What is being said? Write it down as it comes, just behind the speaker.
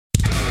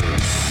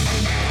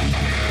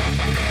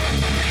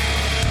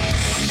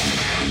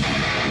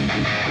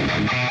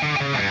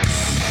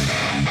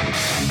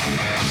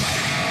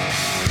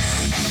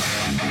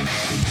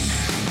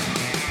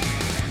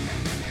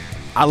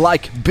I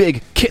like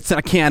big kits and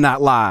I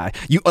cannot lie.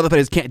 You other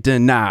players can't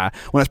deny.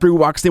 When a sprue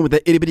walks in with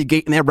that itty bitty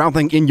gate and that round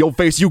thing in your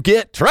face, you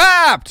get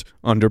Trapped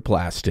Under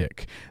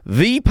Plastic.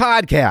 The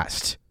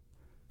podcast.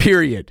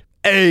 Period.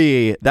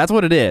 Hey, that's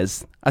what it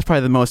is. That's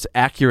probably the most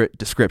accurate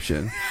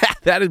description.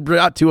 That is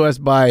brought to us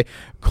by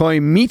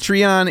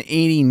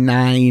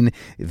Koimetrion89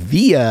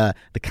 via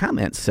the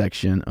comments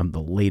section of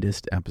the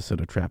latest episode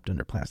of Trapped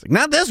Under Plastic.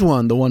 Not this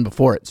one, the one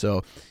before it.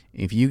 So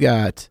if you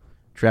got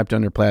Trapped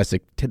Under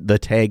Plastic, the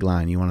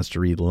tagline you want us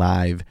to read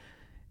live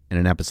in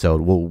an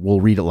episode,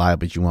 we'll read it live,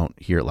 but you won't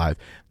hear it live.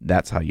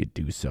 That's how you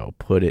do so.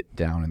 Put it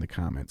down in the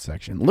comments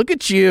section. Look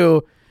at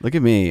you. Look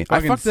at me. I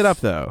fucked it up,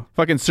 though.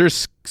 Fucking Sir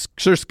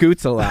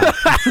Scoots a lot.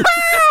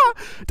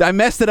 I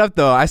messed it up,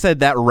 though. I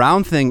said that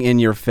round thing in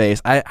your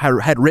face. I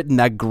had written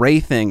that gray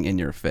thing in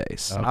your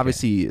face. Okay.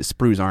 Obviously,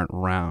 sprues aren't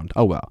round.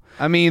 Oh, well.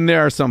 I mean,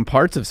 there are some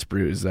parts of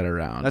sprues that are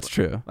round. That's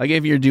true. Like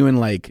if you're doing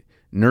like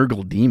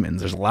Nurgle Demons,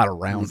 there's a lot of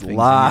round things. A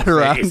lot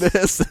around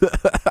this.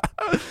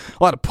 A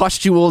lot of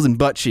pustules and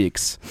butt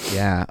cheeks.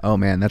 Yeah. Oh,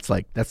 man. That's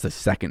the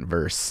second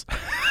verse.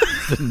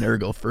 The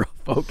Nurgle for a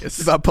focus.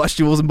 It's about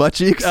pustules and butt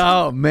cheeks.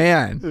 Oh,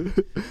 man.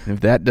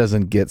 If that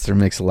doesn't get Sir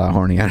Mix-a-Lot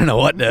horny, I don't know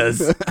what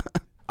does.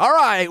 All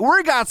right,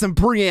 we got some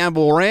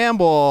preamble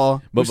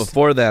ramble. But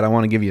before that, I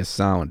want to give you a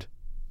sound.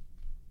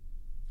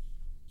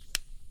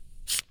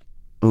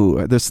 Ooh,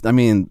 yeah,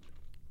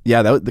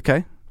 that was,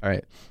 okay. All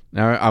right.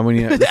 Now I want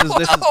you. This is,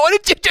 what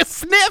did you just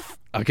sniff?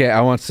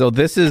 Okay, so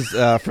this is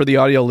for the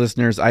audio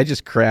listeners. I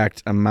just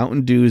cracked a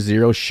Mountain Dew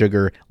Zero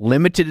Sugar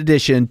limited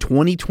edition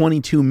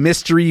 2022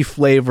 mystery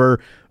flavor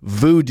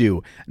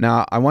Voodoo.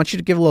 Now I want you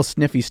to give a little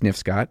sniffy sniff,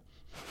 Scott.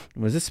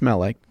 What does it smell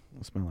like? What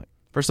does it smell like?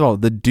 First of all,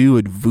 the dew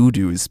at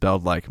Voodoo is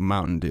spelled like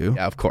Mountain Dew.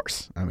 Yeah, of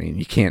course. I mean,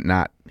 you can't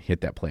not hit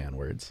that play on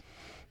words.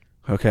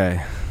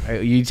 Okay.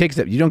 You take a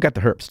step. You don't got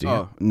the herps, do you?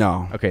 Oh,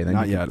 no. Okay, then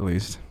not yet, at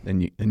least. Then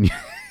you I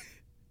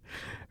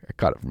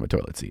caught it from a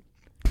toilet seat.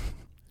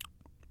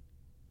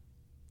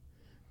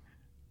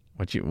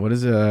 What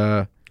is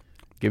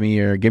give me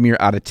your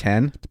out of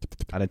 10.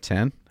 Out of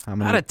 10? How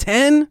many? Out of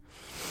 10?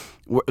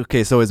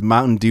 Okay, so is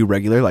Mountain Dew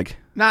regular? Like,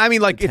 no, I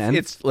mean like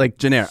it's like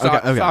generic.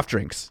 Okay. Soft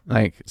drinks.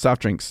 Like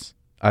soft drinks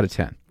out of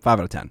 10. 5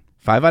 out of 10.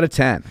 5 out of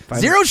 10.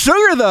 Zero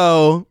sugar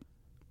though.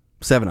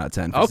 7 out of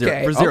 10.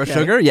 For zero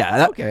sugar,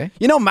 yeah. Okay.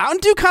 You know,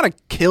 Mountain Dew kind of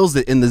kills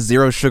it in the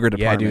zero sugar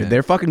department. Yeah, dude,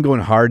 they're fucking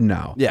going hard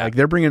now. Yeah, like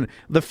they're bringing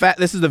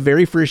this is the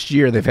very first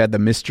year they've had the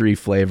mystery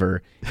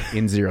flavor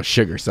in zero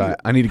sugar. So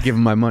I need to give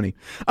them my money.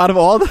 Out of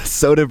all the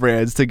soda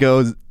brands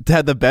to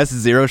have the best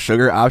zero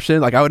sugar option,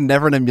 like I would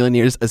never in a million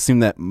years assume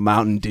that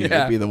Mountain Dew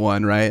would be the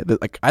one, right?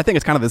 Like I think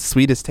it's kind of the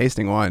sweetest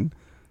tasting one.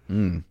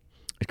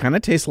 It kind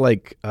of tastes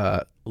like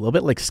a little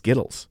bit like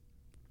Skittles.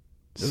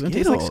 Doesn't it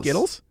taste like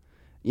Skittles?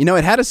 You know,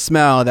 it had a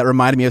smell that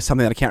reminded me of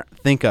something that I can't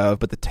think of,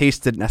 but the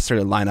taste didn't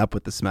necessarily line up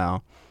with the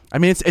smell. I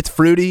mean, it's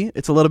fruity.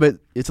 It's a little bit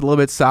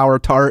sour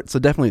tart. So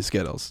definitely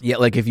Skittles. Yeah,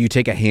 like if you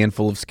take a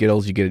handful of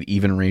Skittles, you get an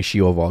even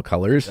ratio of all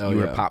colors. You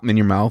would pop them in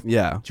your mouth.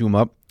 Yeah, chew them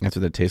up. That's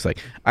what it tastes like.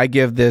 I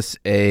give this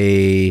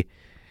a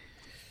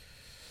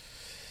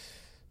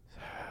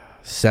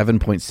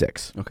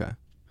 7.6. Okay.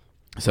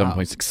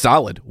 7.6.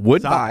 Solid.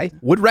 Would buy.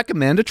 Would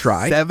recommend a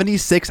try.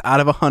 76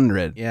 out of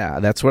 100. Yeah,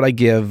 that's what I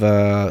give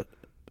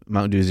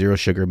Mountain Dew Zero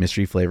Sugar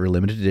Mystery Flavor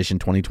Limited Edition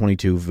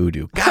 2022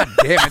 Voodoo. God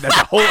damn it, that's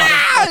a whole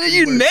lot of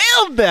You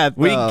nailed that,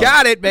 though. We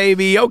got it,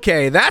 baby.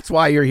 Okay, that's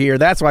why you're here.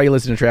 That's why you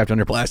listen to Trapped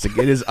Under Plastic.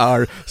 It is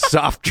our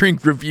soft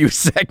drink review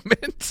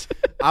segment.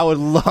 I would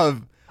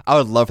love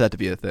for that to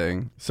be a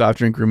thing. Soft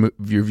drink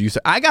review.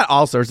 I got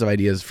all sorts of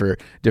ideas for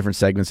different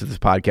segments of this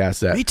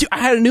podcast. Me too. I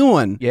had a new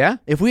one. Yeah?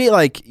 If we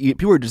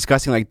people were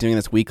discussing doing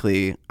this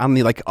weekly on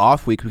the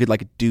off week, we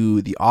could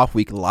do the off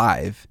week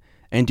live.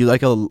 And do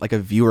like a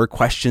viewer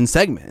question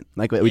segment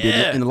like what we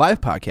did in the live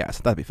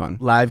podcast. That'd be fun.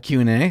 Live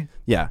Q&A?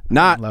 Yeah.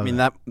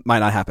 That might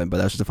not happen, but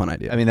that's just a fun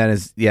idea. I mean,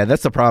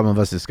 that's the problem of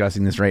us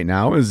discussing this right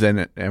now is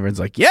then everyone's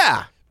like,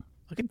 yeah,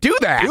 I can do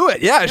that. Do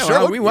it. Yeah, sure.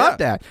 Well, we want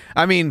that.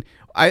 I mean,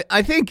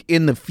 I think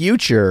in the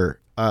future,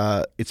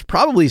 it's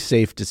probably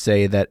safe to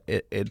say that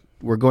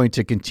we're going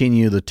to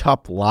continue the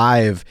top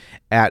live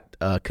at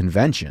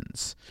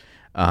conventions.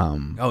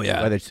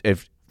 Whether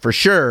it's for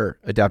sure,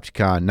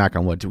 Adepticon, knock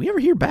on wood. Did we ever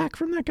hear back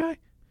from that guy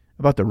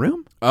about the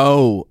room?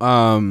 Oh,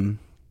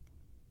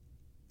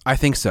 I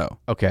think so.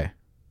 Okay.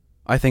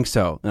 I think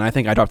so. And I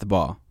think I dropped the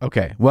ball.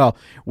 Okay. Well,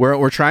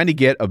 we're trying to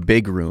get a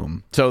big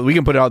room so we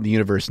can put it out in the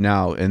universe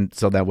now, and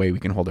so that way we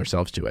can hold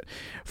ourselves to it.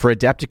 For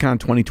Adepticon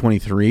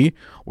 2023,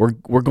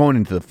 we're going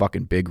into the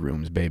fucking big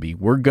rooms, baby.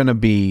 We're going to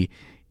be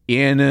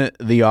in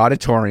the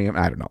auditorium.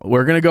 I don't know.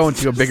 We're going to go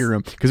into a bigger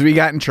room because we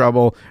got in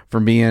trouble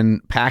from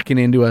packing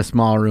into a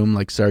small room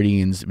like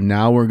sardines.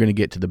 Now we're going to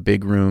get to the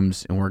big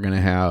rooms and we're going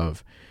to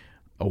have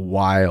a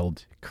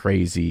wild,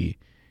 crazy,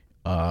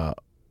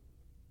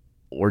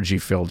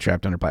 orgy-filled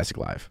Trapped Under Plastic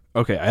Live.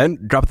 Okay. I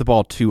didn't drop the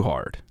ball too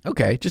hard.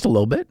 Okay. Just a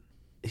little bit.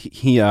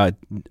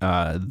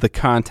 The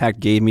contact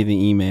gave me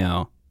the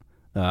email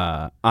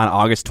on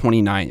August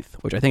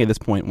 29th, which I think at this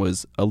point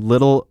was a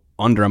little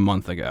under a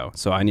month ago.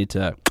 So I need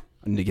to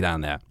I need to get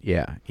on that.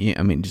 Yeah.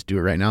 I mean, just do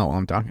it right now while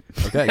I'm talking.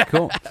 Okay,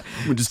 cool.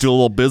 We just do a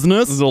little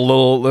business.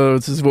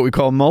 This is what we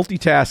call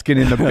multitasking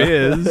in the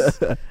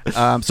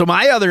biz. So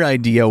my other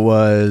idea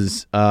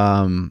was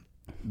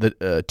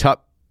the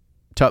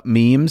Tup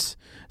memes.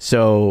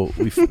 So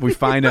we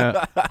find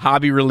a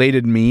hobby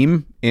related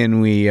meme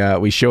and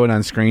we show it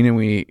on screen and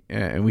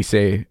we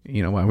say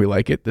why we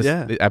like it. This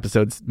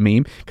episode's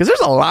meme, because there's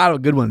a lot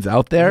of good ones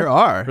out there. There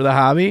are for the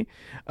hobby.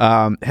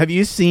 Have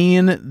you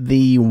seen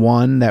the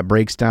one that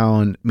breaks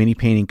down mini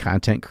painting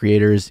content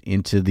creators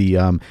into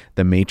the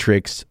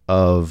matrix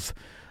of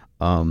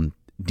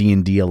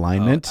D&D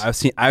alignment?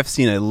 I've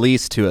seen at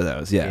least 2 of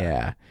those.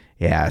 Yeah.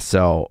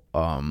 So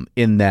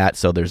in that,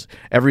 so there's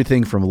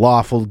everything from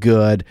lawful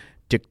good,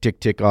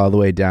 tick all the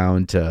way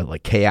down to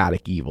like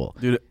chaotic evil.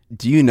 Dude,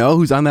 do you know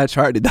who's on that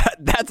chart? Dude,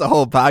 that's a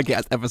whole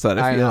podcast episode.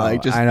 I feel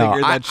like just figure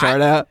that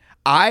chart out.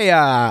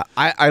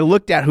 I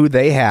looked at who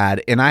they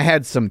had, and I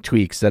had some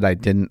tweaks that I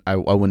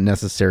wouldn't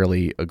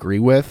necessarily agree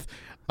with.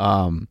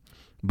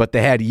 But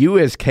they had you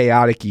as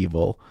chaotic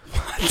evil,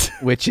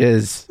 which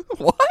is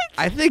what?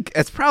 I think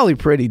it's probably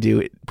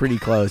pretty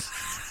close.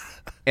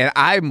 And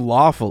I'm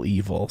lawful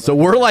evil, so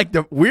we're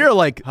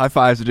like high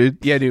fives, dude.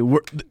 Yeah,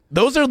 dude.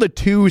 Those are the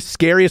 2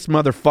 scariest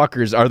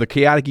motherfuckers. Are the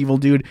chaotic evil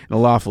dude and the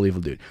lawful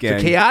evil dude. Gang.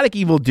 The chaotic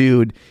evil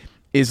dude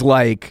is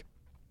like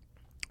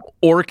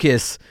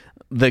Orcus,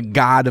 the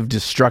god of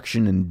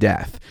destruction and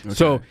death. Okay.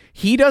 So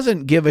he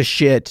doesn't give a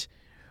shit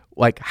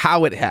like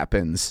how it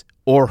happens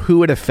or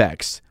who it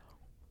affects.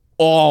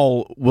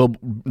 All will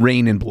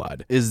reign in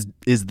blood. Is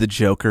the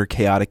Joker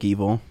chaotic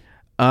evil?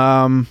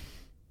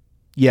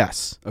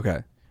 Yes.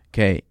 Okay.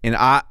 And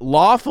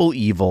lawful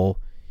evil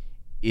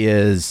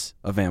is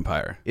a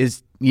vampire.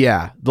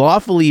 The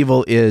lawful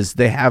evil is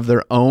they have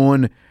their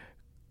own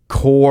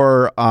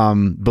core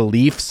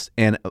beliefs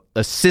and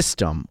a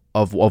system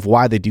of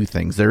why they do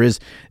things. There is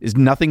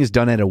nothing is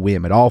done at a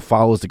whim. It all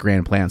follows the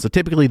grand plan. So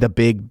typically the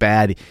big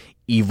bad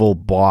evil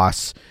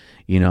boss,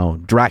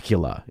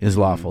 Dracula is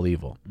lawful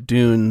evil.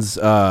 Dune's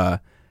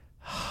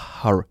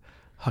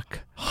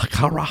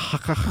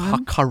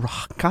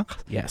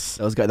Yes,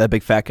 that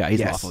big fat guy.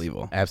 He's lawful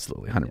evil.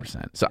 Absolutely,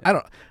 100%. So I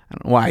don't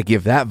know why I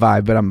give that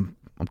vibe, but I'm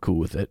cool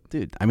with it,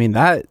 dude. I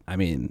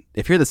mean,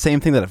 if you're the same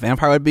thing that a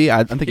vampire would be,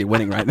 I think you're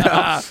winning right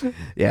now.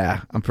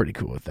 Yeah, I'm pretty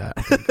cool with that.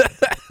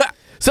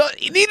 So,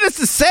 needless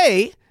to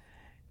say,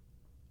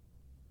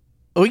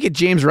 we get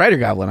James Ryder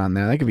Goblin on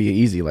there. That could be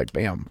easy, like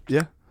bam.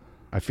 Yeah,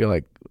 I feel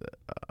like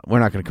we're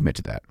not going to commit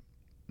to that.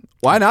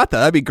 Why not, though?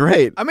 That'd be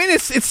great. I mean,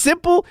 it's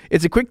simple.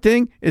 It's a quick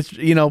thing. It's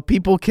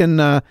people can.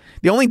 The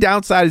only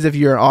downside is if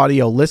you're an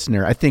audio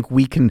listener. I think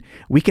we can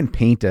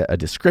paint a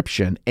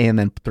description and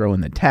then throw in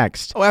the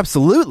text. Oh,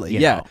 absolutely.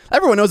 Yeah,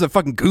 everyone knows what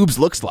fucking Goobs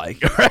looks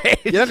like, right?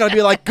 You're not gonna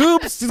be like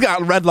Goobs. He's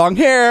got red long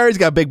hair. He's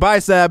got big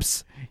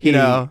biceps. He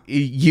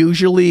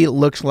usually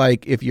looks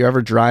like if you're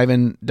ever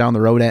driving down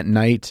the road at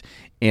night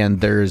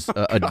and there's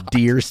a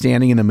deer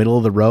standing in the middle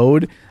of the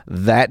road.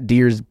 That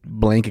deer's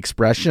blank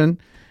expression.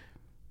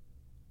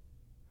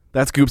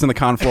 That's Goobs on the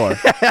con floor.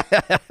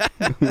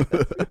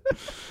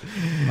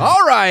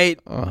 All right.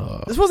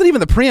 This wasn't even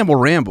the preamble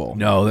ramble.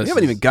 No, we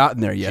haven't even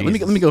gotten there yet.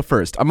 Let me go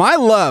first. My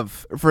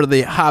love for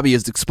the hobby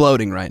is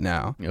exploding right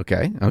now.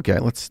 Okay.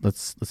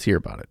 Let's hear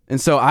about it. And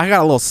so I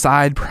got a little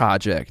side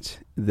project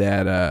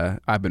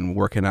that I've been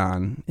working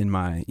on in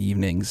my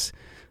evenings.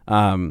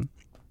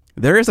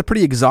 There is a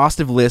pretty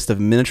exhaustive list of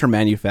miniature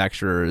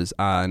manufacturers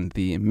on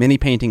the mini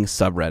painting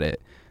subreddit.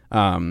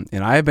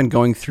 And I have been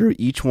going through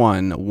each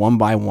one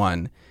by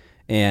one,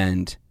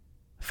 and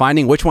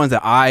finding which ones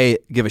that I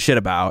give a shit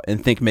about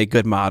and think make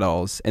good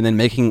models, and then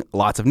making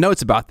lots of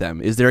notes about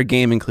them. Is there a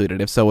game included?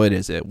 If so, what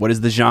is it? What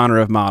is the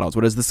genre of models?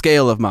 What is the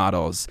scale of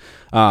models?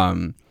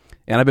 And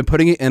I've been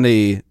putting it in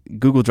a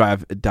Google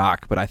Drive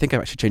doc, but I think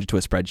I should change it to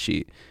a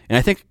spreadsheet. And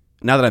I think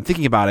now that I'm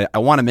thinking about it, I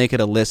want to make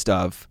it a list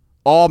of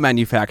all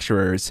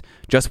manufacturers,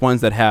 just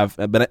ones that have,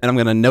 and I'm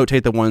going to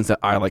notate the ones that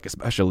I like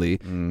especially,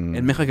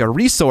 and make like a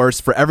resource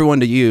for everyone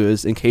to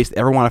use in case they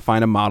ever want to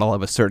find a model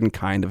of a certain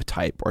kind of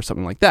type or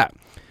something like that.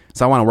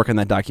 So I want to work on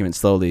that document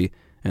slowly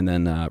and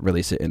then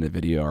release it in a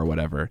video or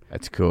whatever.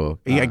 That's cool.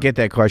 I get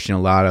that question a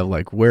lot of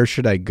like, where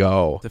should I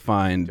go to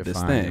find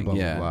this thing? Blah,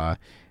 blah, blah.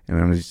 And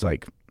I'm just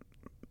like,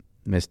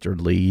 Mr.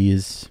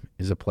 Lee's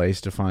is a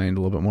place to find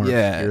a little bit more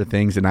obscure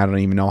things, and I don't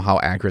even know how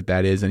accurate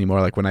that is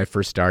anymore. Like when I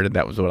first started,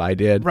 that was what I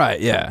did.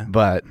 Right, yeah.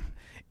 But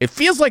it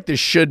feels like there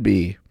should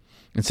be,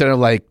 instead of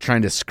like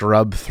trying to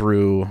scrub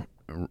through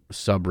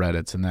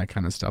subreddits and that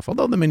kind of stuff.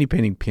 Although the mini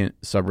painting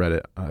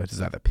subreddit does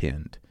have a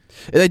pinned.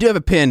 They do have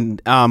a pin,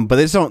 but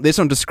they just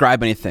don't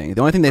describe anything.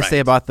 The only thing they say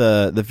about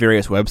the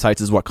various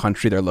websites is what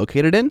country they're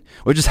located in,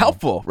 which is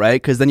helpful,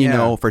 right? Because then you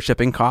know for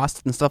shipping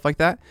costs and stuff like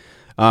that.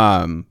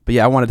 But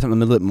yeah, I wanted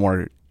something a little bit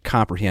more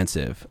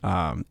comprehensive.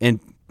 And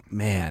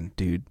man,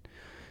 dude,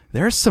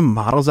 there's some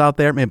models out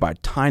there made by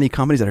tiny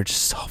companies that are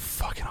just so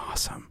fucking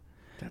awesome.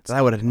 That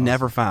I would have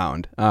never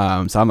found. So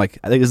I'm like,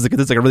 I think this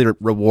is like a really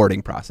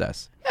rewarding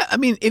process. Yeah, I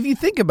mean, if you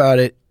think about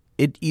it,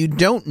 you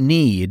don't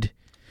need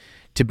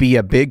to be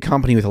a big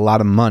company with a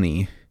lot of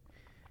money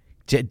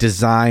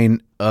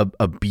design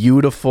a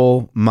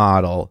beautiful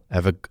model,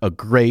 have a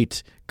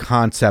great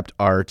concept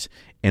art,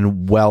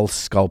 and well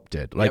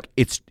sculpted. Like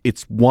it's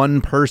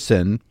one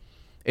person,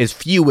 as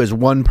few as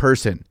one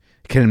person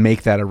can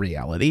make that a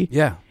reality.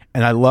 Yeah.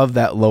 And I love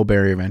that low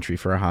barrier of entry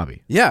for a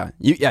hobby. Yeah,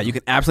 you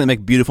can absolutely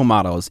make beautiful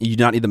models. You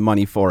do not need the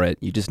money for it.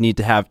 You just need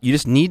to have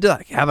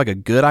like a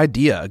good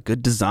idea, a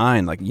good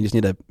design. Like you just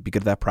need to be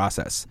good at that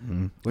process,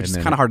 which is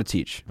kind of hard to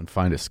teach. And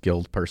find a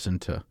skilled person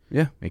to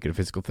make it a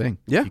physical thing.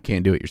 Yeah, you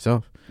can't do it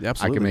yourself. Yeah,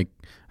 absolutely.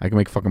 I can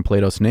make fucking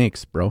Play-Doh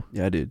snakes, bro.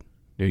 Yeah, dude.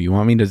 Dude, you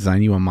want me to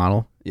design you a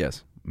model?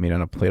 Yes, made out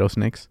of Play-Doh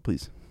snakes.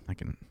 Please. I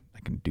can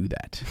do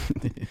that.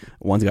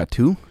 One's got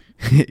 2.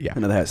 Yeah.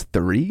 Another has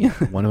 3.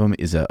 One of them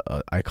is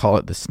I call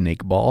it the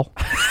snake ball.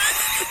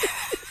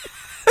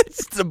 It's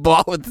just a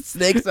ball with the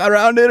snakes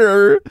around it,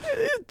 or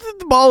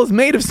the ball is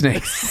made of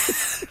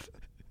snakes.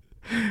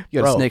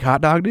 You got a snake hot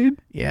dog, dude?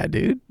 Yeah,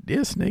 dude.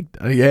 Yeah, snake.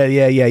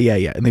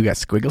 Yeah. And they got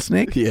squiggle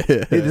snake. Yeah.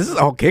 Hey, this is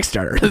all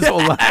Kickstarter. This whole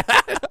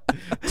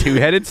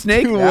two-headed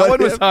snake. Dude, that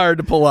one was hard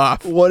to pull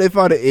off. What if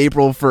on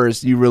April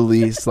 1st you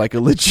release like a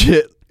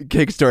legit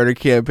Kickstarter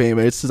campaign,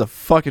 but it's just a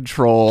fucking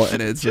troll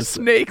and it's just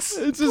snakes.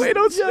 It's just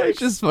Play-Doh snakes. It's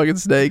just fucking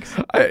snakes.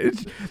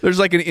 There's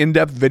like an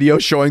in-depth video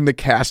showing the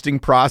casting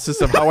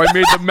process of how I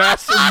made the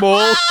master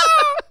mold.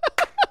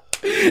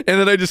 And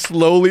then I just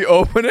slowly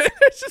open it.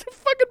 It's just a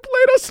fucking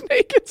Play-Doh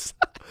snake inside.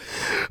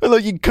 And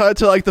like you cut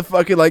to like the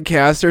fucking like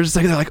casters,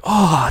 like they're like,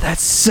 "Oh,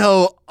 that's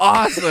so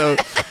awesome,"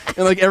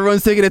 and like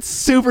everyone's taking it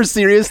super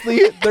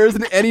seriously. There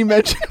isn't any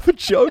mention of a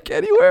joke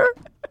anywhere.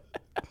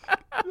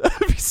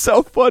 That'd be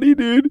so funny,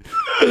 dude.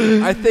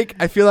 I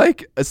feel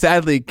like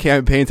sadly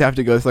campaigns have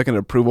to go through like an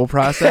approval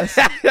process,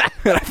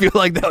 and I feel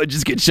like that would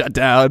just get shut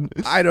down.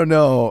 I don't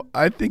know.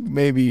 I think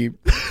maybe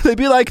they'd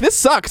be like, "This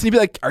sucks," and you'd be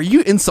like, "Are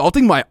you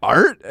insulting my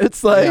art?"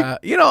 It's like,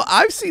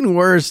 I've seen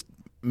worse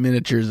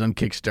miniatures on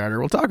Kickstarter.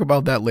 We'll talk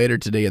about that later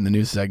today in the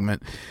news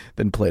segment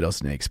than Play-Doh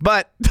snakes.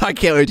 But I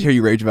can't wait to hear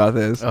you rage about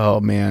this. Oh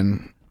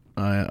man,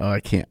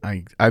 I can't.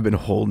 I've been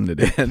holding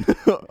it in.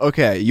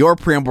 Okay, your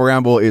preamble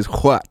ramble is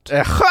what?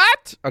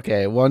 What?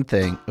 Okay, one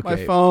thing. Okay,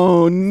 my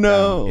phone.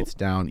 No, it's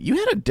down. You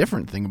had a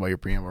different thing about your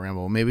preamble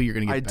ramble. Maybe you're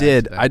gonna get. I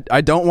did.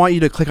 I don't want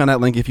you to click on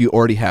that link if you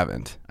already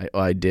haven't.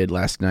 I did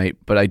last night,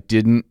 but I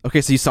didn't.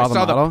 Okay, so you saw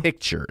the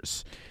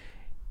pictures,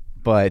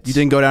 but you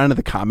didn't go down into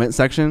the comment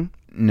section.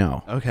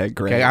 No. Okay,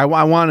 great. Okay, I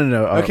wanted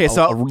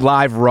a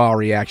live raw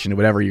reaction to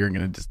whatever you're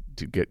gonna just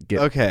to get.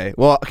 Okay.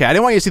 Well, okay. I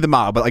didn't want you to see the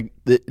model, but like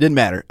it didn't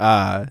matter.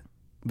 But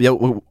yeah,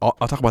 I'll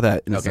talk about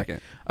that in a second.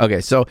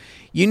 Okay. So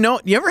you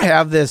ever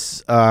have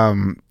this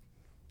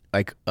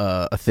like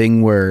a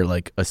thing where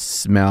like a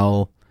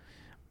smell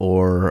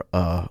or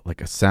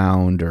like a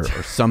sound or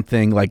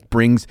something like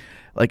brings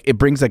like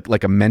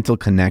a mental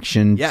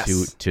connection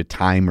to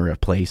time or a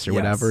place or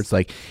whatever. It's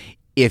like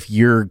if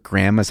your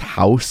grandma's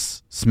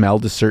house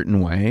smelled a certain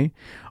way,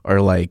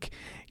 or like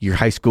your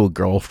high school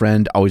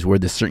girlfriend always wore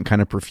this certain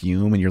kind of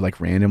perfume, and you're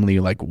like randomly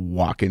like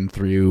walking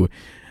through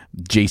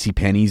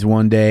JCPenney's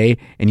one day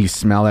and you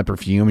smell that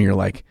perfume and you're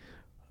like,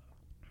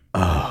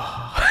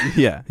 oh.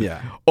 Yeah.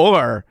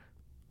 Or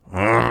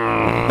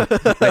like,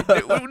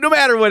 no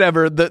matter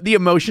whatever, the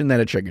emotion that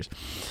it triggers.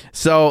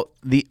 So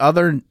the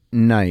other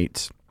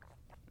night,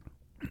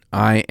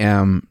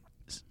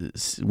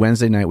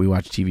 Wednesday night we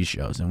watched TV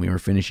shows and we were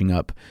finishing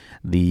up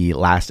the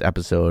last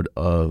episode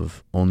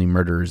of Only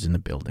Murders in the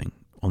Building.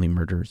 Only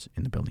Murders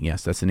in the Building.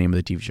 Yes, that's the name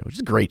of the TV show, which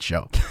is a great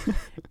show.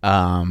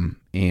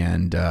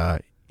 And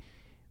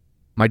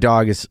my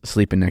dog is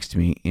sleeping next to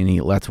me and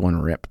he lets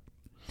one rip.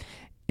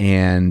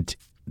 And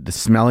the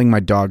smelling my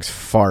dog's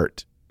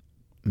fart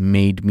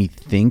made me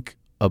think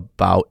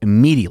about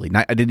immediately.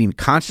 I didn't even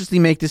consciously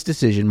make this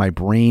decision. My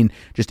brain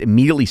just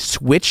immediately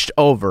switched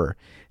over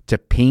to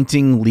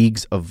painting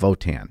Leagues of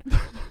Votan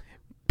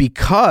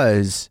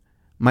because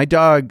my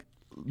dog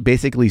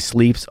basically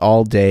sleeps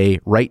all day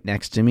right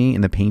next to me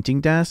in the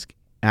painting desk.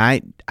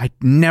 I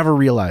never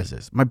realized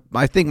this.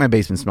 I think my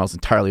basement smells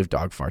entirely of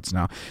dog farts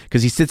now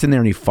because he sits in there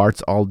and he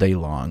farts all day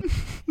long.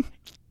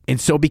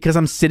 And so because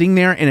I'm sitting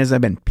there and as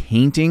I've been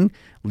painting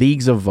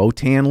Leagues of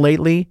Votan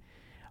lately,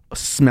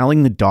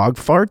 smelling the dog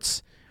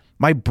farts,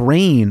 my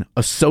brain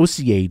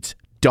associates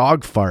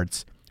dog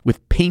farts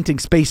with painting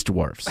space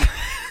dwarfs.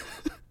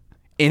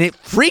 And it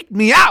freaked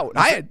me out.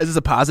 Is this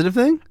a positive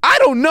thing? I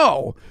don't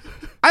know.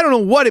 I don't know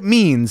what it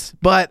means,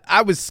 but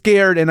I was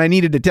scared and I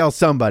needed to tell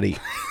somebody.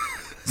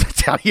 So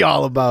tell you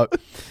all about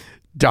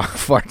dog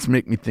farts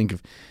make me think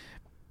of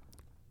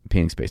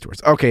painting space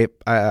dwarfs. Okay,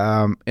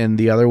 and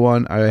the other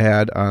one I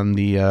had on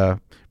the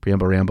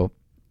preamble ramble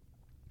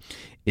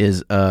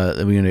is we're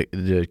going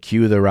to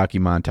cue the Rocky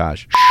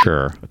montage.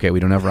 Sure. Okay, we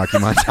don't have Rocky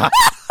montage.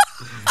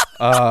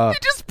 You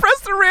just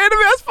pressed the random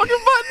ass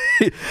fucking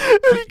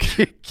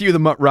button. Cue the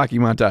Rocky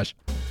montage.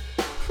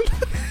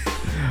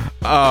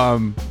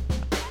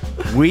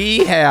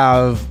 We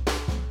have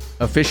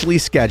officially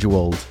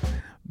scheduled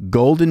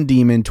Golden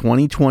Demon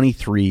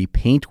 2023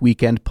 Paint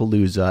Weekend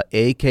Palooza,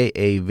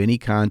 a.k.a.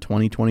 VinnyCon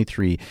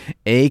 2023,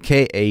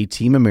 a.k.a.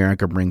 Team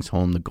America brings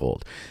home the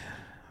gold.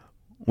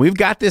 we've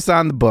got this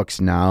on the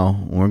books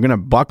now. We're gonna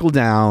buckle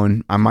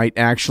down. I might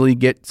actually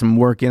get some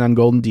work in on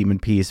Golden Demon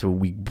Piece. So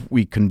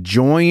we can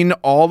join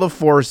all the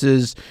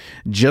forces,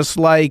 just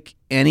like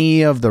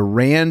any of the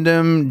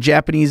random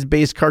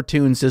Japanese-based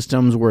cartoon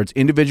systems where it's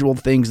individual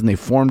things and they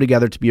form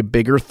together to be a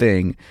bigger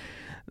thing.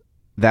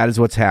 That is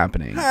what's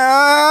happening.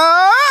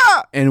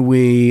 And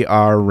we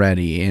are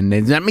ready. And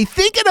it got me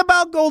thinking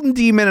about Golden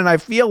Demon, and I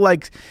feel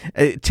like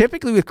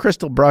typically with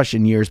Crystal Brush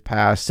in years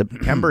past,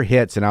 September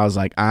hits, and I was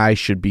like, I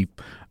should be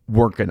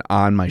working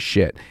on my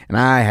shit. And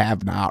I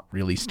have not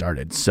really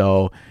started.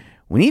 So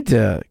we need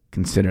to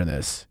consider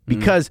this.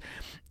 Because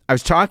I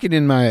was talking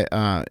in my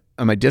on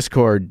my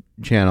Discord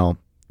channel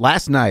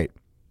last night,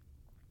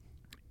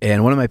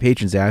 and one of my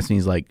patrons asked me,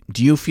 he's like,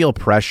 do you feel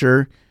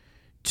pressure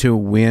to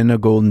win a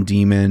Golden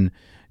Demon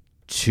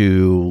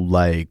to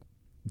like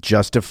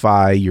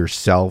justify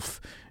yourself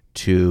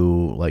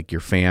to like your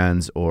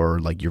fans or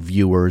like your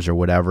viewers or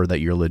whatever that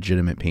you're a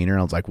legitimate painter? And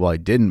I was like, well, I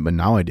didn't, but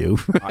now I do.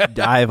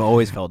 I've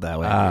always felt that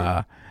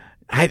way.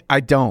 I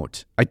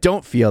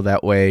don't feel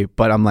that way,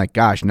 but I'm like,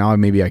 gosh, now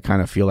maybe I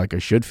kind of feel like I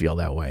should feel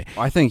that way.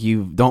 I think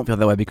you don't feel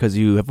that way because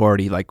you have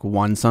already like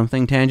won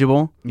something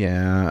tangible.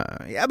 Yeah,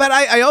 but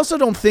I also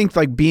don't think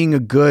like being a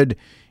good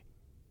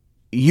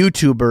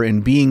YouTuber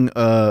and being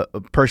a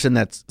person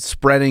that's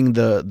spreading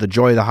the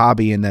joy of the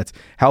hobby and that's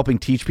helping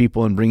teach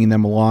people and bringing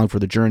them along for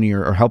the journey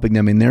or helping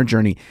them in their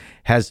journey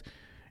has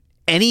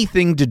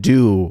anything to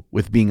do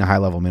with being a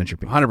high-level miniature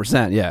painter.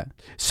 100%, yeah.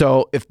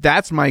 So if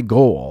that's my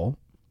goal,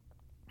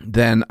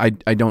 then I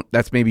don't,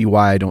 that's maybe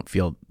why I don't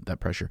feel that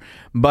pressure.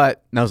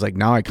 But I was like,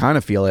 now I kind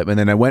of feel it. And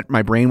then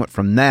my brain went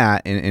from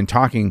that and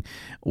talking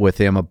with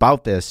him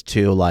about this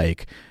to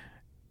like,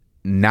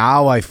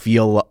 now I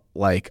feel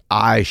like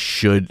I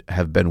should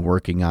have been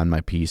working on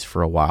my piece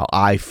for a while.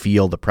 I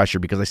feel the pressure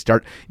because I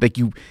start like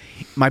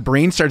my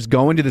brain starts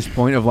going to this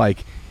point of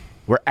like,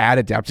 we're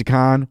at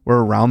Adepticon,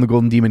 we're around the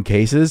Golden Demon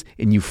cases,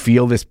 and you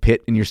feel this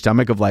pit in your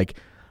stomach of like,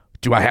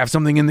 do I have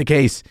something in the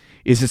case?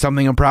 Is it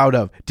something I'm proud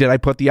of? Did I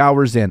put the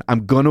hours in?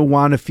 I'm going to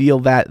want to feel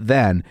that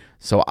then.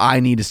 So I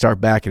need to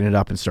start backing it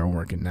up and start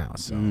working now.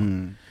 So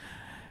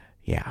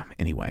yeah,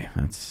 anyway,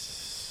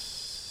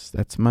 that's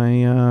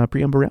my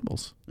Preamble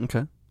Rambles.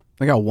 Okay.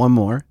 I got one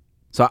more.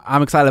 So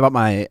I'm excited about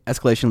my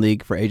Escalation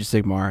League for Age of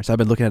Sigmar. So I've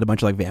been looking at a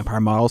bunch of like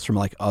vampire models from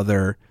like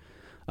other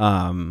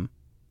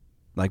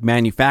like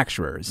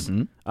manufacturers.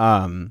 And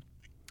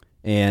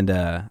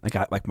I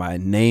got like my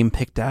name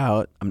picked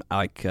out. I'm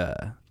like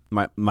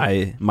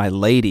my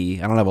lady,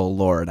 I don't have a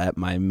lord.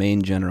 My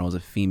main general is a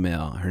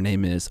female. Her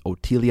name is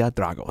Otilia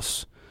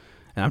Dragos.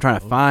 And I'm trying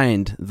to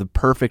find the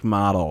perfect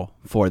model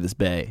for this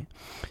bay.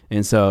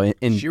 And so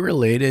Is she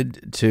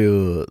related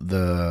to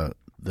the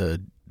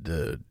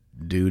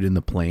dude in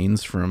the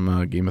plains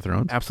from Game of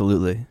Thrones?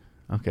 Absolutely.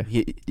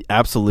 Okay.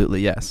 Absolutely,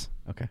 yes.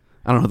 Okay.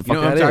 I don't know who the fuck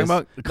You know what that I'm is.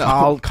 talking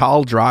about?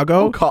 Khal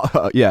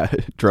Drago? Yeah,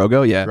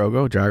 Drogo, yeah.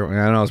 Drago.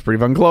 I don't know. It's pretty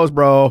fucking close,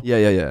 bro.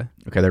 Yeah.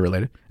 Okay, they're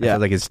related. Yeah.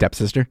 Like his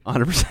stepsister.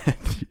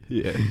 100%.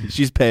 Yeah.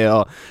 She's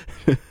pale.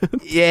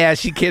 Yeah,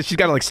 she can't. She's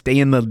got to like stay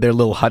in their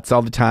little huts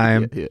all the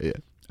time. Yeah.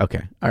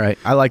 Okay. All right.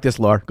 I like this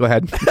lore. Go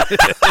ahead.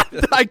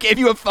 I gave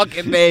you a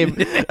fucking name.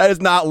 That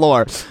is not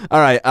lore. All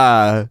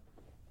right.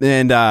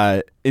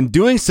 And in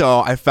doing so,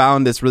 I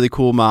found this really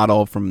cool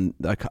model from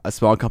a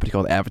small company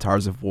called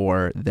Avatars of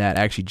War that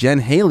actually Jen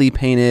Haley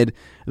painted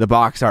the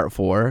box art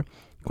for.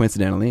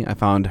 Coincidentally, I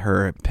found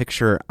her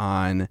picture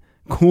on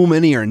Cool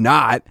Mini or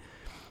Not,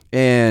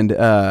 and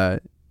I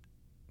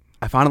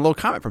found a little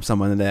comment from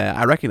someone that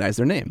I recognized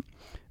their name.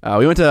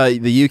 We went to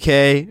the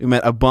UK. We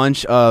met a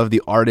bunch of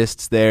the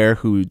artists there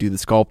who do the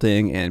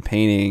sculpting and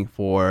painting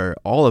for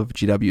all of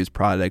GW's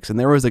products. And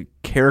there was a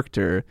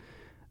character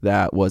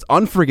that was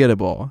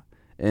unforgettable,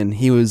 and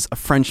he was a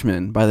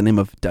Frenchman by the name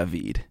of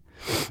David.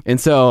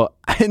 And so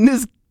in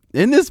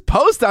this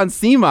post on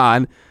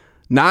CMON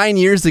 9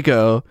 years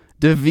ago,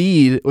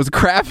 David was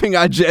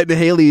crapping on Jen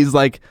Haley's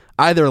like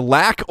either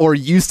lack or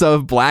use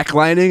of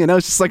blacklining, and it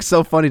was just like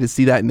so funny to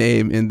see that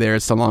name in there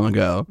so long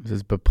ago. It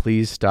says, but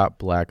please stop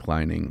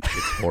blacklining.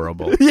 It's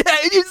horrible. Yeah,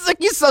 it's like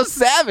he's so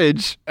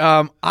savage.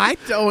 I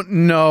don't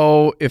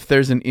know if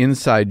there's an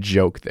inside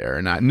joke there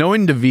or not.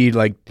 Knowing David,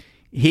 like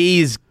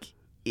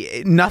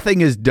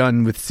nothing is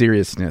done with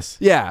seriousness.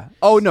 Yeah.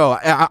 Oh no,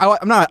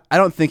 I'm not. I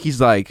don't think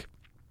he's like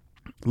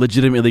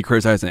legitimately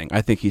criticizing.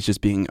 I think he's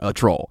just being a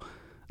troll.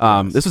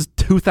 This was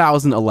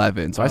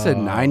 2011, so I said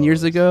 9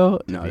 years ago.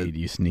 No, David,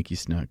 you sneaky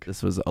snuck.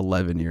 this was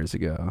 11 years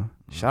ago.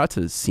 Shout out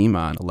to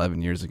CMON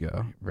 11 years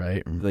ago.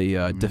 Right.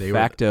 The de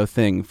facto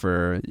thing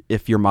for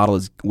if your model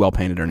is well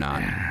painted or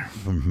not.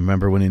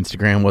 Remember when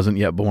Instagram wasn't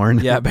yet born?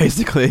 Yeah,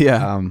 basically,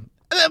 yeah.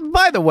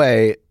 By the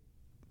way,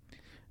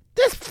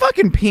 this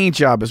fucking paint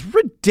job is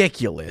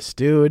ridiculous,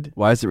 dude.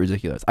 Why is it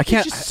ridiculous? I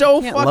can't. It's just so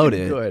I can't fucking load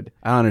it. good.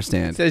 I don't It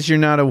understand. says you're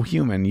not a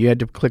human. You had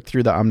to click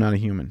through the I'm not a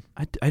human.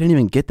 I didn't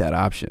even get that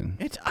option.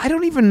 I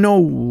don't even know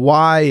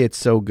why it's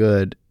so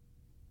good.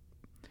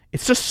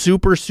 It's just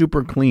super,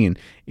 super clean.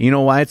 You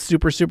know why it's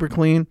super, super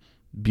clean?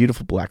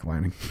 Beautiful black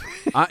lining.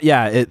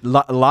 Yeah,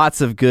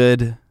 lots of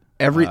good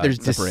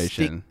there's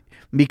separation.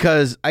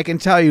 Because I can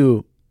tell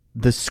you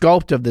the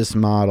sculpt of this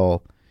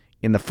model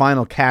in the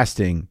final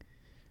casting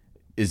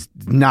is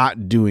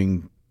not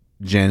doing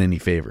Jen any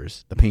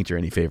favors, the painter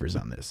any favors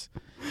on this.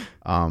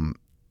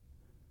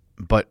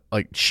 But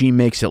like she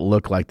makes it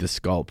look like the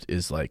sculpt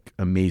is like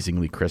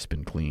amazingly crisp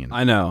and clean.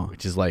 I know.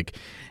 Which is like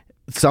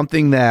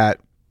something that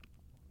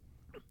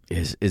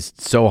is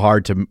so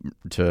hard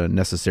to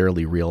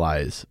necessarily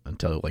realize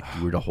until like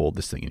you were to hold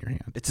this thing in your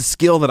hand. It's a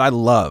skill that I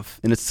love,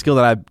 and it's a skill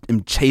that I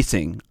am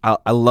chasing.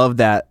 I love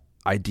that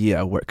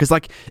idea because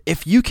like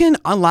if you can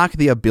unlock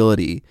the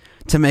ability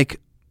to make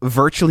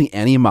virtually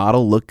any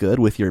model look good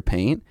with your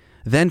paint,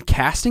 then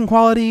casting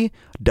quality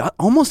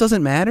almost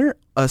doesn't matter.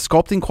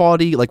 Sculpting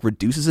quality like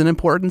reduces in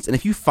importance, and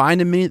if you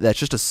find a mini that's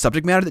just a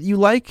subject matter that you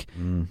like,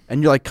 and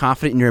you're like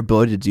confident in your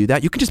ability to do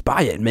that, you can just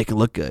buy it and make it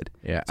look good.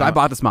 Yeah. So I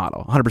bought this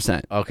model,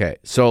 100%. Okay,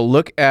 so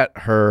look at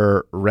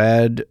her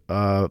red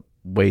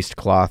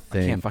waistcloth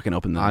thing. I can't fucking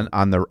open that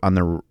on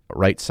the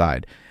right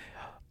side.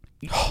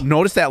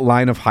 Notice that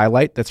line of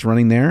highlight that's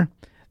running there.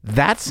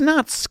 That's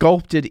not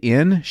sculpted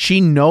in.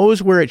 She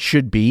knows where it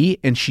should be,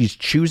 and she's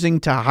choosing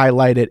to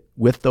highlight it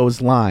with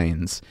those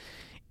lines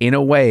in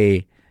a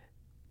way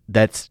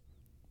that's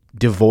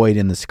devoid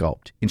in the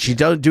sculpt. And she's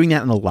doing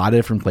that in a lot of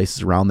different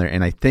places around there,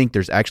 and I think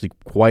there's actually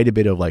quite a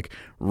bit of like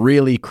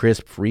really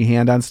crisp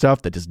freehand on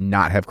stuff that does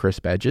not have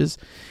crisp edges.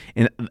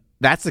 And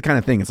that's the kind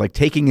of thing. It's like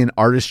taking an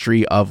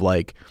artistry of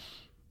like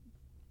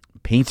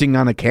painting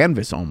on a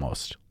canvas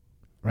almost,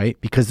 right?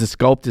 Because the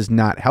sculpt is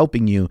not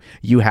helping you.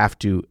 You have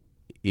to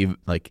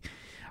like,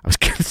 I was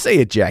going to say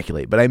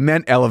ejaculate, but I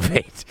meant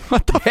elevate.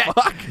 What the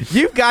fuck?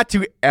 You've got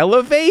to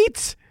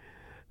elevate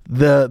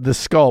the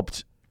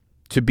sculpt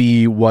to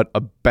be what a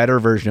better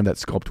version of that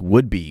sculpt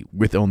would be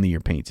with only your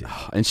painting.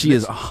 And she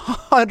is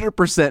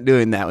 100%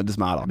 doing that with this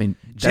model. I mean,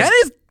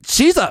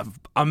 she's a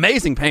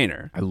amazing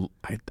painter.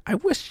 I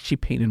wish she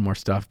painted more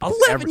stuff.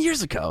 11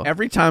 years ago.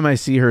 Every time I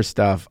see her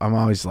stuff, I'm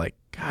always like,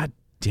 God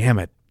damn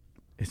it.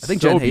 It's so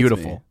Jen hates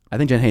beautiful. me. I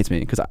think Jen hates me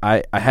because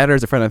I had her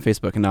as a friend on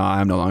Facebook, and now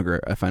I'm no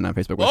longer a friend on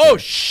Facebook. with Oh,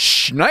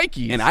 her.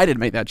 Nike. And I didn't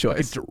make that choice.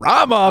 It's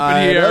drama up in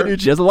I here. know,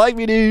 dude. She doesn't like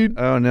me, dude.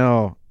 Oh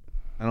no,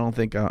 I don't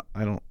think I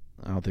don't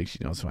think she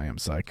knows who I am.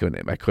 So I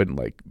couldn't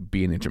like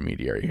be an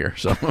intermediary here.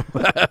 So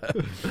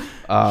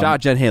Shout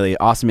out Jen Haley,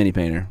 awesome mini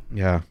painter.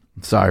 yeah,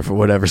 sorry for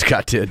whatever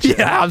Scott did.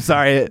 Yeah, I'm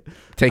sorry.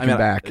 Take him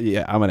back.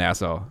 Yeah, I'm an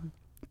asshole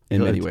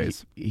in many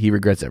ways. He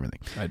regrets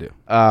everything. I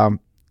do.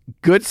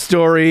 Good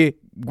story.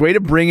 Way to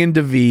bring in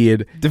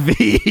David.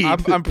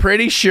 I'm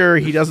pretty sure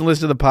he doesn't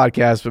listen to the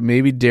podcast, but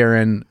maybe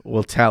Darren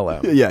will tell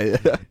him. Yeah.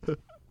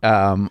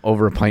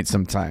 Over a pint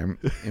sometime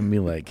and be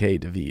like, hey,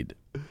 David,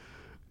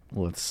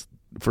 let's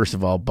first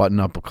of all button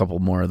up a couple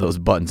more of those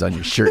buttons on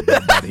your shirt there,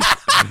 buddy.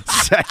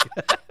 Second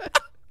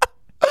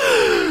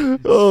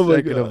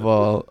of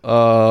all,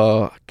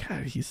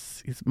 God,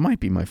 he's might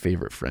be my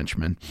favorite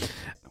Frenchman.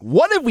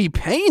 What have we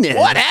painted?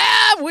 What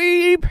have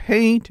we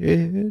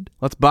painted?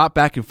 Let's bop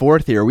back and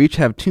forth here. We each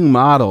have two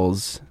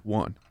models.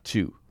 1,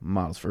 2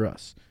 models for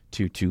us.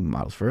 2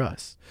 models for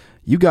us.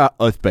 You got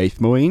a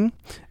Space Marine,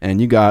 and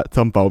you got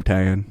some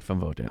Votan. From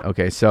Votan.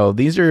 Okay, so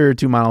these are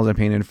 2 models I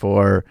painted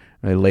for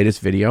my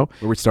latest video.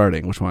 Where are we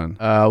starting? Which one?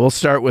 We'll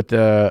start with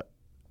the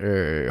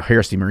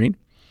Heresy Marine.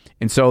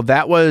 And so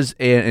that was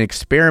an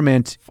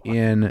experiment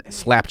in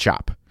slap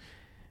chop.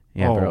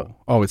 Yeah, bro.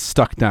 Oh, it's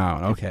stuck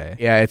down. Okay.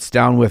 Yeah, it's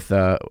down with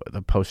the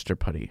poster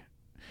putty.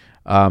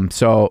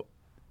 So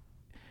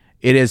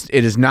it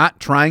is not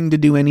trying to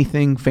do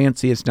anything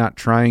fancy. It's not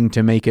trying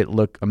to make it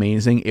look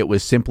amazing. It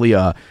was simply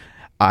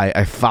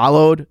I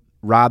followed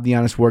Rob the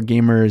Honest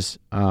Wargamer's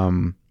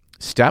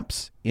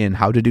steps in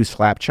how to do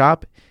slap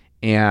chop,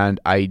 and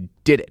I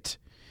did it.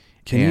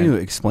 Can you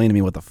explain to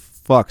me what the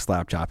fuck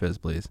slap chop is,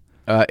 please?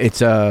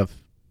 It's a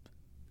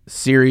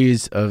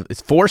series of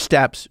 4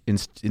 steps in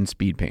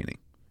speed painting.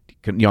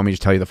 You want me to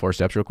tell you the 4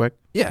 steps real quick?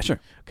 Yeah, sure.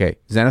 Okay,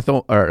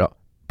 Zenithal or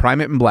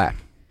Primate in black,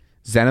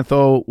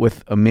 Zenithal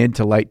with a mid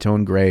to light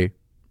tone gray,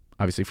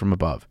 obviously from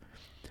above.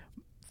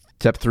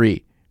 Step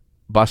 3,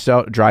 bust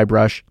out a dry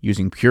brush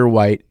using pure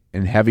white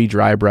and heavy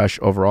dry brush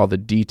over all the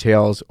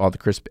details, all the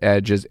crisp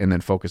edges, and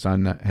then focus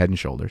on the head and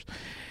shoulders.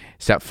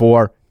 Step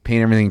 4,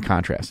 paint everything in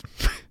contrast.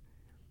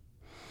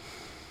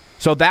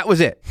 So that was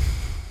it.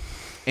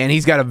 And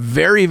he's got a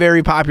very,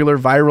 very popular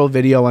viral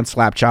video on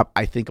Slapchop.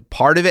 I think a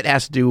part of it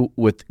has to do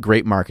with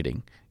great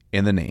marketing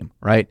in the name,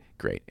 right?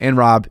 Great. And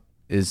Rob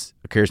is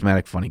a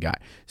charismatic, funny guy.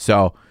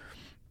 So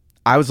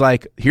I was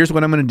like, here's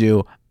what I'm going to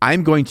do.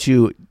 I'm going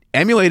to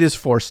emulate his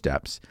 4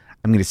 steps.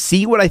 I'm going to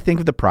see what I think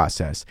of the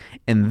process.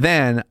 And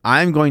then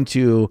I'm going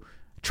to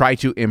try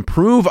to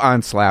improve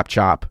on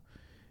Slapchop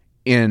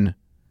in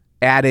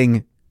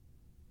adding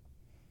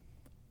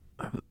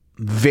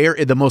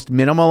the most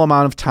minimal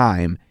amount of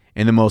time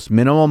and the most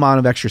minimal amount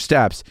of extra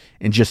steps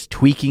and just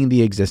tweaking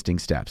the existing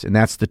steps. And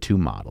that's the 2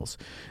 models.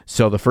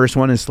 So the first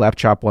one is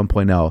Slapchop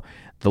 1.0.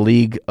 The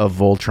League of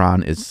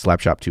Voltron is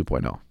Slapchop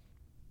 2.0.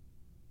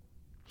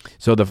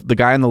 So the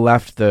guy on the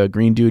left, the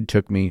green dude,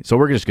 took me. So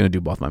we're just going to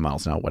do both my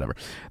models now, whatever.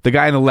 The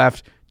guy on the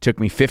left took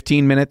me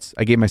 15 minutes.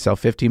 I gave myself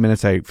 15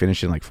 minutes. I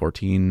finished in like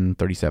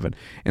 14:37.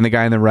 And the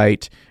guy on the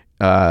right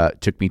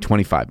took me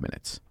 25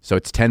 minutes. So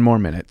it's 10 more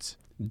minutes.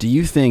 Do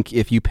you think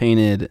if you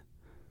painted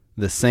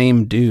the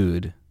same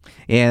dude,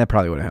 Yeah, that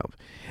probably would have helped.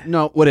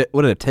 no, would it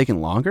have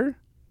taken longer?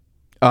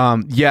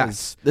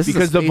 Yes, This is a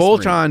because the Space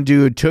Voltron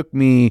dude took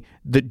me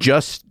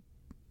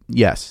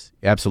yes,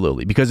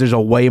 absolutely, because there's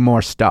a way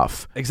more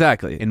stuff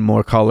Exactly. and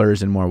more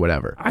colors and more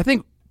whatever. I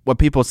think what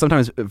people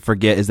sometimes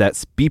forget is that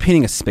speed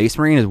painting a Space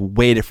Marine is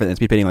way different than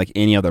speed painting like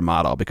any other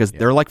model because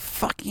they're like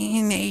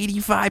fucking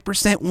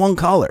 85% one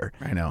color.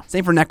 I know.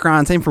 Same for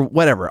Necron, same for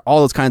whatever.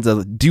 All those kinds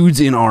of dudes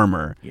in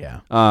armor.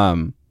 Yeah.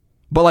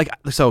 But like,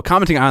 so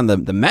commenting on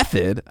the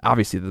method,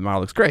 obviously the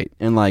model looks great,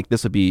 and like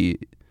this would be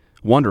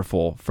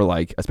wonderful for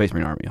like a Space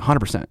Marine army,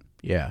 100%.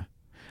 Yeah.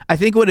 I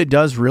think what it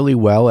does really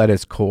well at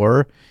its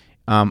core,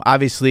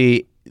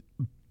 obviously,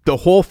 the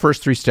whole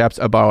first three steps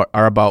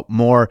are about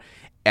more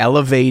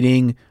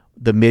elevating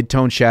the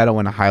mid-tone shadow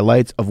and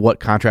highlights of what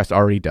contrast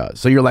already does.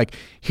 So you're like,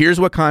 here's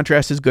what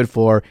contrast is good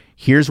for.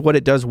 Here's what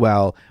it does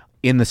well.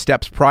 In the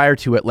steps prior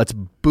to it, let's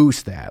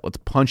boost that. Let's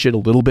punch it a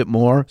little bit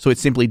more so it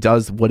simply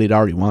does what it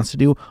already wants to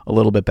do a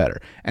little bit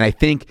better. And I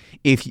think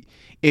if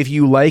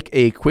you like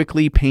a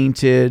quickly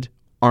painted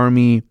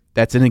army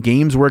that's in a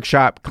Games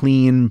Workshop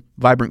clean,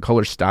 vibrant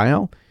color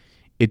style,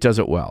 it does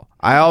it well.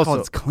 I Call also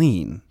it's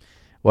clean.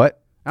 what?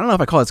 I don't know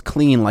if I call it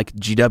clean like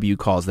GW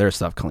calls their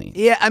stuff clean.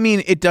 Yeah, I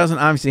mean, it doesn't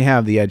obviously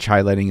have the edge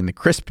highlighting and the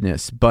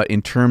crispness, but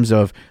in terms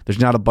of there's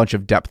not a bunch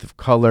of depth of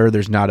color.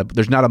 There's not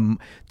a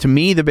to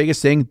me the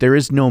biggest thing, there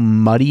is no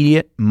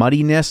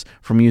muddiness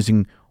from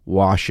using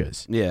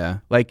washes. Yeah.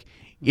 Like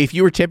if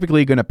you were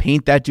typically going to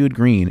paint that dude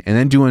green and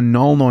then do a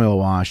null oil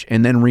wash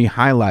and then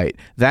re-highlight,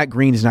 that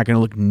green is not going to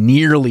look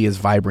nearly as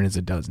vibrant as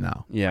it does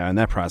now. Yeah, and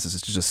that process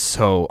is just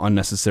so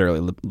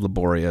unnecessarily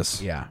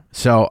laborious. Yeah.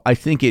 So I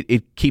think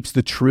it keeps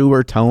the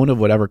truer tone of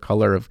whatever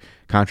color of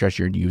contrast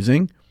you're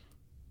using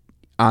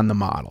on the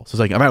model. So it's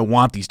like, if I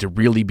want these to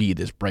really be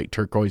this bright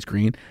turquoise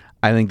green,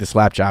 I think the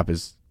slap chop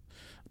is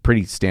a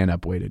pretty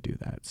stand-up way to do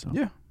that. So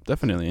Yeah,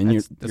 definitely. And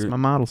that's my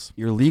models.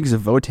 your Leagues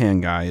of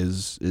Votann guy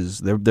is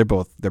they're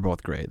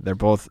both great. They're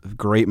both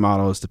great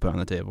models to put on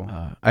the table.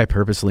 I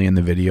purposely in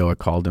the video I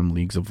called him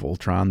Leagues of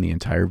Voltron the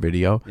entire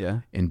video. Yeah.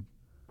 In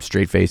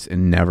straight face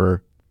and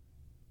never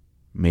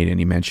made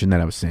any mention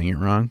that I was saying it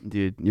wrong.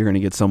 Dude, you're going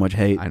to get so much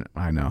hate.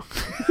 I know.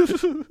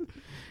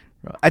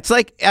 It's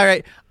like, all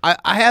right,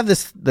 I have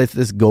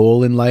this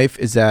goal in life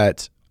is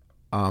that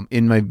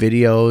in my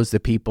videos, the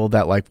people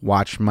that like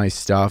watch my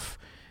stuff,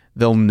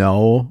 they'll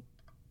know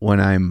when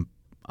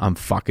I'm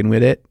fucking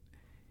with it.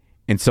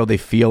 And so they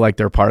feel like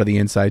they're part of the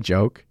inside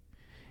joke.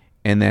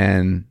 And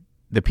then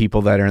the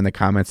people that are in the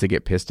comments, they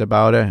get pissed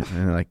about it. And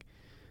they're like,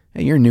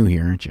 hey, you're new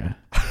here, aren't you?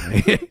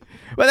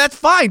 But that's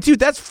fine, dude.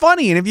 That's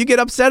funny. And if you get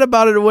upset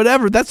about it or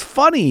whatever, that's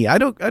funny. I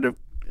don't.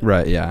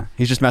 Right, yeah.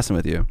 He's just messing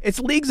with you. It's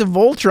Leagues of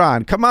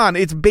Voltron. Come on.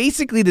 It's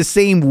basically the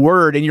same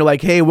word. And you're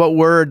like, hey, what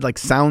word like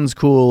sounds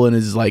cool and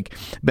is like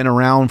been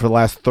around for the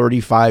last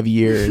 35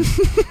 years?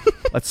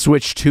 Let's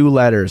switch 2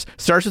 letters.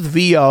 Starts with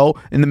VO.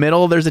 In the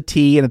middle, there's a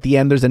T. And at the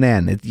end, there's an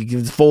N. It's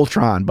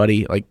Voltron,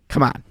 buddy. Like,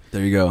 come on.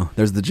 There you go.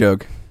 There's the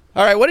joke.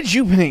 All right. What did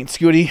you paint,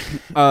 Scooty?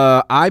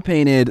 I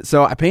painted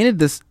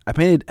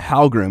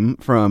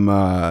Halgrim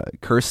from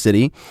Cursed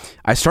City.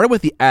 I started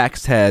with the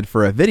axe head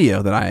for a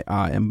video that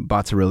I am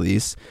about to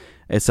release.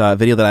 It's a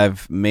video that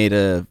I've made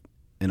in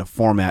a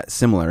format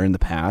similar in the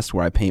past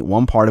where I paint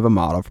one part of a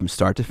model from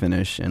start to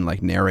finish and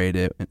like narrate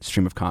it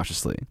stream of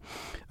consciously.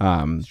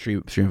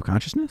 Stream of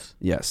consciousness?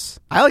 Yes.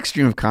 I like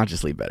stream of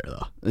consciously better,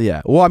 though.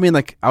 Yeah. Well, I mean,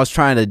 like I was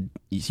trying to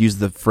use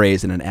the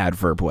phrase in an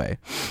adverb way.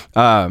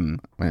 Man,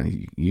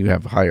 you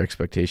have higher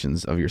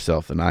expectations of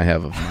yourself than I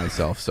have of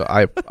myself, so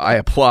I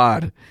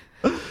applaud.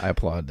 I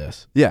applaud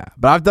this. Yeah,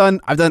 but I've done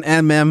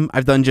MM.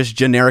 I've done just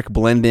generic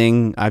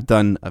blending. I've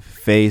done a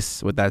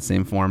face with that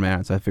same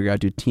format. So I figured I'd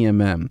do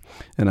TMM.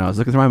 And I was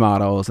looking through my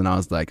models, and I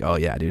was like, oh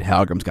yeah, dude,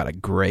 Halgrim's got a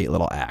great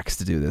little axe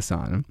to do this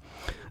on.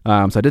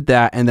 So I did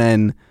that, and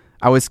then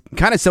I was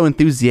kind of so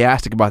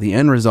enthusiastic about the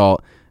end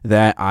result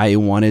that I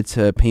wanted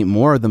to paint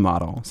more of the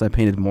model. So I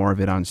painted more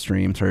of it on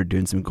stream, started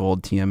doing some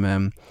gold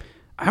TMM.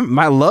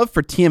 My love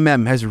for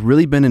TMM has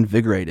really been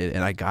invigorated,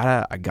 and I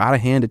gotta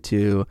hand it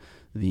to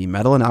the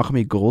Metal and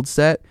Alchemy Gold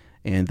set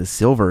and the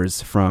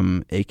silvers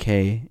from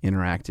AK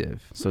Interactive.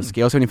 So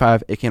Scale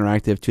 75, AK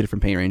Interactive, 2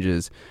 different paint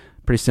ranges,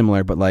 pretty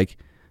similar, but like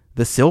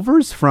the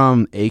silvers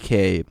from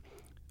AK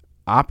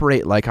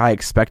operate like I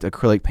expect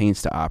acrylic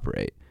paints to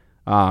operate.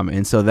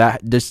 And so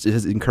that just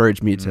has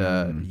encouraged me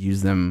to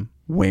use them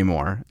way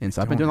more. And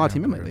so I've been doing a lot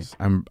of TMM lately.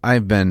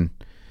 I've been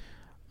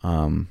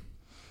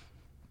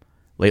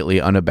lately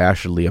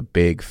unabashedly a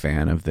big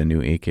fan of the new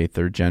AK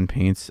 3rd Gen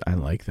paints. I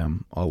like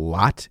them a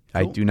lot.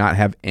 Cool. I do not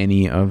have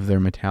any of their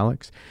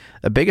metallics.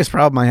 The biggest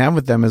problem I have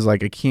with them is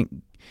like I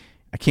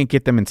can't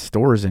get them in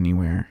stores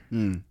anywhere.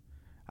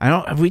 I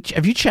don't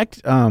have you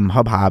checked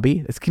Hub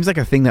Hobby? It seems like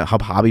a thing that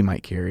Hub Hobby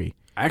might carry.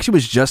 I actually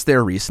was just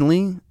there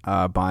recently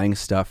buying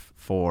stuff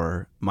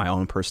for my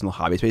own personal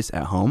hobby space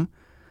at home,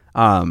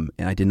 and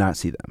I did not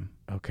see them.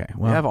 Okay.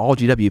 We have all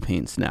GW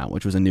paints now,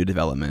 which was a new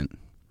development.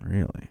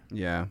 Really?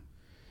 Yeah.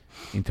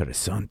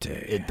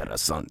 Interessante.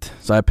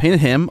 So I painted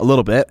him a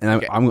little bit, and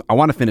Okay. I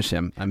want to finish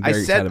him. I'm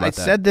very excited about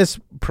that. I said this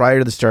prior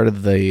to the start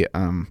of the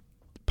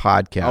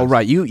podcast. Oh,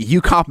 right.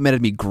 You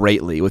complimented me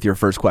greatly with your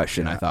first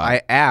question, I thought.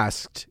 I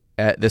asked,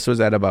 this was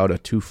at about a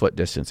 2-foot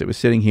distance. It was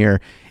sitting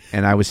here,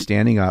 and I was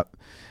standing up,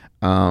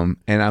 and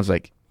I was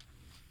like,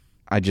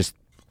 I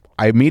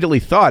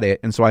immediately thought it,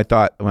 and so I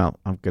thought, well,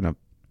 I'm going to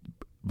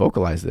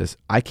vocalize this.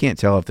 I can't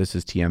tell if this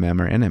is TMM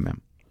or NMM.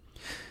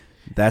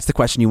 That's the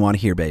question you want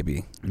to hear,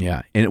 baby.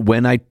 Yeah. And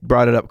when I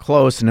brought it up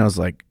close, and I was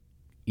like,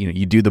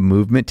 you do the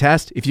movement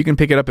test. If you can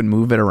pick it up and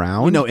move it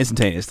around,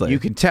 Instantaneously. you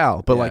can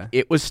tell. But Yeah. like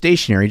it was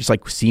stationary, just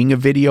like seeing a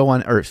picture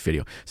on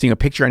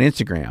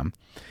Instagram.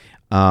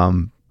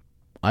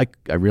 I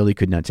really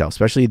could not tell,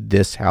 especially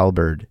this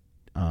halberd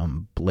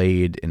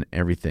blade and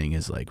everything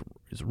is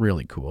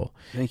really cool.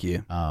 Thank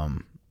you. I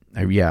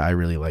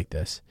really like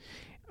this.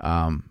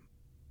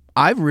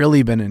 I've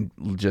really been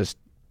just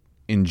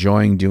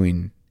enjoying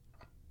doing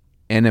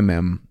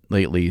NMM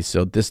lately,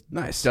 so this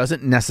Nice.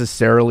 doesn't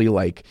necessarily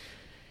like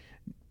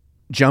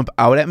jump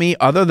out at me,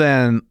 other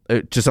than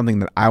just something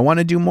that I want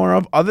to do more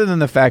of. Other than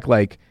the fact,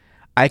 like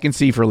I can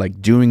see for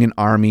like doing an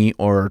army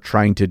or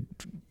trying to,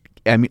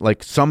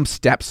 like some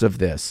steps of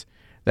this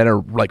that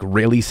are like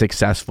really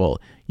successful,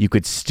 you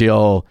could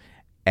still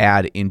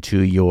add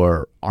into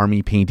your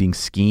army painting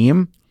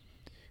scheme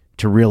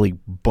to really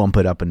bump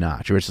it up a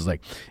notch. Which is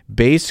like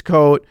base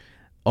coat,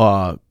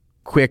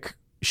 quick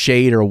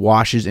shade or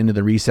washes into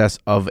the recess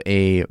of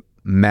a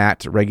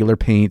matte regular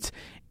paint,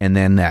 and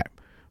then that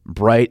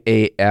bright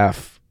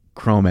AF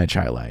chrome edge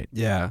highlight.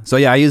 Yeah. So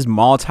yeah, I used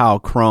Molotow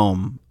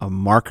Chrome, a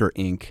marker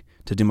ink,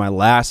 to do my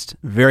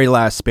very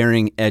last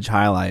sparing edge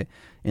highlight,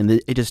 and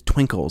it just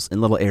twinkles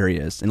in little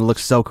areas, and it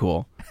looks so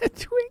cool.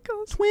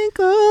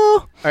 Twinkle.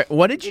 All right,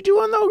 what did you do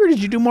on the ogre?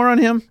 Did you do more on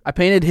him? I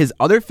painted his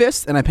other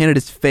fist, and I painted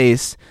his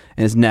face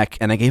and his neck,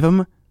 and I gave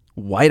him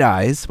white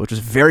eyes, which was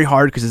very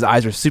hard because his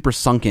eyes are super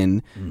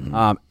sunken,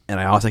 and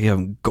I also gave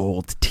him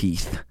gold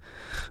teeth.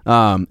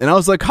 And I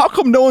was like, how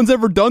come no one's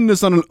ever done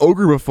this on an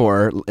ogre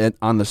before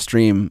on the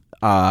stream?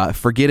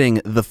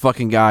 Forgetting the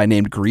fucking guy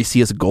named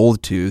Greasius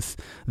Goldtooth,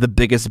 the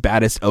biggest,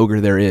 baddest ogre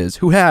there is,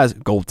 who has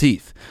gold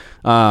teeth.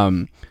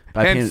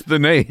 Hence the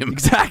name.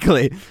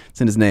 Exactly. It's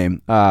in his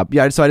name. So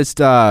I just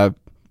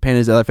painted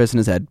his other fist in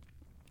his head.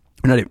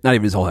 Not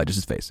even his whole head, just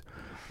his face.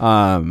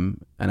 And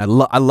I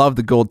love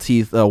the gold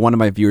teeth. One of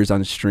my viewers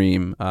on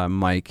stream,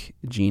 Mike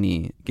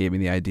Genie, gave me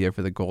the idea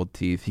for the gold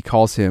teeth. He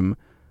calls him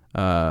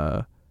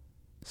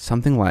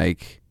something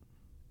like,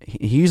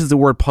 he uses the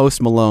word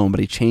Post Malone, but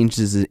he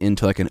changes it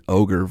into like an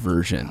ogre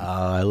version.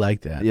 I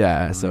like that.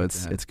 Yeah, so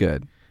it's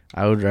good.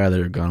 I would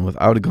have gone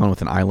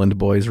with an Island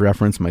Boys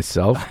reference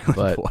myself,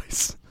 but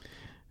Boys.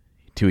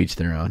 to each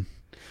their own.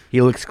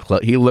 He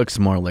looks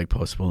more like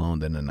Post Malone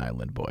than an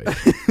Island Boy.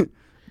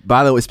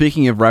 By the way,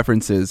 speaking of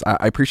references,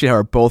 I appreciate how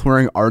we're both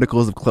wearing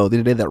articles of clothing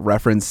today that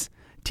reference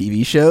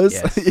TV shows.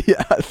 Yes.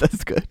 Yeah,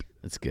 that's good.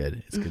 It's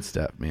good. It's good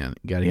stuff, man.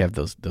 You got to have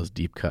those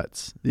deep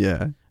cuts.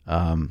 Yeah.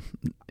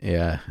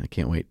 Yeah, I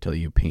can't wait till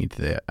you paint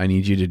that. I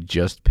need you to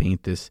just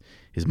paint his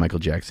Michael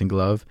Jackson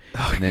glove,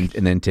 and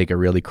then take a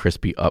really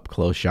crispy up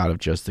close shot of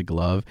just the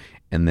glove,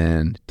 and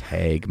then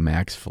tag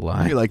Max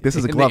Fly. You're like, this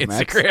is a in glove, the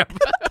Max. Instagram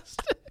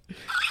post.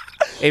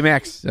 Hey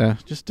Max,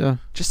 just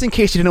Just in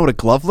case you didn't know what a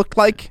glove looked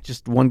like.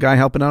 just one guy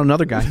helping out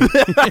another guy.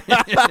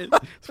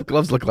 That's what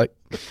gloves look like.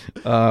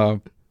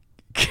 God.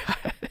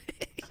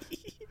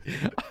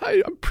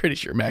 I'm pretty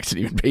sure Max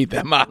didn't even paint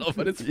that model,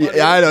 but it's funny.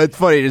 Yeah, I know. It's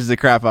funny just to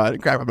crap on a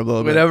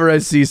little bit. Whenever I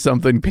see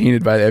something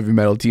painted by the heavy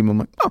metal team, I'm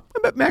like, oh, I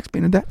bet Max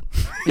painted that.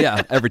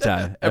 Yeah, every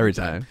time. Every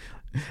time.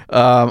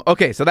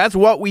 Okay, so that's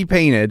what we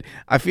painted.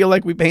 I feel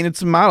like we painted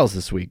some models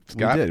this week,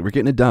 Scott. We did. We're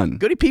getting it done.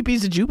 Goody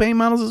peepees, did you paint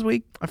models this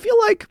week? I feel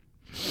like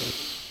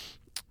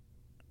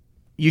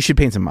you should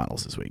paint some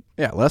models this week.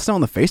 Yeah, let us know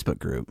in the Facebook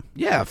group.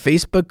 Yeah,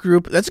 Facebook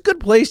group. That's a good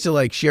place to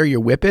like share your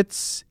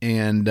whippets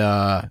and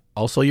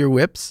also your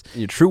whips.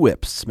 Your True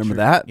Whips. Remember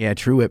that? Yeah,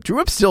 True Whip. True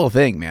Whip's still a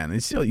thing, man.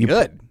 It's still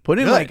Good. Put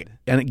in Good. like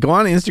and go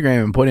on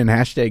Instagram and put in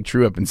hashtag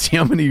True Whip and see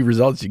how many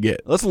results you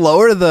get. Let's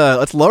lower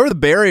the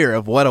barrier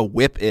of what a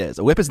whip is.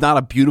 A whip is not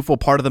a beautiful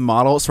part of the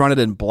model. It's surrounded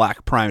in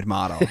black primed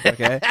model.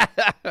 Okay.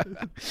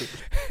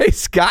 Hey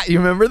Scott, you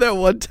remember that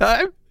one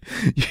time?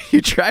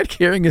 You tried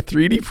carrying a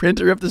 3D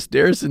printer up the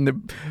stairs and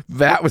the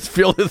vat was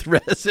filled with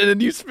resin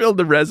and you spilled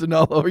the resin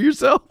all over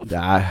yourself.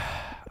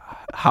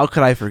 How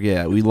could I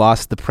forget? We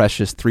lost the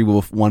precious 3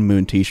 Wolf 1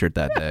 Moon t-shirt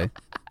that day.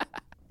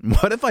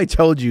 What if I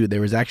told you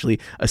there was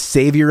actually a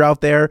savior out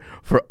there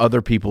for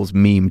other people's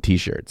meme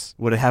t-shirts?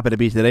 Would it happen to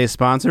be today's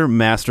sponsor,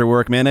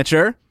 Masterwork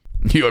Miniature?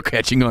 You're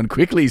catching on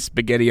quickly,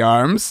 spaghetti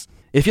arms.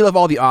 If you love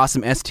all the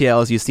awesome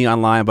STLs you see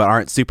online but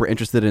aren't super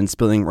interested in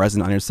spilling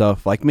resin on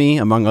yourself like me,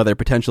 among other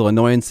potential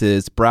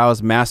annoyances,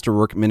 browse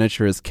Masterwork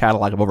Miniatures'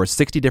 catalog of over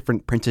 60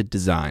 different printed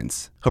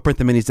designs. He'll print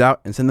the minis out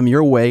and send them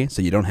your way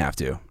so you don't have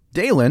to.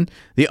 Dalen,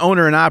 the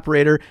owner and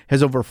operator,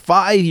 has over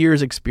 5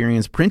 years'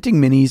 experience printing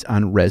minis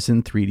on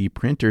resin 3D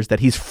printers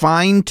that he's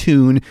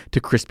fine-tuned to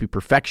crispy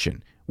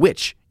perfection,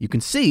 which you can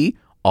see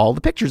all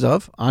the pictures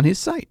of on his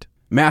site.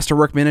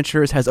 Masterwork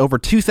Miniatures has over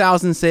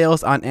 2,000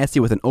 sales on Etsy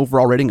with an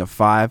overall rating of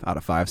 5 out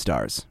of 5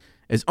 stars.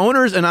 As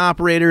owners and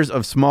operators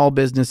of small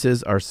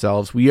businesses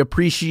ourselves, we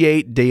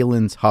appreciate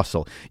Dalen's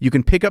hustle. You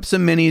can pick up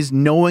some minis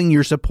knowing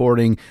you're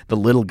supporting the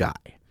little guy.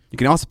 You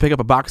can also pick up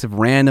a box of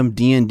random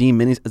D&D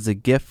minis as a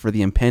gift for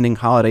the impending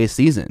holiday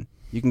season.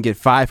 You can get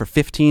 5 for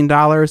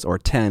 $15 or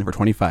 10 for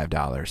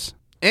 $25.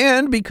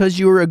 And because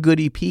you're a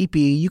goody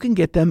peepee, you can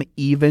get them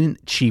even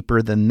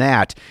cheaper than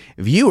that.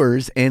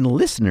 Viewers and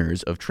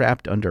listeners of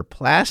Trapped Under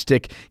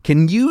Plastic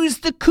can use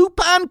the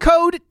coupon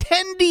code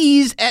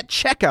 10Ds at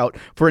checkout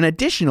for an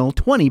additional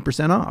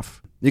 20%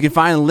 off. You can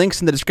find links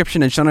in the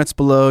description and show notes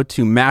below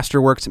to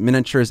Masterworks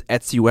Miniatures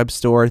Etsy web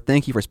store.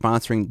 Thank you for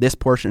sponsoring this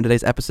portion of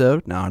today's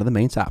episode. Now on to the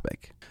main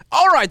topic.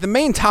 All right, the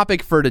main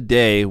topic for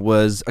today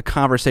was a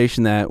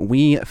conversation that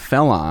we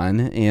fell on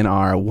in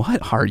our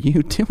What Are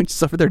You Doing?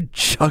 Just over there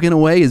chugging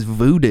away is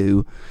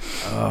voodoo.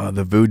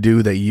 The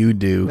voodoo that you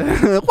do.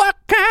 What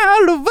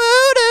kind of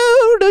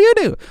voodoo do you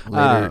do?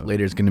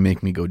 Later it's going to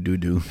make me go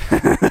doo-doo.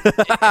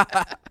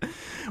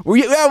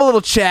 We have a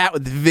little chat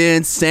with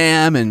Vince,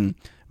 Sam, and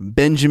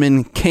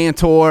Benjamin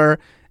Cantor,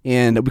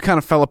 and we kind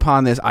of fell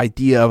upon this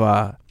idea of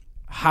a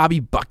hobby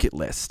bucket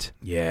list.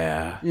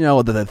 Yeah. You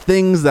know, the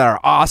things that are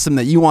awesome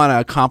that you want to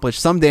accomplish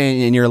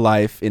someday in your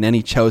life in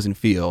any chosen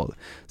field.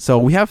 So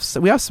we have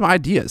some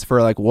ideas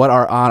for like what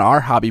are on our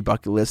hobby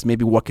bucket list,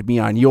 maybe what could be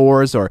on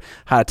yours, or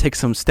how to take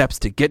some steps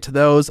to get to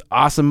those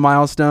awesome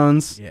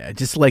milestones. Yeah,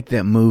 just like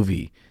that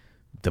movie,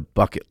 The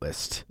Bucket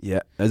List.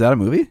 Yeah. Is that a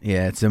movie?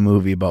 Yeah, it's a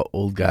movie about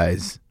old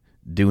guys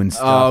doing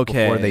stuff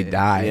before they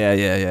die.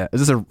 Yeah. Is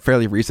this a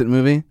fairly recent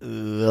movie?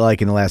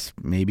 Like in the last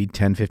maybe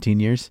 10, 15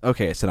 years.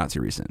 Okay, so not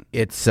too recent.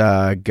 It's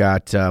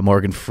got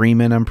Morgan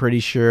Freeman, I'm pretty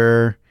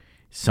sure.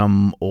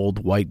 Some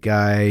old white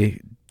guy,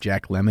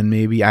 Jack Lemmon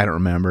maybe. I don't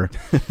remember.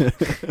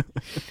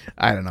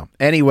 I don't know.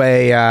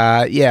 Anyway,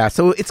 yeah,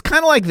 so it's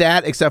kind of like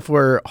that, except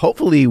for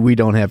hopefully we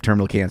don't have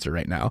terminal cancer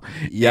right now.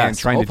 Yes, and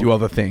trying to do all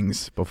the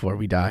things before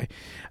we die.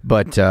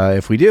 But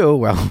if we do,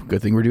 well,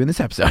 good thing we're doing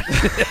this episode.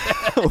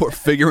 We're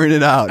figuring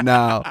it out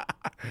now.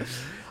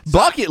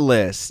 Bucket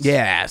list.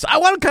 Yeah, so I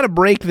want to kind of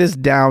break this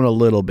down a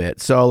little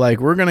bit. So, like,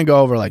 we're going to go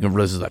over, like,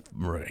 this is like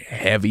really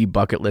heavy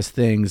bucket list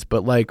things.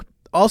 But, like,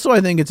 also I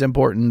think it's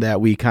important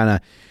that we kind of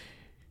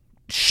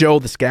show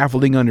the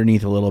scaffolding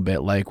underneath a little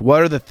bit. Like,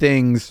 what are the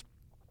things...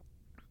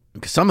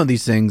 Because some of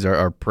these things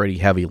are pretty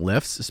heavy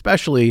lifts,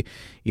 especially,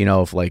 you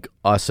know, if, like,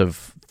 us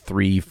of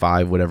 3,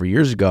 5, whatever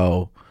years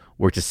ago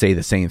were to say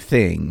the same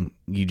thing,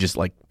 you just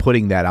like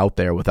putting that out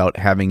there without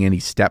having any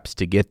steps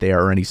to get there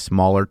or any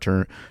smaller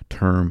term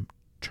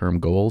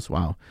goals.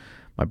 Wow,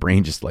 my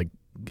brain just like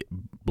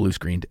blue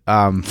screened.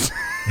 Hang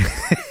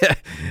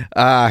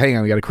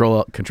on, we got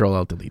to control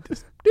alt delete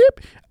this.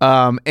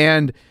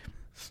 And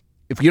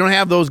if you don't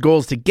have those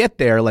goals to get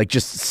there, like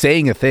just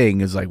saying a thing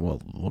is like, well,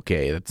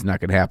 okay, that's not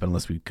going to happen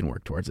unless we can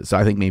work towards it. So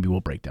I think maybe we'll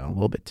break down a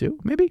little bit too.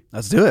 Maybe.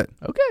 Let's do it.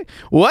 Okay.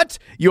 What's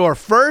your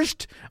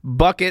first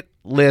bucket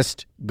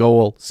list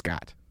goal,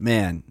 Scott?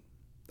 Man,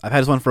 I've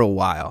had this one for a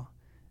while.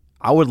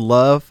 I would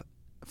love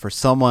for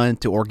someone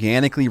to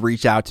organically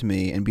reach out to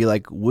me and be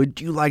like,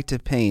 would you like to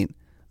paint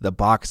the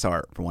box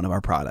art for one of our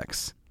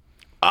products?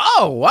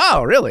 Oh,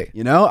 wow. Really?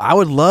 You know, I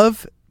would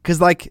love, because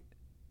like,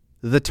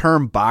 the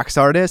term box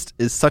artist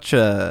is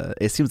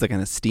it seems like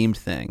an esteemed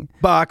thing.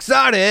 Box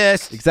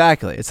artist.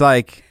 Exactly. It's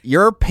like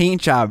your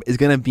paint job is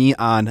going to be it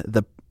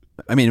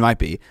might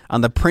be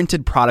on the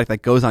printed product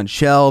that goes on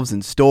shelves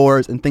and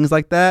stores and things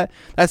like that.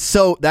 That's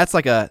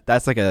like a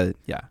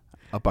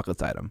bucket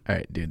list item. All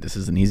right, dude, this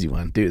is an easy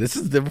one. Dude, this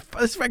is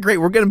great.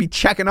 We're going to be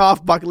checking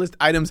off bucket list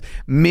items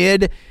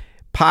mid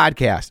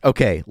podcast.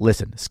 Okay,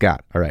 listen,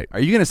 Scott. All right. Are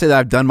you going to say that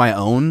I've done my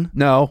own?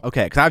 No.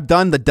 Okay, because I've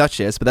done the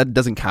Duchess, but that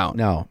doesn't count.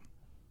 No.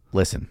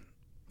 Listen.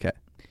 Okay.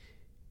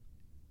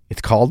 It's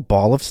called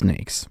Ball of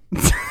Snakes.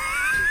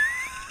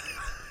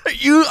 Are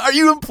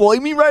you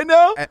employing me right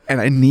now? And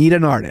I need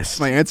an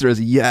artist. My answer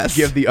is yes.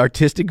 Give the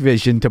artistic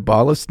vision to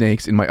Ball of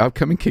Snakes in my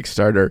upcoming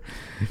Kickstarter,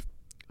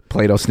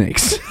 Play-Doh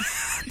Snakes.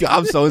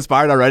 I'm so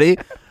inspired already.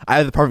 I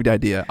have the perfect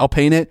idea. I'll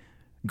paint it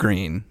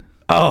green.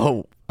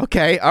 Oh,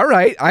 okay. All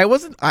right.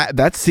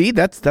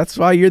 That's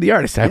why you're the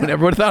artist. I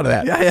never would have thought of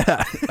that.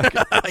 Yeah.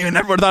 I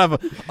never would have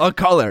thought of a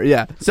color.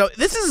 Yeah. So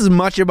this is as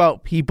much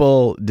about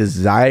people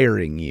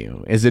desiring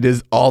you as it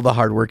is all the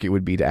hard work it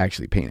would be to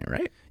actually paint it,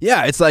 right?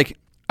 Yeah. It's like,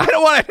 I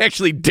don't want to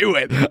actually do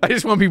it. I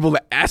just want people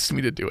to ask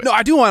me to do it. No,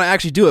 I do want to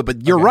actually do it,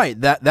 but you're right.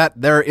 That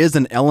there is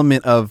an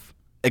element of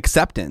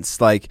acceptance.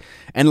 Like,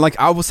 and like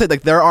I will say,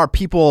 like there are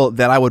people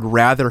that I would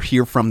rather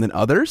hear from than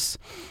others.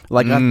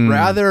 Like I'd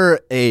rather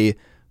a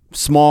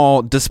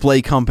small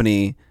display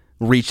company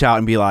reach out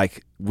and be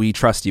like, we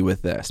trust you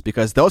with this,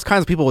 because those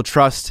kinds of people will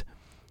trust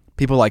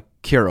people like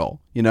Kirill,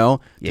 to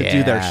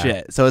do their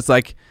shit. So it's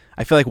like,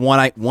 I feel like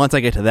once I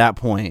get to that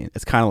point,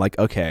 it's kind of like,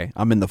 okay,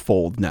 I'm in the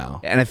fold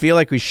now. And I feel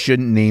like we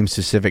shouldn't name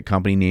specific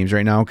company names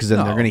right now, because then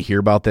they're going to hear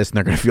about this and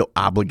they're going to feel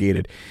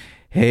obligated.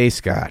 Hey,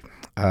 Scott,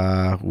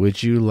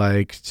 would you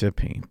like to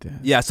paint this?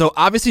 Yeah, so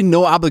obviously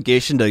no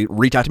obligation to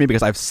reach out to me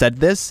because I've said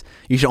this.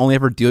 You should only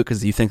ever do it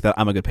because you think that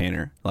I'm a good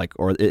painter,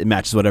 or it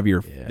matches whatever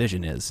your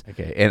vision is.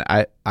 Okay, and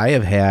I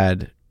have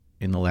had,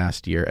 in the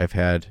last year,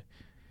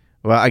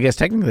 well, I guess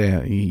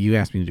technically you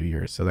asked me to do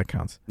yours, so that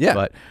counts. Yeah.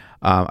 But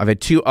I've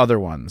had two other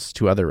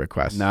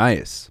requests.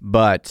 Nice.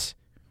 But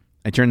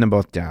I turned them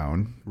both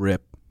down.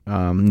 Rip.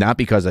 Not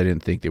because I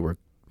didn't think they were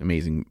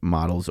amazing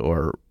models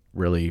or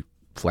really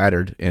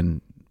flattered and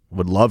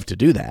would love to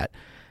do that.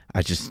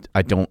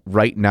 I don't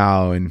right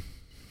now in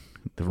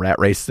the rat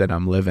race that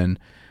I'm living,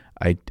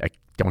 I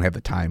don't have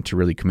the time to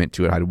really commit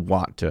to it. I'd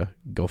want to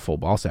go full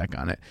ball sack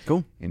on it.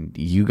 Cool. And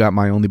you got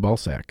my only ball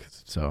sack.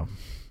 So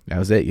that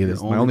was it.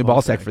 It's my only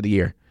ball sack for the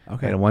year.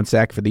 Okay. I had one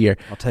sack for the year.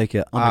 I'll take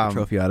it. I'll make a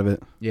trophy out of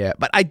it. Yeah,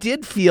 but I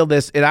did feel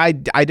this, and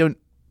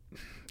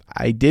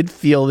I did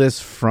feel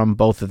this from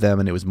both of them,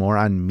 and it was more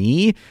on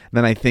me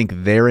than I think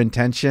their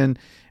intention.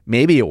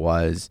 Maybe it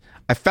was.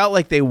 I felt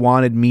like they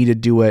wanted me to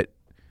do it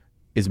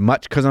as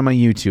much because I'm a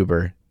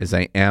YouTuber as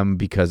I am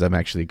because I'm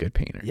actually a good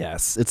painter.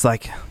 Yes, it's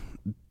like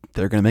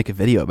they're gonna make a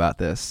video about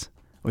this,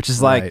 which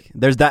is like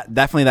there's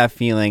definitely that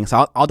feeling.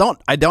 So I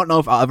don't know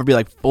if I'll ever be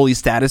like fully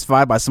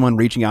satisfied by someone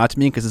reaching out to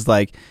me, because it's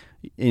like,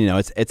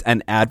 it's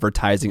an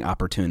advertising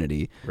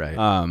opportunity, right?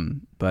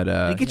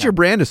 But get your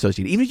brand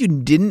associated, even if you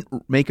didn't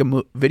make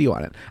a video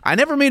on it. I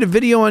never made a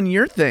video on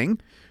your thing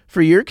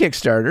for your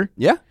Kickstarter.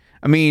 Yeah,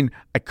 I mean,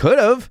 I could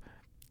have.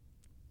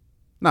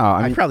 No,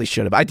 I probably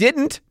should have. I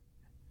didn't.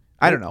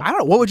 I don't know.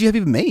 What would you have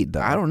even made,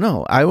 though? I don't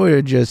know. I would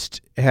have just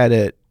had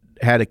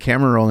a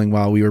camera rolling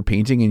while we were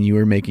painting and you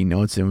were making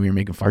notes and we were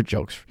making fart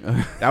jokes.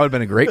 That would have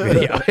been a great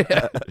video.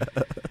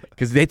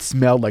 Because it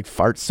smelled like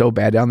farts so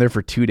bad down there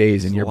for 2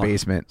 days in your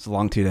basement. It's a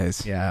long 2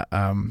 days. Yeah.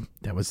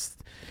 That was.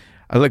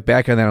 I look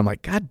back on that. I'm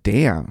like, God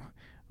damn.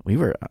 We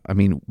were. I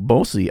mean,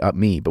 mostly up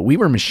me, but we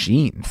were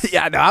machines.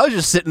 Yeah. No, I was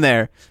just sitting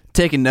there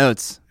taking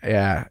notes.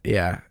 Yeah.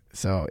 Yeah.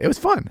 So it was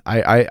fun.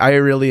 I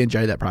really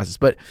enjoyed that process.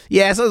 But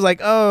yeah, so I was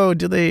like, oh,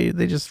 do they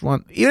just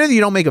want, even if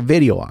you don't make a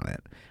video on it,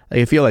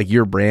 like I feel like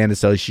your brand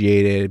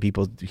associated,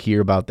 people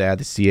hear about that,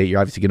 they see it, you're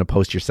obviously going to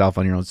post yourself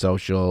on your own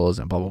socials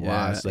and blah, blah,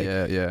 blah. It's like,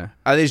 yeah.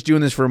 Are they just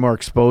doing this for more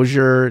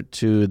exposure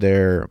to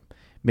their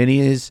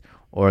minis,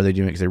 or are they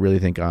doing it because they really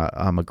think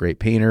I'm a great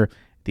painter?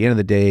 At the end of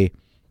the day,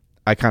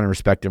 I kind of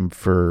respect them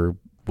for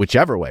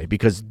whichever way,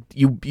 because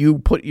you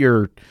put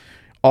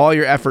all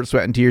your effort,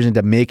 sweat, and tears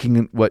into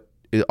making what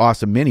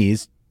awesome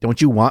minis. Don't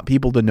you want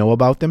people to know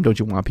about them? Don't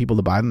you want people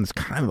to buy them? That's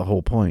kind of the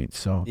whole point.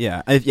 So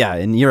yeah,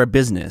 and you're a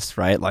business,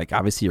 right? Like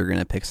obviously you're going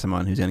to pick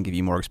someone who's going to give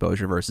you more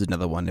exposure versus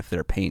another one if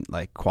their paint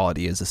like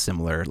quality is a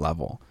similar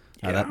level.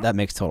 Yeah. That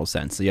makes total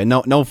sense. So yeah,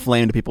 no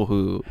flame to people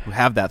who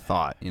have that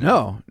thought.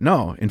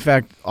 No. In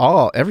fact,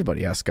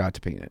 everybody asked Scott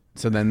to paint it.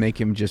 So then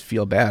make him just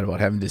feel bad about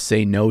having to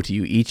say no to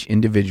you each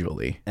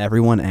individually.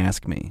 Everyone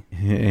ask me.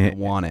 I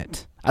want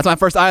it. That's my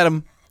first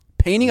item.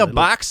 Painting a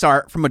box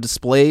art from a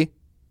display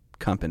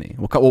company.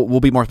 We'll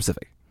be more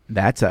specific.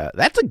 That's a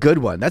good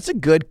one. That's a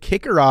good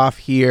kicker off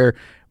here.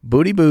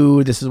 Booty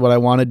boo, this is what I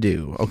want to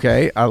do.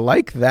 Okay, I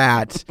like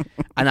that.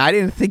 And I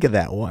didn't think of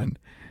that one.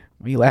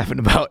 What are you laughing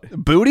about?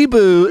 Booty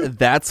boo,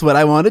 that's what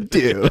I want to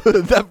do.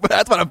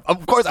 That's what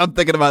of course I'm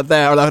thinking about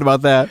that or laughing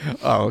about that.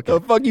 Oh, okay.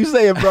 The fuck you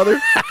saying, brother?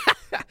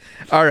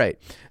 All right.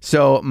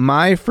 So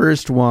my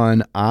first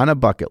one on a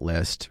bucket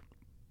list,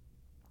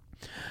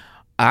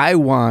 I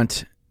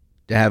want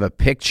to have a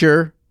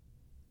picture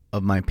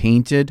of my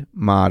painted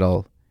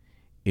model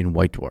in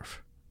White Dwarf.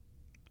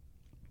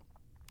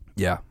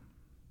 Yeah.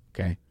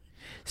 Okay.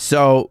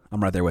 So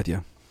I'm right there with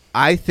you.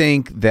 I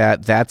think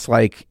that's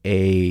like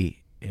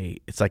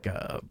it's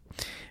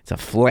a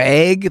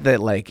flag that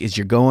like is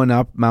you're going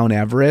up Mount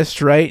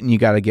Everest, right? And you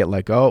got to get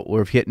like, oh,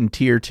 we're hitting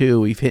tier 2,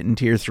 we've hit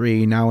tier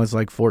 3, now it's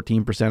like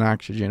 14%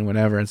 oxygen,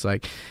 whatever. It's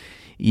like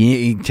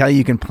you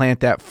can plant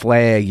that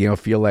flag,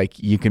 feel like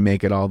you can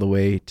make it all the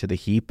way to the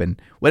heap,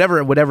 and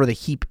whatever the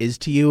heap is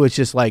to you, it's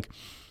just like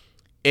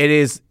it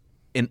is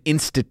an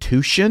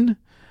institution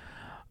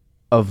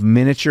of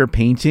miniature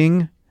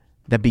painting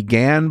that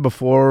began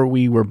before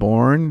we were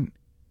born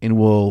and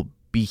will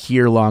be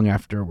here long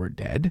after we're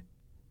dead.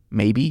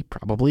 Maybe,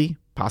 probably,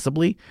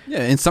 possibly.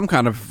 Yeah, in some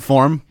kind of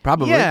form,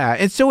 probably. Yeah,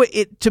 and so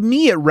it to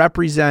me it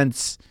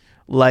represents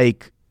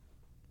like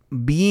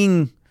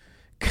being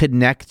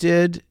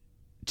connected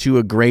to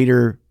a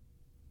greater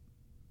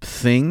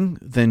thing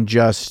than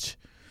just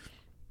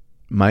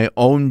my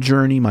own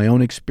journey, my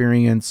own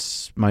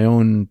experience, my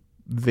own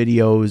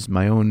videos,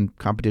 my own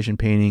competition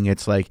painting.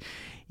 It's like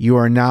you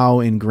are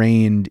now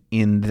ingrained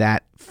in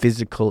that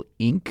physical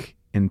ink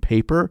and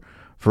paper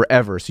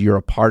forever. So you're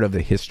a part of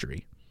the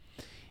history.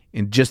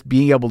 And just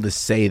being able to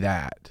say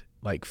that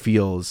like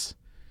feels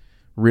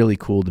really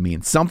cool to me.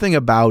 And something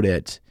about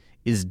it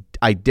is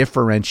I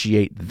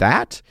differentiate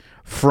that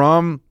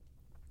from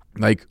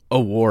like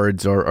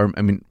awards or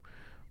I mean,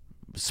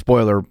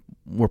 spoiler,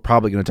 we're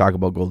probably going to talk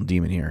about Golden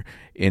Demon here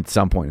at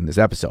some point in this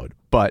episode,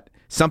 but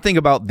something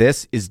about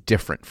this is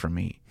different for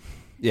me.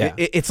 Yeah.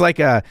 It's like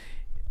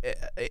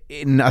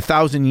in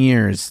 1,000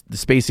 years, the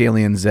space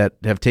aliens that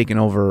have taken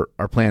over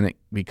our planet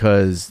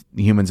because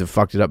the humans have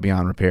fucked it up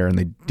beyond repair and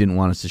they didn't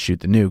want us to shoot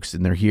the nukes,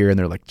 and they're here and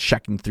they're like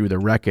checking through the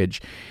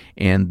wreckage,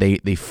 and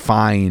they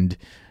find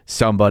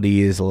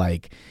somebody's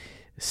like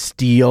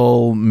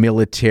steel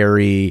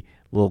military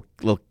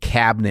little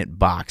cabinet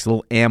box,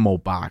 little ammo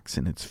box,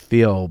 and it's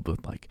filled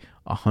with like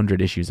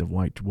 100 issues of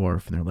White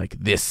Dwarf, and they're like,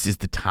 this is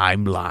the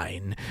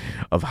timeline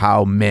of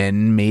how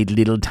men made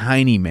little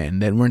tiny men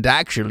that weren't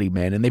actually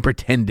men, and they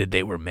pretended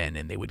they were men,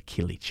 and they would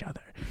kill each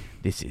other.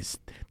 This is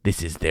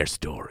their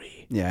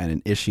story. Yeah, and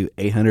in issue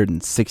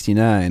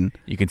 869,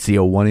 you can see a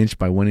 1-inch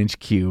by 1-inch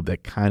cube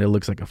that kind of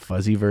looks like a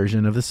fuzzy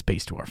version of the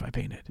space dwarf I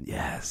painted.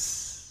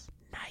 yes,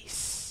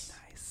 nice.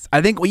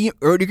 I think what you're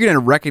going to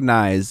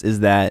recognize is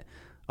that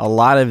a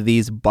lot of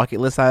these bucket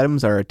list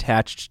items are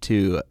attached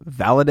to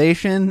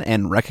validation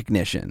and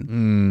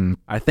recognition.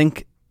 I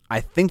think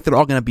they're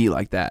all going to be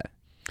like that.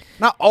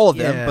 Not all of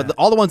them, but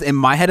all the ones in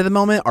my head at the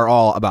moment are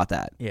all about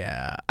that.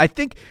 Yeah, I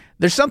think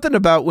there's something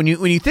about when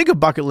you think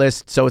of bucket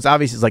list. So it's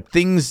obvious it's like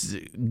things,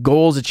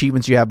 goals,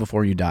 achievements you have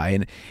before you die,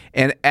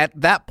 and at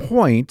that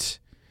point,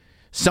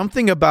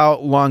 something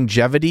about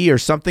longevity or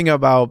something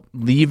about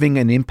leaving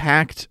an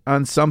impact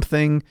on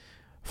something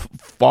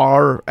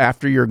far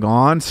after you're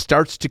gone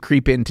starts to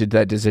creep into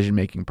that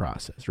decision-making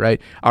process,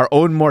 right? Our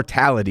own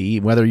mortality,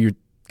 whether you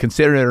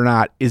consider it or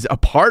not, is a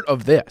part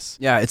of this.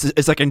 Yeah,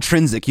 it's like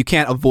intrinsic. You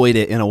can't avoid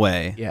it in a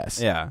way.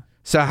 Yes. Yeah.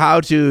 So how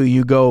do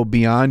you go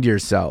beyond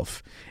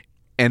yourself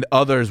and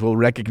others will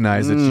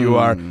recognize that you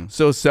are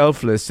so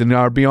selfless and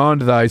are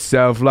beyond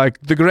thyself,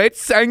 like the great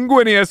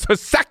Sanguinius who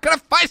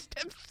sacrificed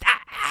himself?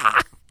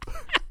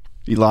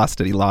 He lost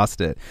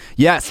it.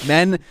 Yes,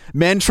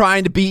 men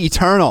trying to be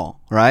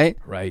eternal, right?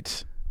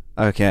 Right.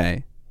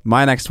 Okay.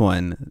 My next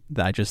one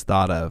that I just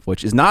thought of,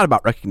 which is not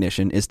about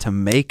recognition, is to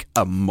make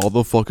a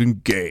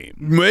motherfucking game.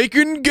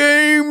 Making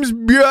games,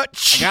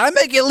 bitch. Gotta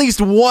make at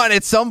least one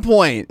at some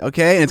point,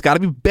 okay? And it's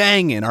gotta be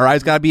banging, all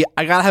right?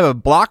 I gotta have a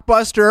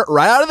blockbuster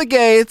right out of the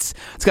gates.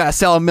 It's gotta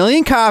sell 1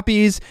 million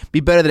copies,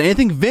 be better than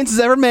anything Vince has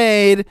ever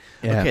made.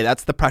 Yeah. Okay,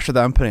 that's the pressure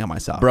that I'm putting on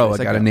myself. Bro, I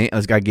got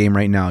a game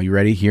right now. You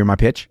ready? Hear my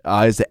pitch?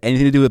 Is it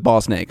anything to do with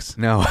ball snakes?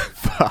 No.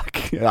 Fuck.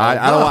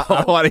 I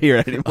don't want to hear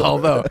it anymore.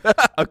 Although,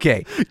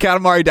 okay.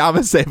 Katamari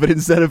Damacy, but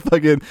instead of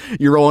fucking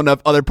you're rolling up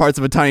other parts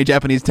of a tiny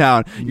Japanese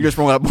town, you're just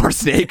rolling up more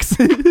snakes.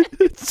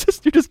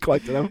 You're just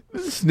collecting them.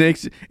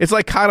 Snakes. It's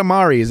like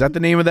Katamari. Is that the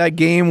name of that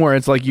game where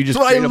it's like you just?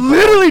 That's what I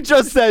literally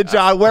just said,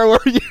 John. Where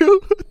were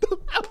you?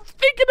 I was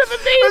thinking of the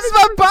name. This is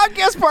my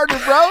podcast partner,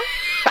 bro.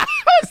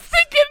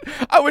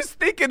 I was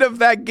thinking of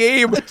that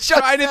game,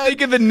 trying to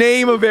think of the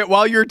name of it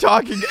while you're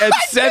talking, and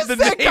said the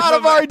name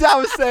Katamari of it.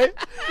 Damacy. It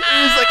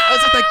was like, I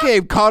was like that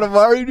game,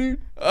 Katamari,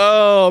 dude.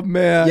 Oh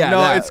man, Yeah, no,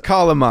 that. it's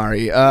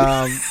calamari.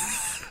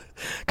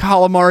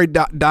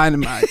 Calamari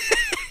Dynamite.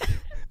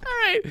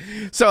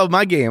 So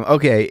my game,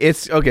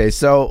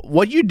 so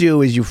what you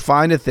do is you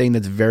find a thing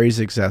that's very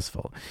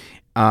successful,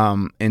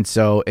 and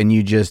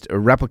you just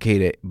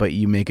replicate it, but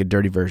you make a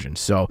dirty version.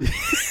 So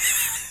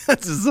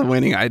This is a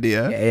winning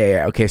idea.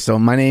 yeah. Okay, so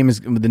the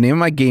name of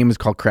my game is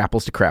called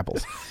Crapples to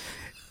Crapples.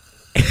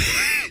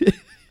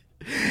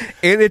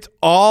 And it's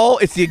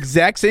the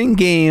exact same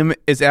game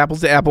as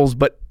Apples to Apples,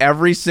 but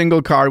every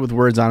single card with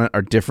words on it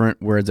are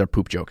different words, are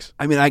poop jokes.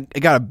 I mean, I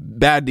got a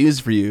bad news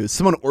for you.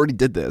 Someone already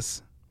did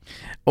this.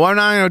 Well, I'm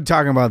not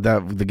talking about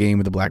the game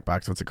with the black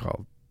box. What's it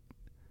called?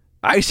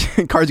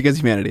 Cards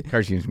Against Humanity.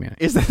 Cards Against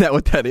Humanity. Isn't that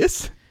what that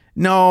is?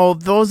 No,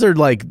 those are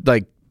like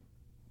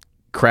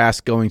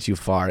crass going too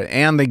far,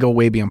 and they go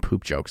way beyond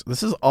poop jokes.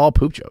 This is all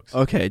poop jokes.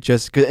 Okay,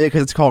 just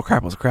because it's called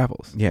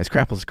Crapples. Yeah, it's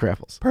Crapples to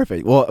Crapples.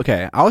 Perfect. Well,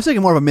 okay. I was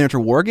thinking more of a miniature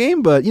war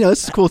game, but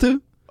this is cool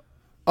too.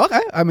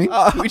 Okay, I mean,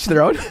 each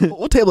their own.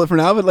 We'll table it for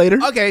now, but later.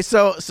 Okay,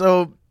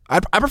 so I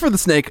prefer the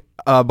snake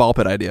ball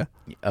pit idea.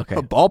 okay.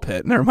 A ball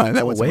pit. Never mind.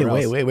 That was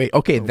Wait.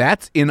 Okay,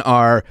 that's in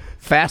our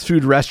fast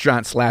food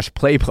restaurant /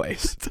 play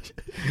place.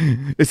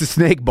 It's a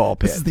snake ball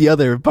pit. This is the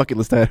other bucket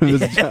list item.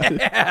 This is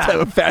type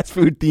of fast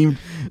food themed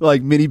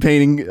like mini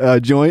painting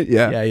joint.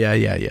 Yeah.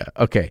 Yeah.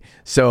 Okay,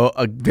 so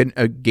a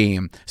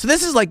game. So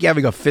this is like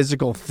having a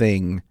physical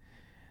thing.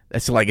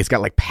 That's like it's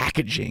got like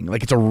packaging,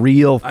 like it's a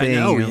real thing. I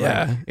know, and,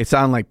 yeah. like, it's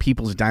on like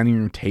people's dining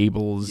room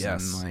tables.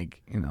 Yes. And like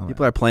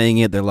People are playing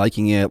it. They're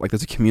liking it. Like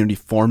there's a community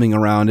forming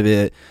around of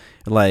it.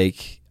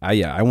 Like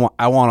I want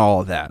all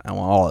of that. I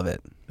want all of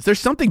it. Is there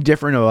something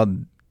different about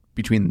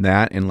between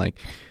that and like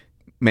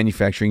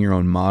manufacturing your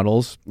own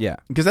models? Yeah.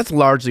 Because that's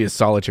largely a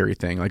solitary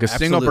thing. Like a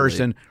single Absolutely.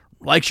 person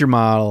likes your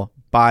model,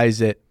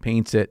 buys it,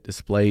 paints it,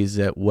 displays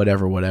it,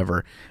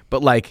 whatever.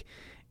 But like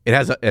it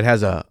has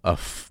a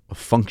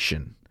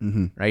function.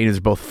 right? There's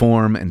both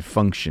form and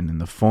function, and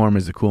the form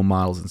is the cool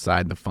models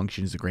inside. The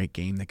function is a great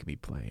game that can be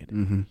played.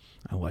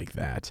 I like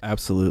that.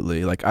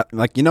 Absolutely. Like a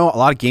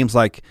lot of games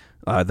like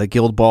the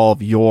Guild Ball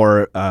of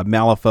Yore,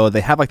 Malifaux,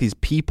 they have like these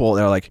people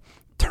that are like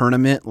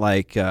tournament,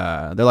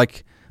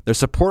 they're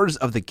supporters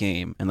of the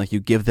game, and like you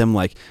give them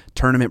like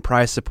tournament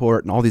prize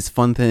support and all these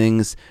fun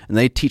things, and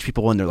they teach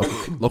people in their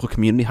local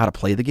community how to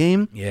play the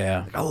game.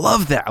 Yeah. Like, I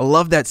love that. I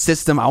love that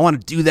system. I want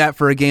to do that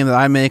for a game that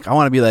I make. I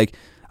want it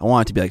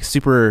to be like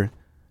super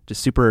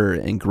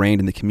ingrained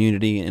in the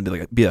community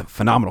and be a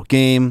phenomenal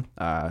game.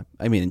 A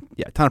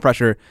ton of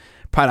pressure.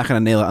 Probably not going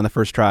to nail it on the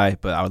first try,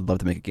 but I would love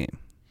to make a game.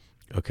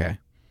 Okay.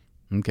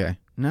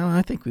 No,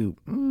 I think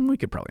we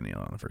could probably nail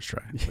it on the first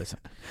try. Listen.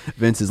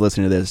 Vince is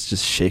listening to this,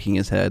 just shaking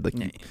his head like,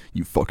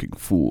 you fucking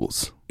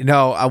fools.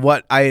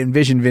 What I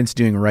envision Vince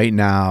doing right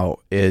now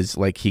is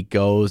like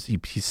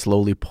he's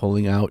slowly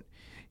pulling out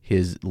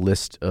his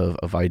list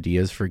of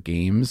ideas for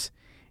games,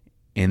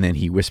 and then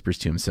he whispers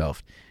to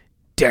himself,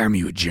 "Damn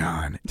you,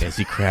 John," as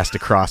he has to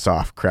cross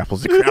off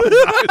Crapples to Crapples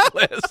on his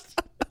list.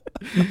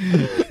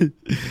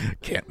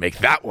 Can't make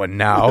that one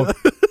now.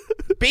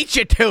 Beat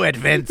you to it,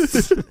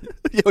 Vince.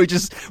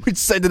 We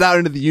send it out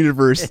into the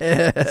universe,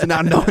 so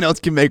now no one else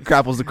can make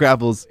Crapples to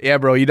Crapples. Yeah,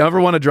 bro, you never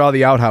want to draw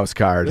the outhouse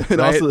card. And right?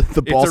 also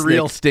the ball it's a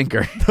real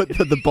stinker.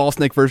 the ball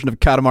snake version of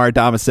Katamari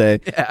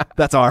Damacy. Yeah.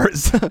 That's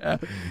ours.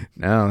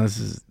 No, this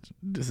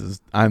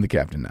is I'm the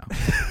captain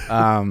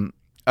now.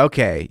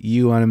 Okay,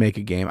 you want to make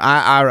a game.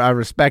 I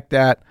respect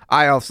that.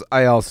 I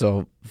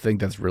also think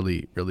that's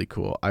really, really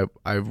cool.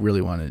 I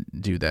really want to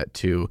do that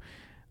too.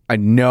 I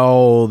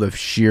know the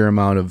sheer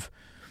amount of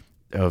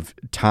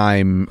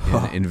time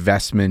and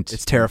investment,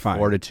 it's terrifying,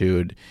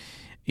 fortitude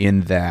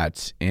in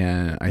that,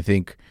 and I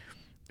think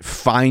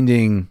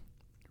finding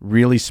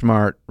really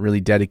smart, really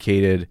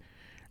dedicated,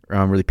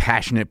 really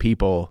passionate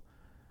people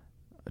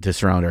to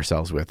surround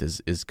ourselves with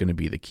is going to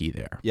be the key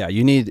there. Yeah,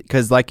 you need,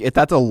 because like if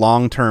that's a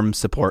long-term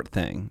support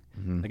thing,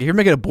 like if you're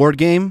making a board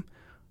game,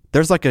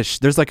 there's like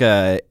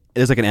an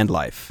end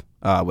life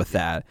with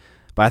that.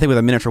 But I think with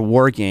a miniature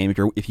war game,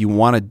 if you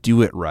want to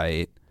do it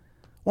right.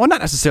 Well,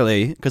 not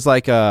necessarily, because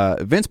like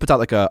Vince puts out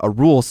like a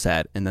rule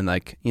set, and then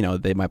like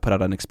they might put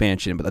out an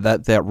expansion, but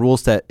that rule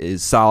set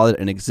is solid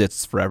and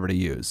exists forever to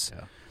use.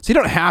 Yeah. So you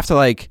don't have to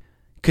like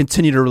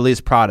continue to release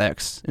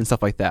products and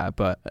stuff like that.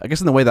 But I guess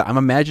in the way that I'm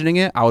imagining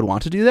it, I would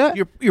want to do that.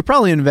 You're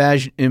probably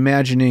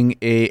imagining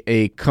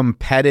a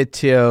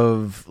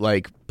competitive,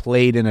 like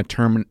played in a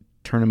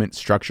tournament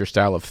structure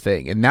style of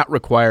thing, and that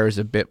requires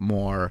a bit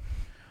more.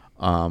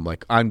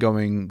 Like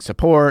ongoing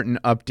support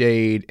and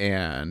update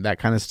and that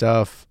kind of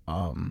stuff.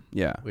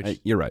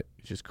 You're right.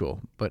 Which is cool.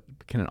 But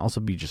can it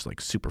also be just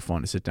like super fun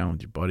to sit down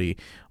with your buddy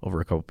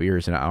over a couple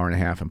beers in an hour and a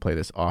half and play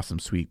this awesome,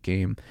 sweet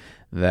game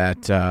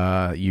that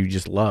you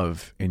just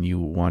love and you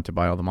want to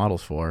buy all the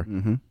models for?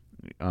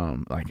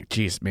 Like,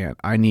 geez, man,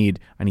 I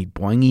need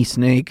Boingy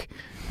Snake.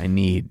 I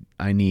need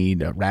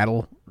a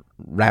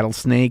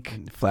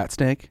rattlesnake, flat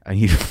snake. I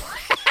need.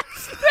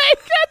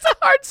 That's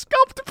a hard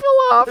sculpt to pull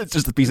off. It's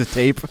just a piece of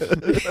tape.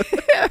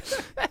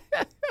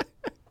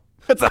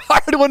 That's a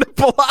hard one to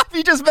pull off.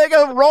 You just make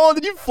a roll and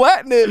then you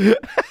flatten it.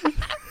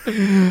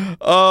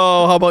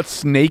 Oh, how about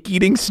snake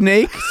eating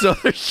snake? So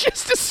there's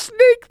just a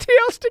snake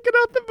tail sticking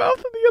out the mouth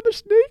of the other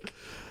snake.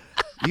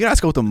 You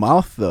gotta go with the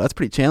mouth though. That's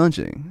pretty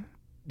challenging.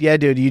 Yeah,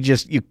 dude.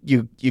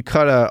 You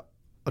cut a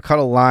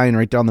line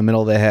right down the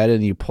middle of the head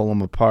and you pull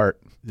them apart.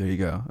 There you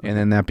go. And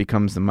then that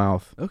becomes the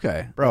mouth.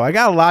 Okay. Bro, I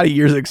got a lot of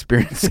years of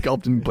experience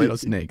sculpting Play-Doh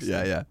snakes.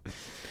 Yeah.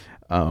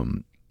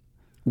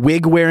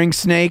 Wig-wearing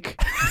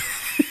snake.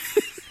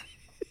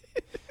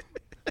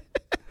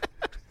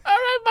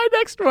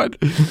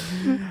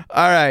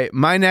 All right,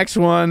 my next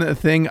one, a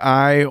thing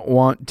I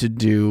want to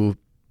do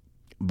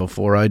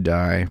before I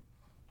die.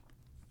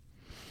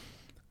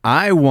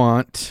 I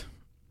want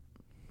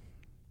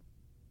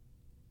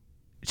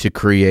to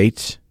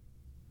create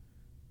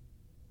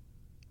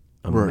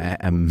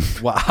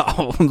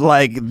wow.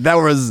 Like that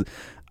was,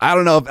 I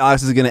don't know if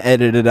Alex is going to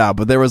edit it out,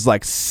 but there was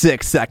like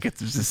 6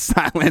 seconds of just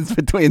silence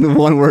between the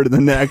one word and the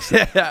next.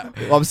 Yeah.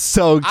 I'm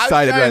so excited I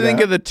was trying to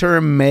think of the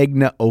term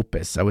magna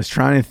opus. I was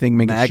trying to think,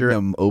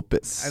 magnum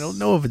opus. I don't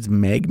know if it's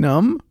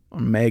magnum or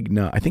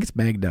magna. I think it's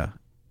magna.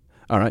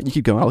 All right, you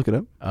keep going. I'll look it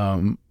up.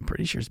 I'm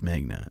pretty sure it's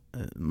magna.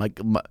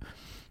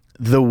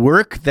 The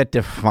work that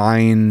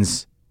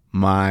defines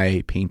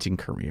my painting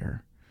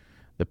career,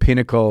 the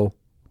pinnacle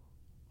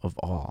of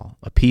all,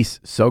 a piece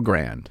so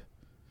grand,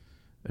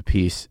 a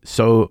piece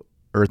so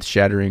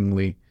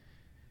earth-shatteringly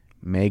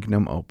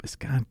magnum opus.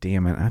 God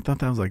damn it! I thought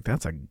that was like,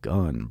 that's a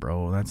gun,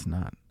 bro. That's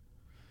not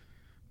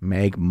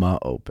magma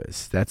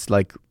opus. That's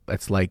like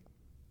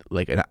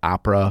an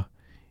opera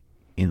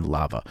in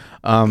lava.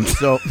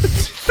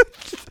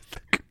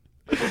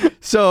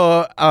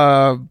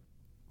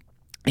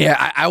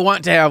 Yeah, I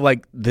want to have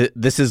like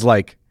this is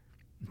like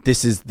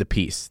this is the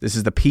piece. This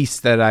is the piece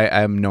that I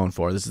am known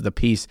for. This is the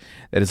piece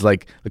that is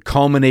like the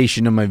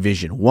culmination of my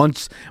vision.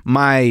 Once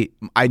I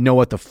know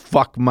what the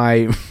fuck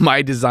my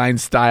design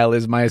style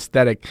is, my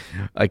aesthetic,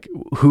 like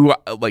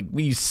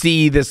you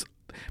see this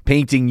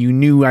painting, you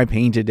knew I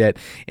painted it,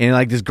 and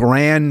like this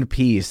grand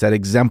piece that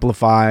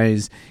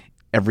exemplifies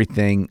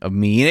everything of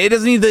me. And it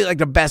doesn't need like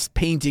the best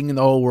painting in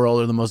the whole world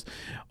or the most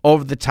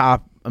over the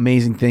top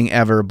amazing thing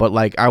ever, but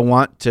like I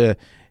want to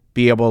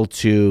be able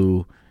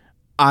to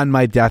on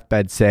my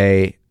deathbed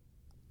say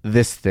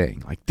this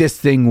thing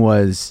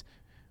was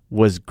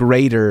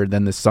greater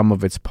than the sum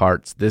of its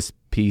parts. This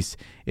piece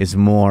is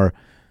more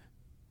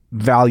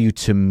value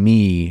to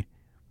me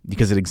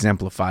because it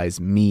exemplifies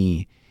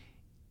me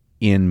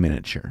in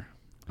miniature.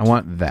 I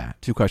want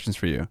that. 2 questions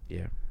for you.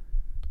 Yeah.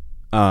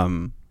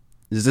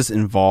 Does this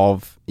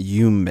involve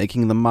you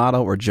making the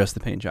model or just the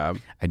paint job?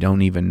 I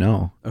don't even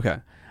know. Okay.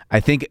 I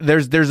think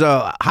there's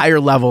a higher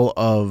level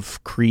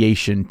of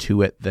creation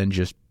to it than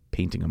just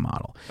painting a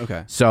model.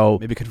 Okay. So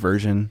Maybe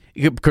conversion.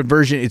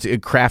 it's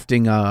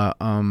crafting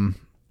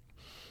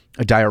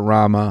a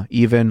diorama,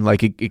 even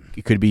like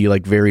it could be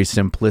like very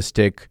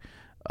simplistic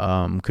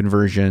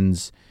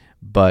conversions,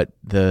 but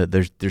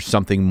there's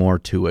something more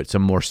to it,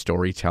 some more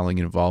storytelling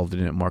involved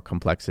in it, more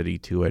complexity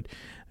to it.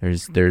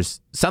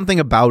 There's something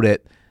about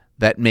it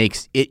that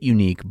makes it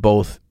unique,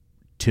 both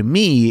to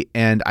me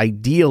and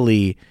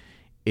ideally,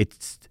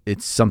 it's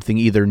something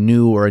either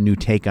new or a new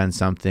take on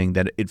something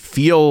that it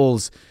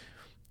feels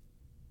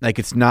like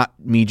it's not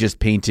me just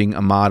painting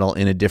a model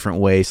in a different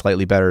way,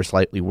 slightly better,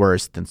 slightly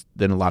worse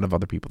than a lot of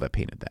other people that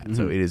painted that. Mm-hmm.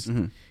 So it is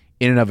in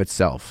and of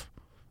itself,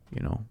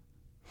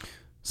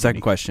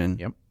 Second question.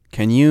 Yep.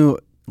 Can you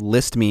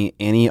list me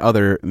any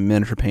other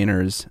miniature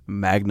painter's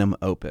magnum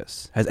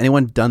opus? Has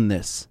anyone done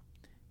this?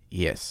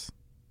 Yes.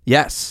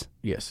 Yes.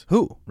 Yes.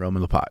 Who?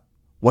 Roman Lapat.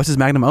 What's his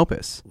magnum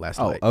opus? Last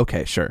Oh, Light.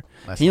 okay, sure.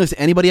 Last Can you list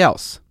anybody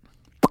else?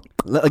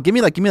 Give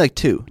me like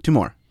two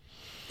more.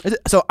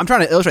 So I'm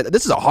trying to illustrate that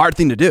this is a hard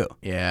thing to do.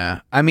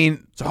 Yeah. I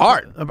mean, It's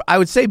hard. I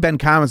would say Ben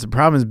Commons. The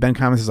problem is Ben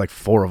Commons is like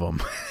 4 of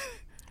them.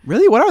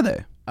 Really? What are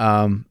they?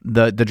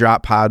 The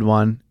drop pod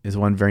one is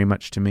one very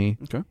much to me.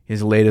 Okay.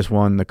 His latest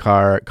one, the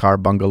car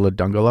bungalow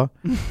dungala.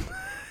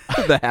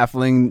 The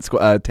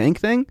halfling tank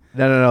thing?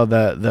 No.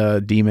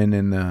 The demon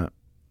in the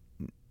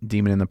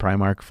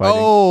Primarch fighting.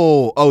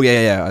 Oh,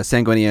 yeah.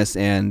 Sanguinius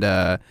and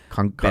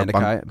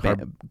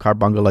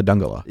Carbungala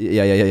Dungala.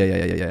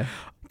 Yeah.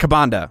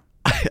 Kabanda.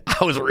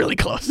 I was really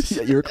close.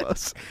 Yeah, you were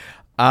close.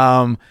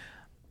 Gosh,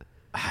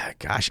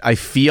 I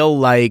feel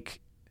like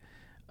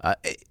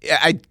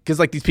because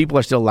like these people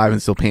are still alive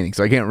and still painting,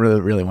 so I can't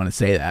really want to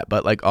say that.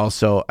 But like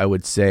also, I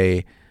would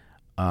say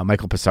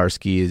Michael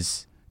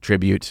Pisarski's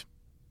tribute.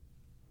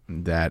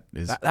 That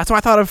is That's what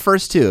I thought of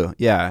first too.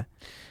 Yeah.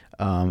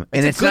 and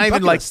it's not even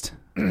bucket like list.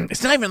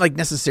 it's not even like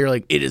necessarily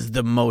like it is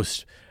the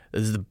most.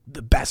 This is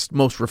the best,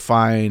 most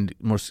refined,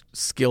 most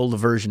skilled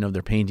version of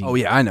their painting. Oh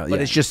yeah, I know. But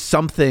it's just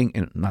something,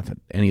 and not that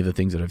any of the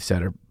things that I've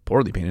said are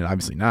poorly painted,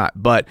 obviously not.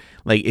 But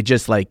like it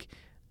just like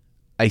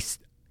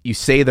you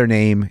say their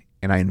name,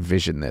 and I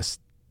envision this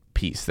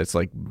piece that's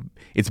like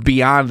it's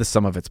beyond the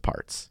sum of its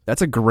parts.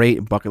 That's a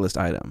great bucket list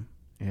item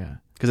Yeah,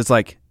 because it's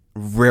like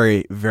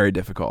very, very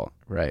difficult,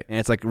 right. and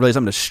it's like really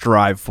something to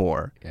strive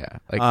for. Yeah,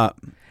 like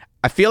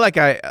I feel like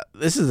I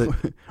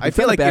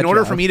feel like a bad in order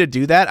job. for me to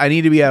do that, I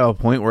need to be at a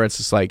point where it's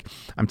just like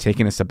I'm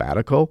taking a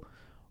sabbatical,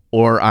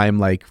 or I'm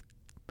like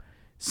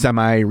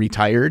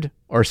semi-retired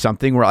or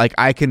something where like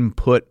I can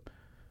put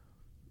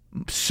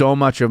so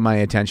much of my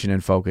attention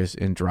and focus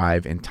and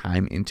drive and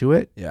time into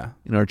it Yeah.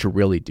 in order to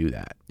really do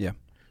that. Yeah.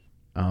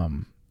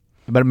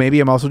 But maybe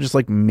I'm also just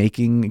like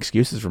making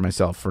excuses for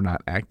myself for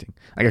not acting.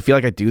 Like I feel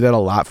like I do that a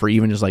lot for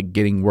even just like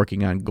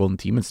working on Golden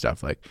Team and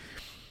stuff. Like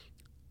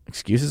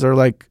excuses are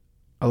like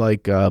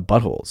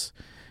buttholes.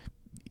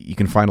 You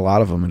can find a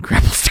lot of them in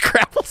Crapples to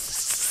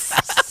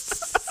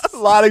Crapples. A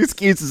lot of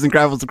excuses in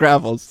Crapples to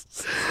Crapples.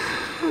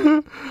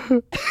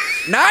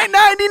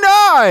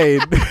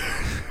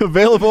 $9.99.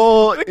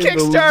 Available. The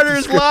Kickstarter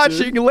is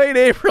launching late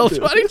April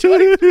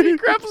 2023.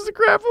 Crapples to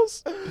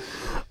Crapples.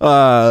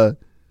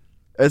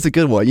 That's a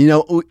good one.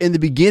 In the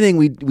beginning,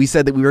 we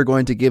said that we were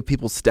going to give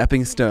people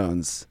stepping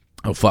stones.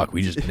 Oh fuck,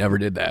 we just never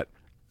did that.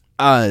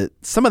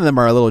 Some of them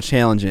are a little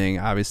challenging,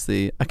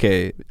 obviously.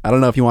 Okay, I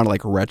don't know if you want to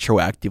like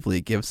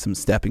retroactively give some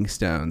stepping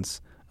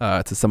stones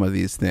to some of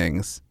these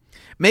things.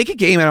 Make a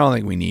game. I don't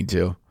think we need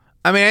to.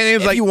 I mean, I think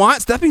it's If like you want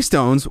stepping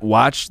stones,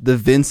 watch the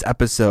Vince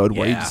episode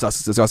where you Yeah.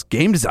 discuss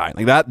game design.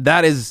 Like that.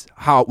 That is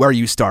where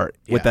you start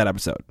with Yeah. that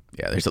episode.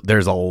 yeah,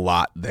 there's a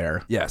lot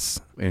there, Yes.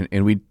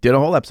 and we did a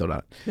whole episode on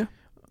it. Yeah.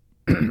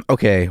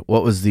 Okay,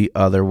 what was the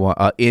other one?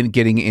 In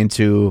getting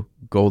into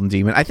Golden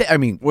Demon, I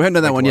mean, We haven't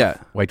done that one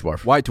yet. White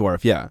Dwarf. White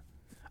Dwarf, yeah.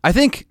 I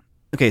think,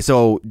 okay,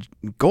 so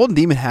Golden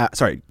Demon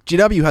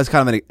GW has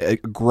kind of a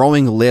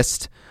growing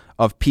list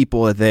of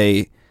people that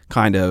they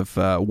kind of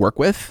work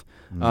with.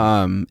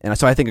 And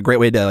so I think a great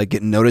way to like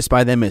get noticed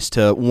by them is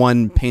to,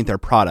 one, paint their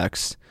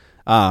products.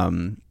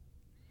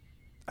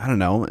 I don't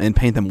know, and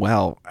paint them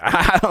well.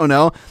 I don't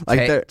know,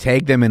 like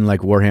tag them in like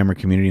Warhammer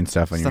community and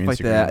stuff on stuff your like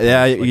Instagram. that.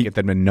 Yeah, Like, get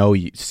them to know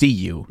you, see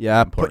you.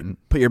 Yeah, important.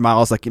 Put your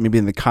models like maybe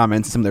in the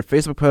comments, some of their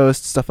Facebook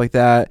posts, stuff like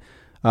that.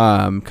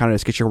 Kind of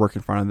just get your work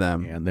in front of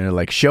them. And they're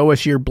like, show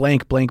us your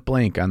blank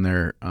on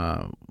their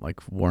like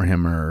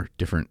Warhammer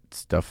different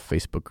stuff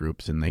Facebook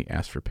groups, and they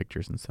ask for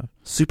pictures and stuff.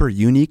 Super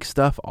unique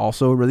stuff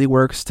also really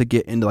works to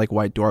get into like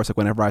White Dwarfs. Like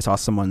whenever I saw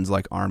someone's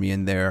like army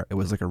in there, it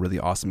was like a really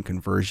awesome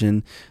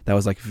conversion that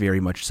was like very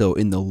much so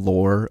in the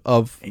lore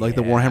of like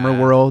the Warhammer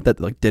world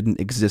that like didn't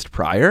exist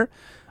prior.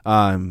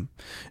 Don't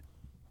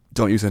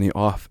use any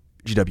off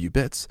GW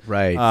bits,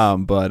 Right.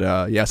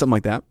 But yeah, something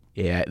like that.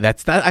 Yeah,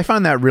 that's that. I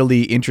found that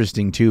really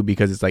interesting too,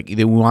 because it's like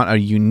we want a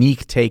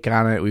unique take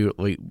on it.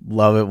 We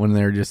love it when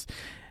they're just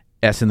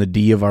S and the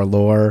D of our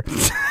lore,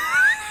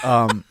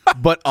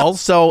 but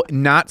also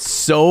not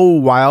so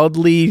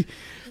wildly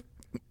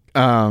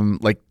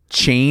like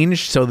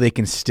changed, so they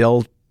can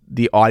still,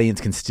 the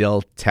audience can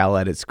still tell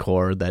at its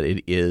core that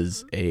it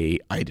is a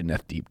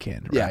Idoneth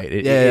Deepkin, right? Yeah.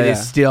 It Yeah.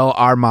 is still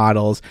our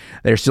models.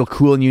 They're still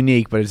cool and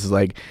unique, but it's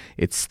like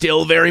it's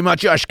still very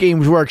much Ush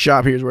Games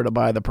Workshop. Here's where to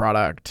buy the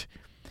product.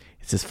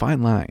 It's this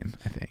fine line,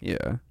 I think.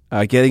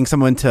 Yeah. Getting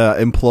someone to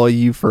employ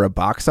you for a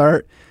box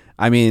art.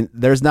 I mean,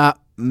 there's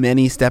not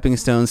many stepping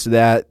stones to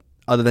that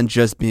other than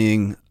just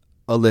being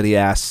a litty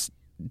ass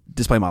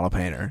display model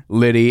painter.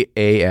 Liddy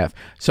AF.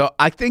 So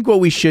I think what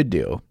we should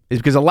do is,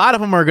 because a lot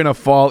of them are going to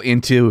fall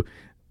into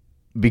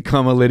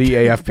become a Liddy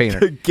AF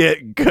painter.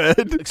 Get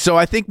good. So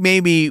I think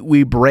maybe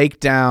we break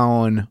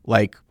down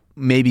like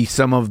maybe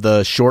some of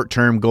the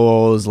short-term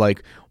goals,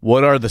 like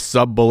what are the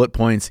sub-bullet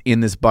points in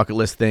this bucket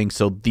list thing,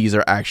 so these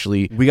are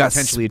actually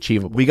potentially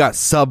achievable. We got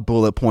sub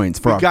bullet points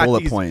for our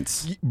bullet these-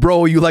 points.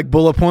 Bro, you like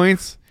bullet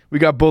points? We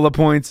got bullet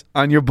points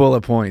on your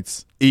bullet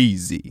points.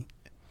 Easy.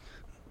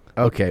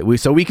 Okay, we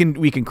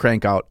can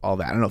crank out all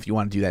that. I don't know if you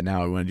want to do that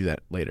now or we want to do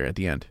that later at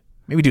the end.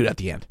 Maybe do it at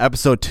the end.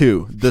 Episode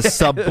 2, the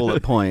sub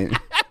bullet point.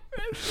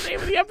 Name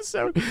of the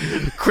episode.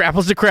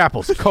 Crapples to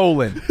Crapples,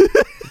 colon.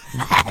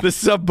 The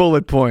sub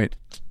bullet point.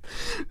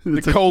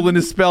 The colon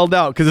is spelled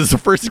out because it's the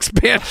first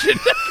expansion.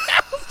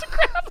 Crapples to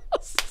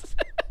Crapples.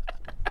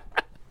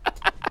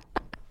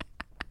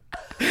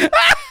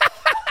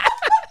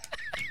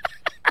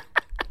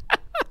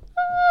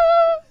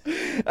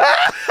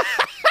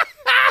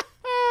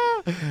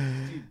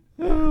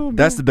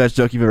 That's the best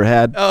joke you've ever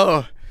had.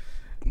 Oh,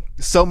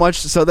 So much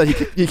so that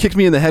he kicked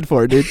me in the head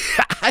for it, dude.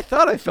 I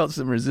thought I felt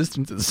some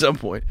resistance at some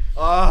point.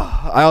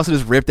 I also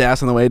just ripped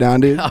ass on the way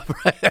down, dude. I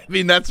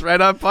mean, that's right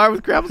on par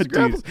with Crapples to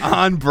Crapples. Dude,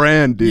 on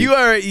brand, dude.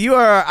 You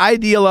are our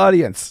ideal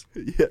audience.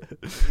 Yeah.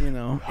 You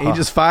know,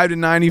 ages 5 to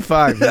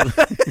 95. I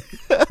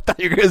thought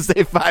you were going to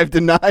say 5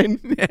 to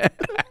 9.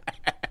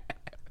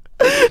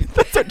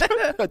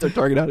 That's our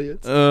target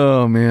audience.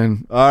 Oh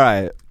man! All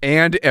right.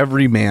 And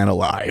every man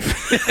alive.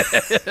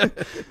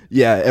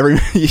 Yeah,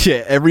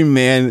 every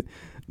man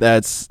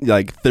that's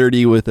like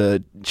 30 with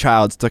a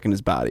child stuck in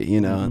his body. You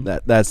know,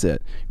 that's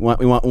it. We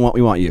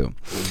want you.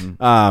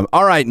 Mm-hmm.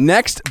 All right.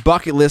 Next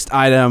bucket list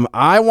item.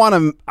 I want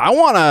to. I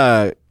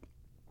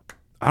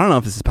don't know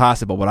if this is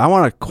possible, but I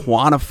want to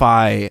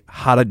quantify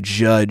how to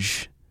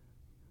judge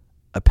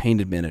a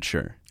painted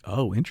miniature.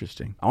 Oh,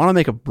 interesting. I want to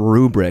make a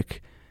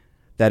rubric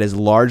that is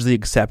largely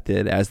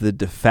accepted as the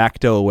de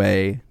facto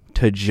way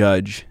to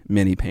judge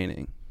mini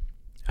painting.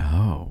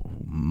 Oh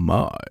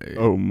my!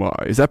 Oh my!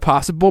 Is that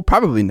possible?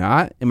 Probably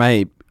not. Am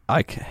I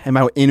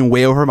in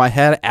way over my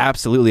head?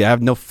 Absolutely. I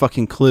have no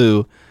fucking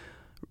clue.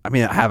 I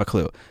mean, I have a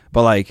clue,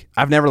 but like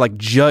I've never like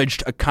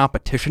judged a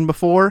competition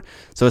before,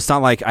 so it's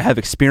not like I have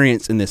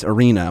experience in this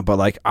arena. But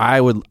like I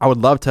would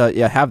love to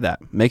have that,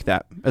 make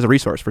that as a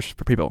resource for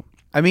people.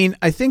 I mean,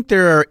 I think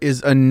there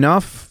is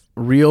enough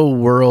real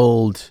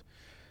world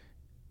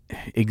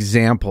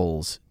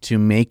examples to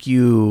make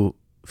you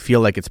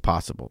feel like it's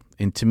possible.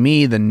 And to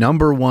me, the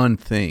number one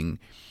thing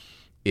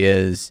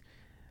is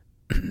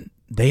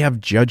they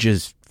have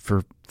judges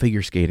for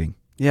figure skating.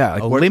 Yeah,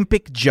 like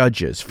Olympic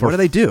judges for what do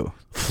they do?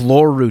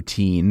 Floor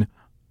routine.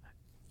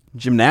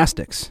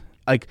 Gymnastics.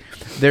 Like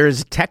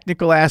there's a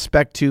technical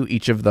aspect to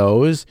each of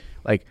those.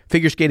 Like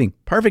figure skating,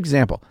 perfect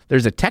example.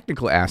 There's a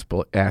technical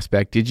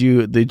aspect. Did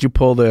you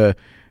pull the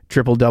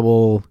triple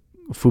double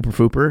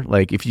fooper?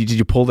 Like did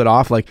you pull it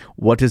off? Like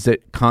what does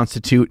it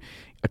constitute?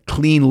 A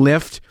clean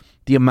lift,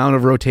 the amount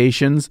of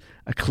rotations,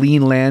 a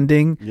clean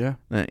landing. Yeah.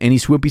 Any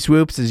swoopy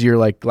swoops as you're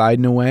like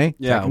gliding away.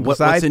 Yeah. What's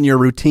in your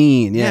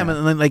routine? Yeah.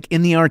 But like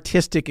in the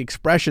artistic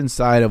expression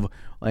side of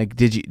like,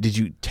 did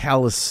you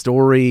tell a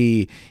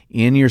story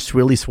in your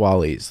Swilly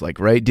Swallies?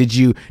 Like, right?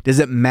 Does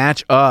it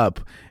match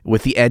up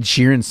with the Ed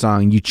Sheeran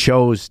song you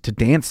chose to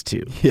dance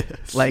to?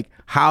 Yes. Like,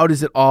 how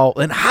does it all,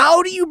 and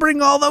how do you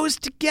bring all those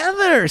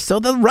together so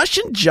the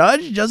Russian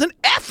judge doesn't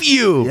F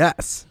you?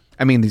 Yes.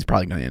 I mean, he's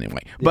probably going to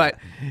anyway. But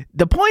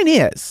the point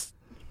is,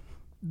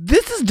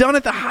 this is done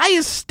at the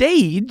highest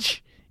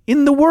stage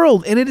in the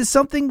world, and it is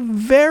something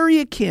very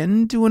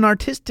akin to an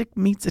artistic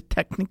meets a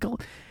technical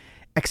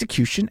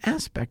execution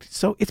aspect.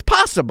 So it's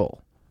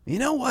possible. You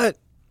know what?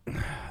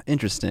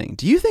 Interesting.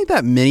 Do you think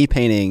that mini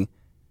painting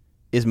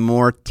is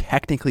more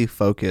technically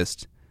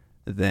focused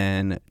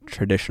than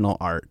traditional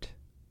art?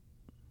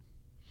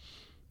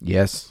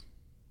 Yes.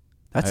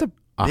 That's a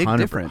big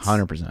difference.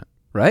 100%.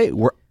 Right?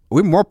 We're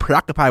more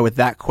preoccupied with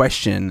that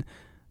question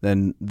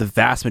than the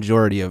vast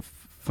majority of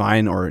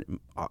fine or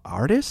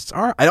artists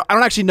are. I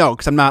don't actually know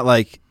because I'm not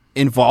like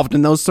involved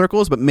in those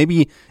circles, but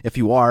maybe if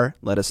you are,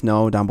 let us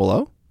know down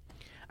below.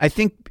 I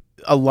think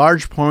a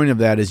large point of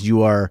that is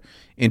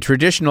in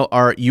traditional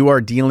art, you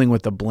are dealing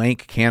with a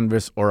blank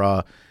canvas or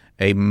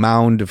a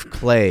mound of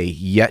clay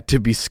yet to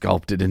be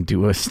sculpted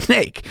into a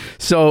snake.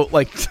 So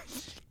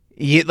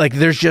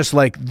there's just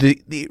like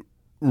the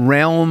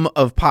realm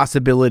of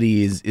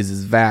possibilities is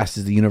as vast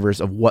as the universe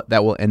of what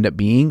that will end up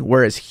being.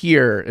 Whereas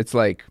here, it's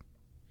like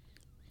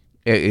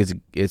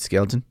it's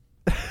skeleton.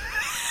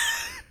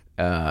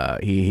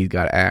 He's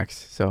got an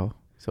axe, so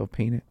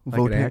paint it like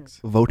an axe.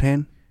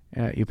 Votan.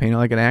 You paint it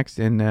like an axe,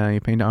 and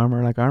you paint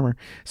armor like armor.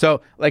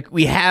 So, like,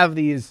 we have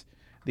these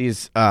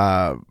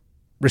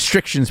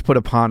restrictions put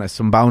upon us,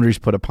 some boundaries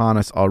put upon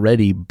us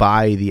already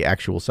by the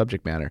actual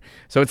subject matter.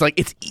 So it's like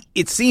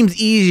it seems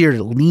easier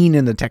to lean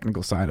in the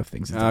technical side of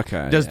things.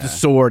 Okay, does the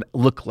sword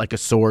look like a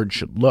sword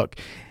should look,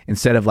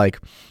 instead of like,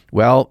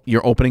 well,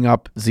 you're opening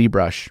up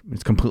ZBrush,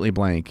 it's completely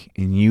blank,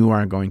 and you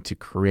are going to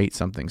create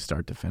something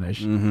start to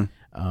finish, and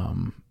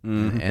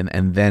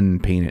then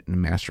paint it in a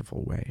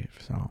masterful way.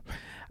 So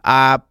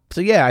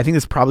yeah, I think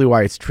that's probably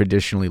why it's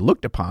traditionally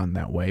looked upon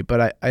that way.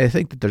 But I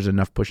think that there's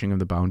enough pushing of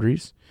the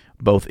boundaries,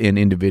 both in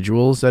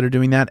individuals that are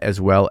doing that, as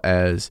well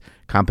as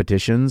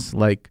competitions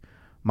like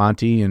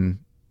Monty and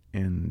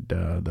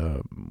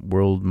the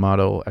World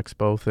Model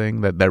Expo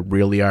thing that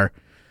really are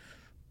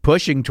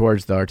pushing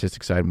towards the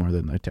artistic side more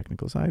than the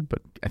technical side.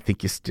 But I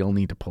think you still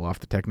need to pull off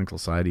the technical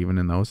side, even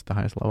in those at the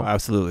highest level.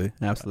 Absolutely.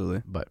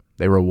 But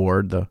they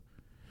reward the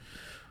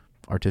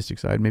artistic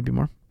side maybe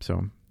more.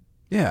 So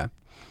yeah.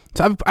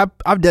 So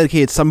I've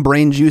dedicated some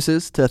brain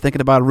juices to thinking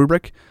about a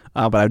rubric,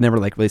 but I've never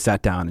like really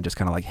sat down and just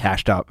kind of like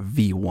hashed out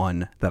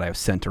V1 that I've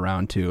sent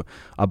around to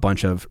a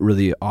bunch of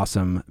really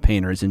awesome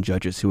painters and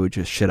judges who would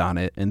just shit on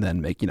it and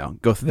then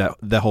go through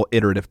that whole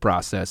iterative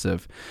process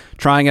of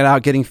trying it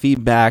out, getting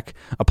feedback,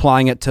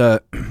 applying it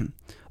to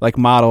like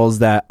models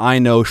that I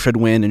know should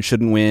win and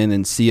shouldn't win,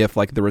 and see if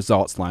like the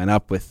results line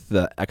up with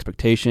the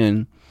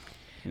expectation.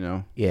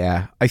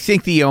 Yeah, I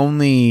think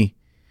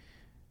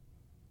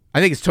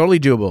it's totally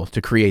doable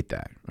to create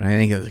that. I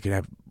think it could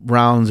have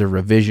rounds of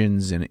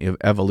revisions and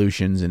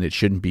evolutions, and it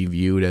shouldn't be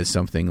viewed as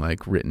something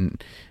like written.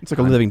 It's like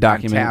a living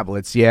document.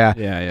 Tablets, yeah.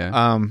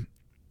 Yeah.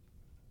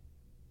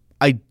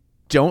 I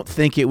don't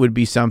think it would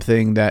be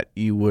something that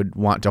you would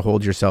want to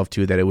hold yourself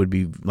to, that it would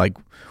be like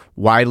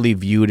widely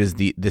viewed as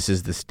this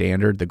is the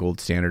standard, the gold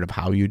standard of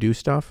how you do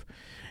stuff,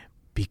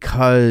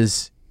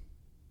 because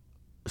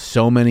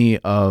so many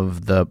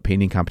of the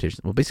painting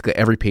competitions, well, basically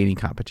every painting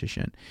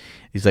competition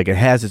is like, it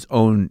has its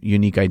own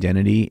unique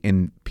identity,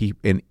 and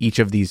each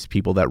of these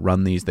people that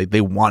run these, they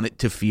want it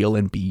to feel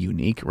and be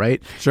unique,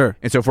 right? Sure.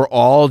 And so if we're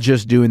all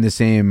just doing the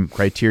same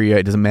criteria,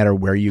 it doesn't matter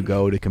where you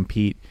go to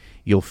compete,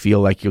 you'll feel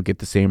like you'll get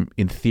the same,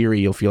 in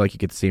theory, you'll feel like you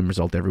get the same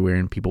result everywhere,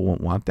 and people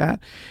won't want that.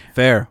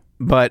 Fair.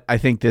 But I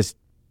think this,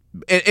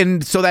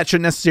 and so that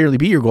shouldn't necessarily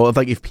be your goal.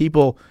 If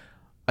people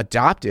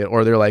adopt it,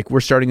 or they're like,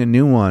 we're starting a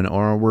new one,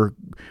 or we're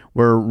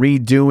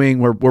redoing,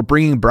 we're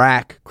bringing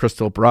back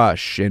Crystal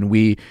Brush, and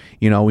we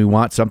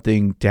want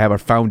something to have a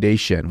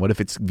foundation. What if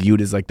it's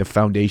viewed as like the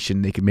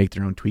foundation they can make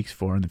their own tweaks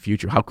for in the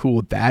future? How cool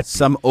would that be?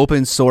 Some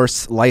open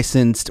source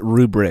licensed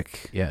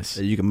rubric, yes,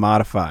 that you can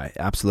modify.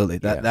 Absolutely.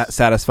 That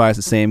satisfies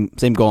the same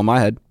goal in my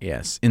head.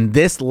 Yes. And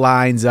this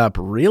lines up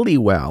really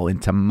well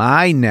into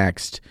my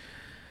next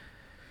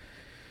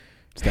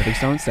stepping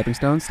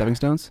stones.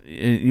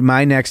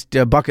 My next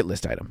bucket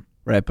list item.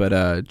 Right,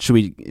 but should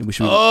we?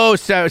 Oh,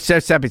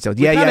 stepping stones.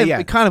 Yeah.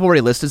 We kind of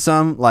already listed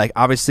some. Like,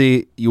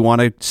 obviously, you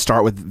want to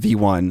start with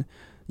V1.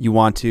 You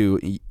want to.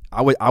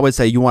 I would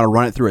say you want to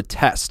run it through a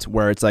test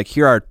where it's like,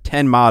 here are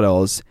 10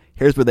 models.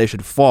 Here's where they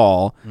should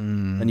fall,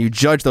 and you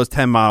judge those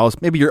 10 models.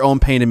 Maybe your own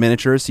painted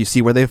miniatures. You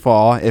see where they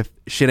fall. If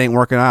shit ain't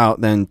working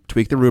out, then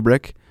tweak the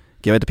rubric.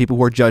 Give it to people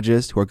who are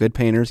judges, who are good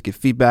painters. Give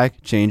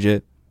feedback. Change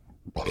it.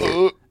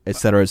 Et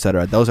cetera, et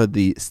cetera. Those are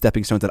the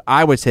stepping stones that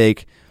I would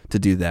take to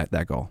do that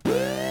goal.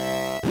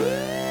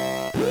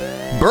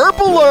 Burp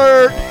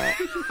alert!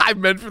 I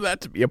meant for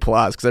that to be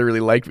applause because I really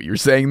liked what you were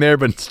saying there,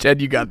 but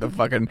instead you got the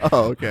fucking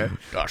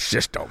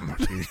system.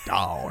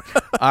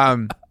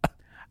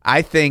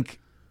 I think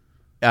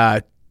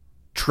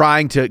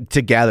trying to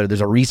gather, there's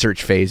a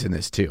research phase in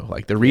this too.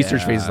 Like the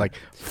research phase is like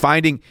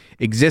finding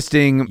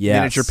existing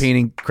miniature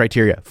painting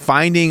criteria,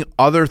 finding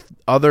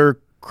other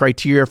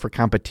criteria for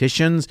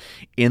competitions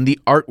in the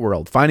art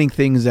world, finding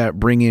things that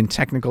bring in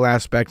technical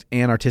aspects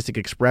and artistic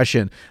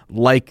expression,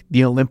 like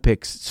the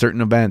Olympics,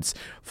 certain events.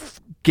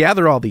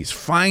 Gather all these,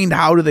 find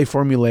how do they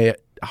formulate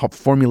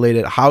formulate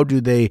it?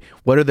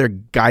 What are their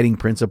guiding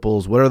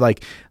principles? What are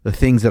like the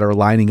things that are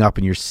lining up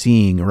and you're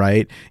seeing,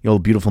 right?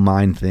 Beautiful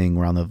mind thing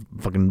around the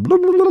fucking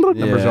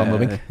numbers are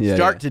moving.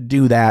 Start to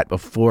do that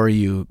before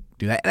you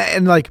do that.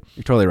 And like,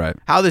 you're totally right.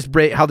 How this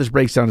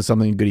breaks down to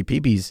something in Goody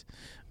Peepees.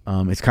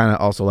 It's kind of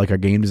also like our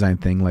game design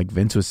thing, like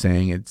Vince was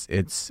saying.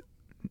 This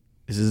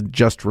isn't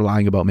just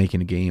relying about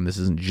making a game. This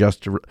isn't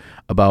just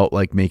about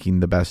like making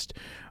the best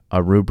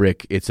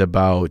rubric. It's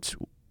about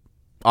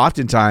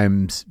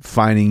oftentimes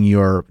finding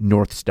your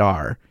North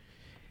Star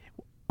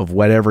of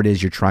whatever it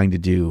is you're trying to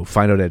do.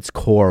 Find out at its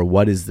core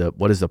what is the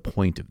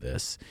point of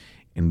this,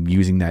 and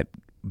using that,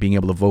 being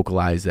able to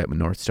vocalize that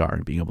North Star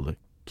and being able to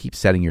keep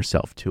setting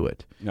yourself to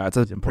it. Yeah, it's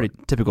a pretty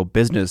typical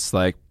business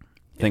like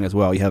thing as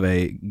well. You have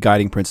a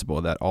guiding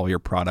principle that all your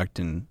product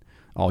and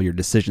all your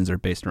decisions are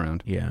based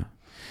around. Yeah.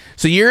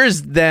 So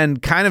yours then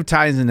kind of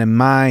ties into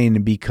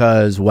mine,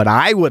 because what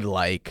I would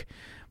like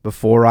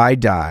before I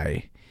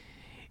die,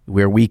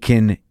 where we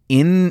can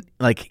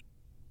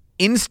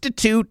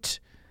institute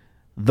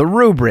the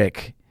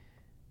rubric,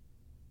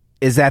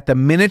 is at the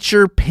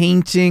miniature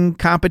painting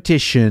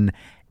competition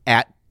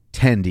at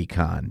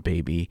TendyCon,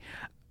 baby.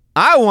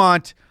 I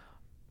want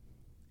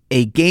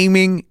a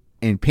gaming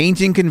and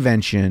painting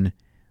convention,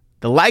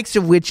 the likes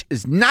of which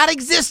does not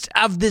exist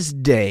of this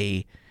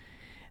day,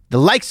 the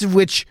likes of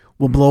which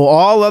will blow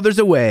all others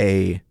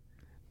away,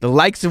 the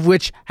likes of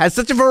which has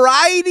such a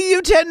variety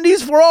of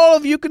attendees for all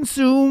of you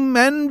consume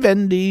and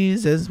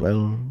vendies as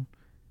well,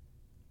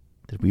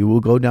 that we will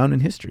go down in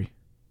history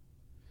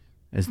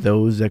as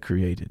those that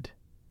created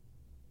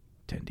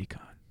TendyCon.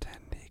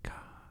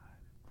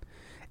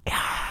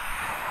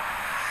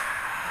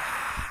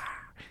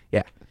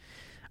 Yeah.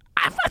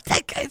 I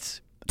think it's...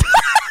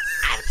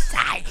 I'm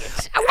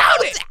science. I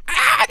want it.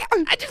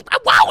 I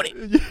want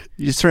it.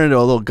 You just turned into a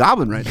little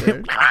goblin right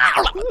there.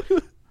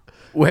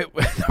 Wait,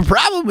 the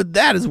problem with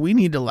that is we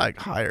need to like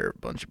hire a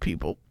bunch of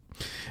people.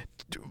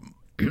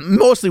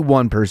 Mostly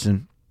one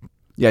person.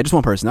 Yeah, just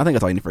one person. I think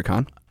that's all you need for a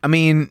con. I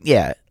mean,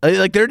 yeah.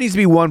 Like there needs to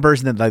be one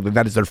person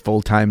that is their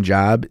full-time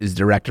job, is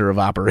director of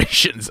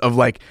operations, of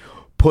like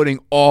putting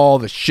all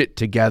the shit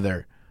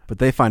together. But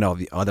they find all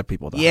the other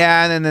people.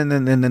 Yeah, and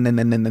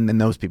then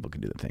those people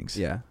can do the things.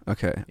 Yeah.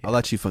 Okay. Yeah. I'll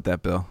let you foot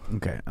that bill.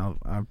 Okay. I'll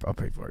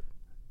pay for it.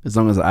 As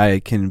long as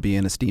I can be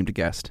an esteemed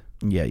guest.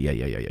 Yeah.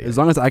 As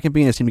long as I can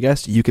be an esteemed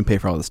guest, you can pay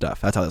for all the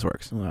stuff. That's how this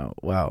works.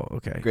 Wow.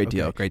 Okay. Great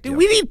deal. Dude,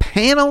 we need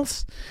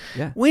panels.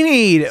 Yeah. We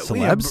need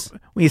celebs.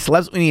 We need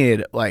celebs. We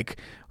need like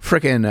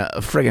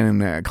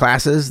freaking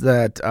classes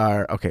that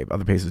are okay.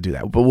 Other places do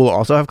that, but we'll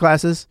also have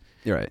classes.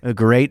 You're right.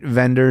 Great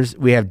vendors.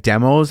 We have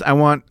demos. I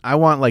want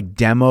like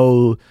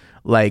demo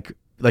like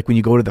when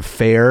you go to the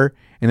fair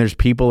and there's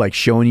people like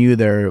showing you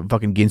their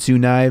fucking Ginsu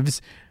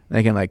knives.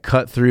 They can like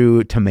cut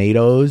through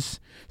tomatoes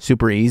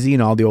super easy,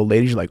 and all the old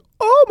ladies are like,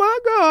 "Oh my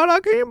god,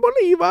 I can't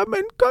believe I've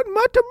been cutting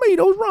my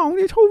tomatoes wrong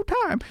this whole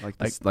time."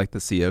 Like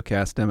the CO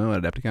cast demo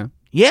at Adepticon.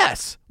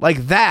 Yes,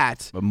 like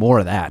that. But more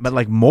of that.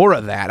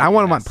 I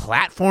want them on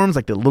platforms,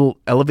 like the little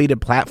elevated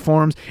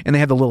platforms, and they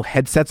have the little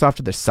headsets off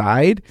to the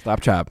side.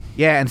 Slap chop.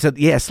 Yeah, and so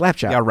slap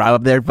chop. Yeah, Rob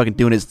up there fucking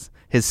doing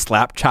his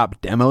slap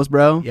chop demos,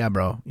 bro. Yeah,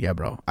 bro.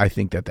 I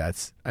think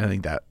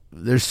that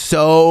there's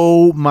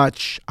so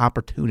much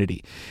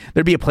opportunity.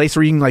 There'd be a place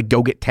where you can like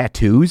go get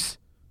tattoos.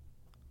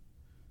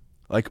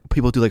 Like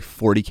people do like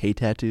 40K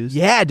tattoos.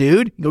 Yeah,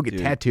 dude. You go get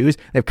tattoos.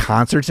 They have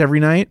concerts every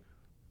night.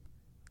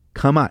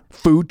 Come on.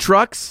 Food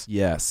trucks?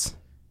 Yes.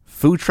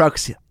 Food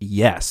trucks,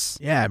 yes.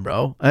 Yeah,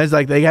 bro. It's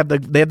like they have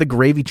the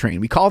gravy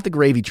train. We call it the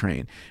gravy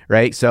train,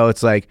 right? So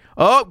it's like,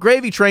 oh,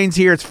 gravy train's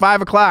here. It's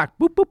 5:00.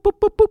 Boop, boop, boop,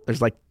 boop, boop.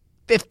 There's like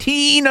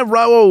 15 a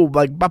row,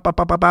 like bop, bop,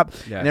 bop, bop, bop.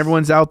 Yes. And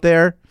everyone's out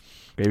there.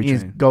 Gravy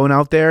train. Going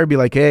out there, be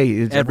like,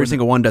 hey. Every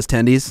single one does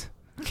tendies.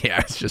 Yeah,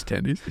 it's just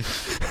tendies.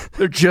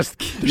 They're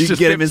just you just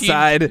get them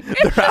inside.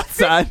 They're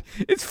outside.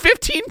 It's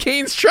 15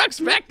 Cane's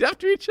trucks backed up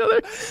to each other.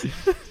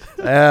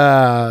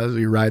 As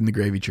we ride in the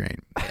gravy train.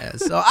 Yeah,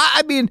 so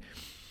I mean,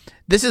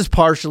 this is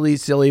partially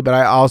silly, but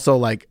I also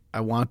like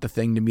I want the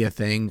thing to be a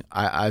thing.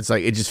 It's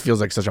like it just feels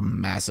like such a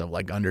massive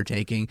like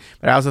undertaking.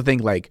 But I also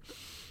think like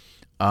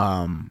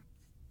the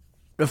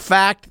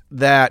fact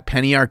that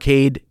Penny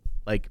Arcade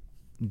like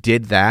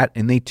did that,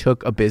 and they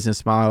took a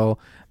business model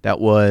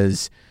that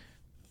was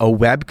a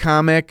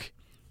webcomic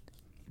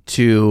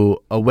to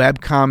a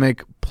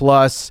webcomic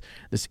plus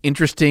this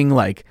interesting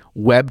like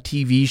web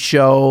TV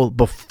show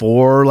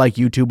before like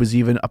YouTube was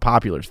even a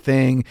popular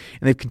thing,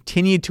 and they've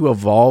continued to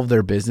evolve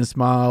their business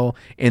model,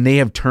 and they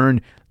have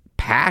turned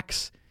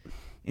PAX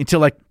into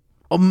like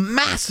a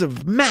massive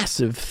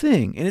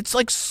thing, and it's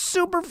like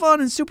super fun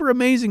and super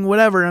amazing,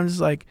 whatever. And I'm just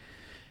like,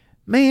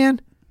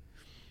 man,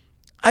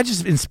 I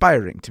just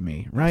inspiring to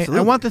me, right? Absolutely.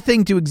 I want the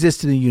thing to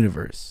exist in the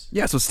universe.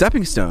 Yeah, so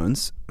Stepping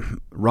Stones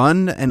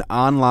run an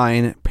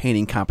online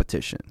painting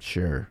competition.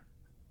 Sure.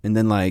 And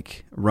then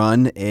like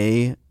run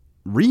a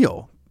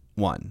real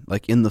one,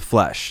 like in the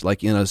flesh,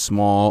 like in a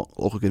small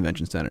local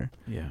convention center.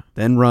 Yeah.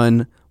 Then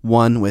run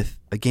one with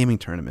a gaming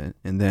tournament,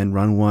 and then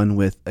run one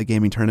with a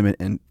gaming tournament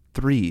and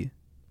 3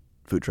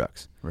 food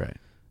trucks. Right.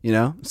 You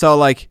know, so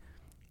like,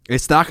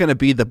 it's not going to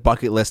be the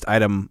bucket list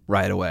item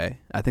right away.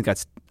 I think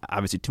that's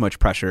obviously too much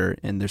pressure,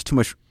 and there's too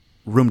much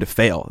room to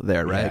fail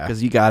there, right? Yeah.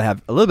 Because you got to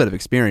have a little bit of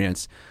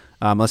experience,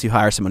 unless you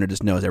hire someone who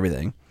just knows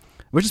everything,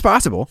 which is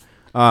possible.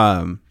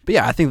 But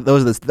yeah, I think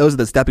those are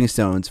the stepping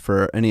stones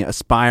for any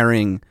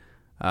aspiring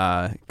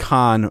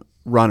con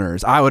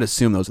runners. I would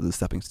assume those are the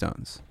stepping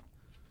stones.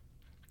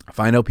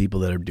 Find out people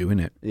that are doing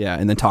it. Yeah,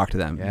 and then talk to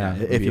them. Yeah,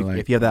 if you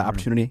have that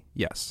opportunity,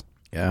 yes.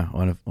 Yeah,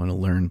 want to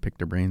learn, pick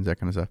their brains, that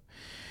kind of stuff.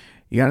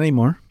 You got any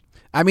more?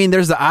 I mean,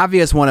 there's the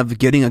obvious one of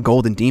getting a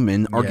golden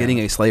demon or Yeah. getting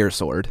a Slayer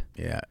sword.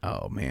 Yeah.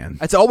 Oh man.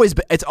 It's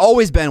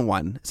always been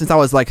one since I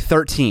was like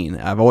 13.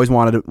 I've always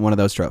wanted one of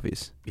those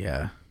trophies.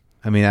 Yeah.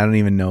 I mean, I don't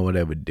even know what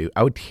I would do.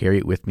 I would carry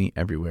it with me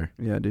everywhere.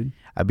 Yeah, dude.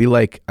 I'd be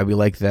like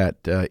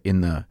that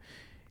in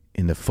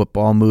the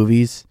football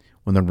movies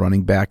when the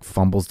running back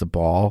fumbles the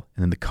ball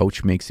and then the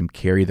coach makes him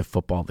carry the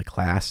football to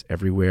class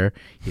everywhere.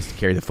 He has to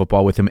carry the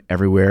football with him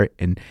everywhere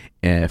and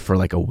for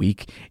like a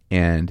week,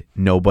 and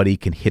nobody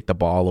can hit the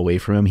ball away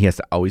from him. He has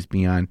to always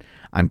be on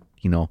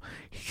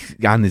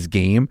this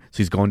game. So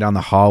he's going down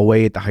the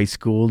hallway at the high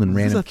school and Is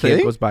this random a kid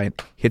thing? goes by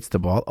and hits the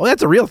ball. Oh,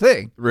 that's a real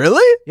thing.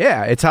 Really?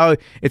 Yeah, it's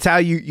how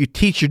you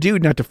teach your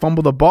dude not to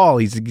fumble the ball.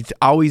 He's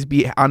always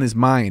be on his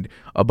mind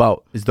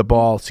about, is the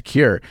ball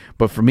secure?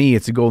 But for me,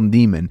 it's a golden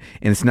demon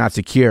and it's not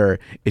secure.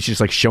 It's just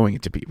like showing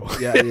it to people.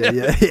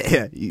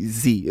 Yeah.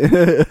 Easy.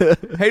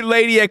 Hey,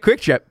 lady at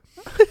Quick Trip.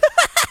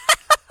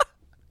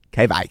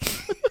 Okay, bye.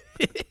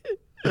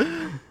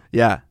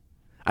 Yeah.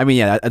 I mean,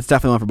 yeah, that's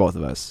definitely one for both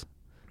of us.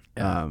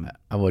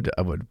 I would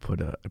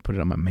put it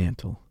on my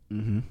mantle.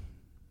 Mm-hmm.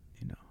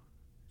 You know,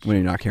 When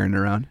you're not carrying it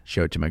around.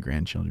 show it to my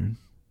grandchildren.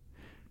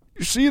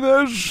 You see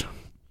this?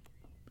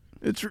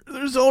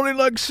 There's only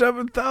like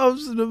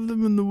 7,000 of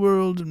them in the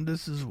world, and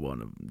this is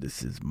one of them.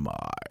 This is my.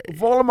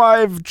 Of all of my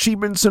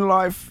achievements in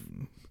life,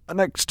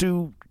 next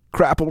to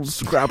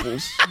Crapples,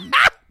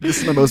 this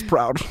is my most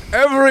proud.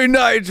 Every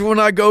night when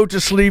I go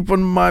to sleep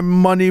on my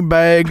money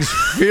bags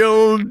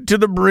filled to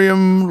the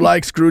brim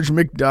like Scrooge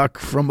McDuck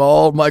from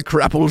all my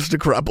Crapples to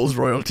Crapples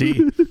royalty.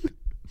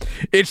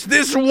 It's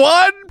this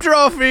one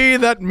trophy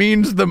that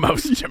means the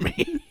most to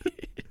me.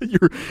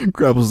 Your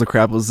Crapples to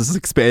Crapples is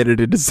expanded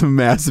into some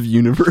massive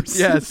universe.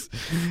 Yes.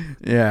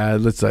 Yeah,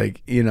 it's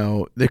like,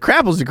 the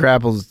Crapples to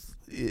Crapples,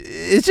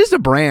 it's just a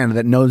brand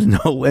that knows no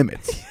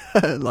limits.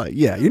 Like,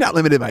 yeah, you're not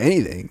limited by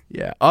anything.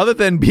 Yeah, other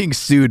than being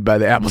sued by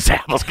the Apples to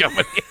Apples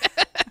company.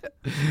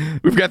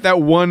 We've got that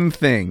one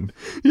thing.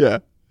 Yeah.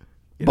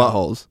 You know?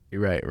 Buttholes.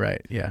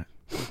 Right, yeah.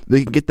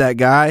 They can get that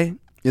guy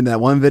in that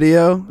one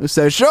video who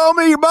says, "Show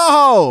me your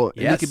butthole." And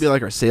he Yes. could be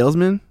like our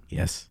salesman.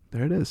 Yes.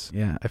 There it is.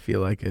 Yeah, I feel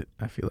like it.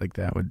 I feel like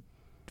that would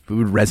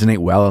resonate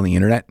well on the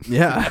internet.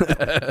 Yeah.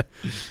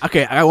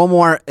 Okay, I got one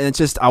more, and it's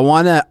just I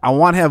wanna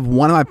have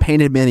one of my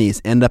painted minis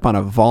end up on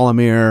a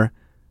Volomir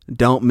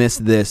 "Don't Miss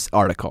This"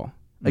 article.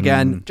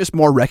 Again, just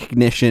more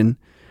recognition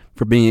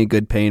for being a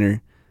good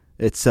painter.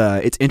 It's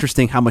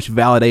interesting how much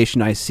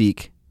validation I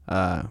seek.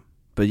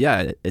 But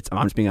yeah,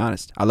 I'm just being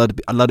honest. I'd love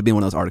to be in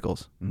one of those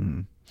articles.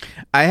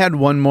 I had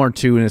one more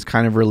too, and it's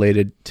kind of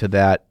related to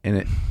that,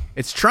 and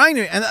it's trying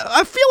to. And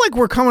I feel like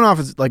we're coming off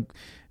as like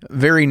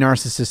very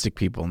narcissistic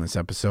people in this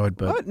episode,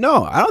 but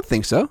No, I don't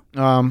think so.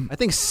 I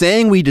think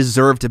saying we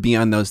deserve to be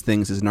on those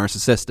things is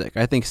narcissistic.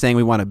 I think saying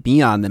we want to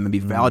be on them and be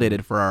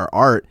validated for our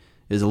art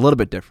is a little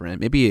bit different.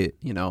 Maybe,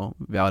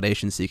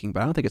 validation seeking,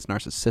 but I don't think it's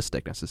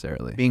narcissistic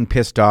necessarily. being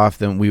pissed off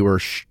that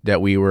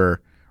we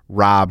were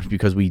robbed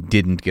because we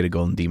didn't get a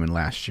golden demon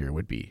last year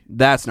would be.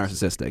 That's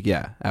narcissistic.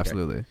 Yeah,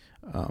 absolutely.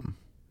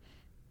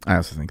 I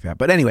also think that,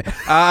 but anyway,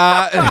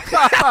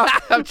 I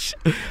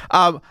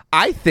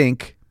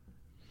think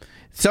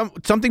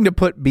something to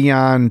put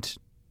beyond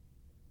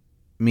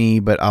me,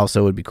 but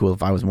also would be cool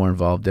if I was more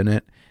involved in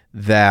it.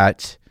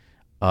 That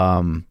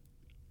I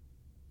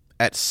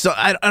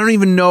don't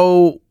even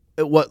know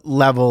at what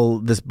level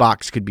this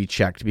box could be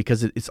checked,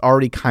 because it's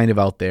already kind of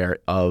out there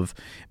of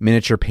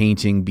miniature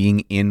painting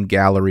being in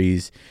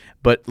galleries,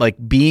 but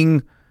like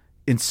being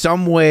in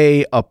some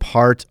way a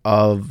part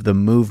of the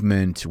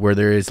movement where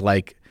there is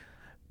like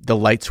the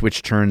light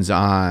switch turns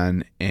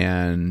on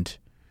and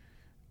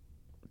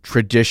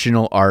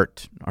traditional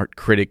art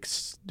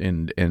critics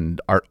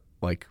and art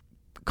like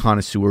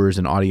connoisseurs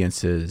and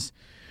audiences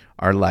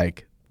are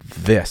like,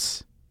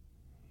 this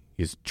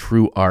is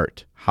true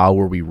art. How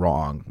were we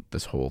wrong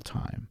this whole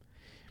time?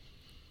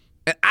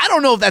 And I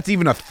don't know if that's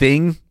even a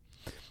thing.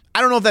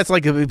 I don't know if that's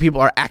like if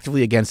people are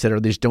actively against it or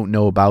they just don't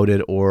know about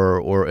it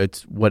or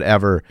it's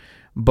whatever.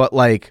 But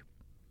like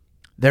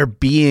they're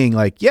being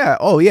like,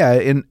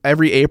 in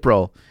every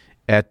April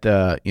at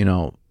the,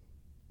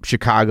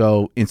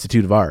 Chicago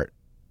Institute of Art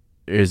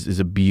is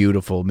a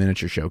beautiful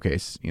miniature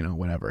showcase,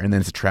 whatever. And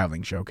then it's a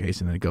traveling showcase,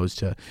 and then it goes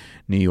to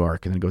New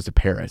York, and then it goes to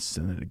Paris,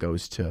 and then it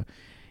goes to,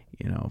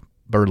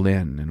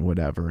 Berlin and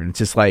whatever. And it's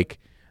just like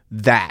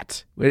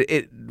that.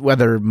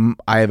 Whether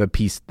I have a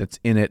piece that's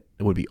in it,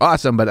 it would be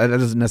awesome, but that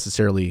doesn't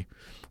necessarily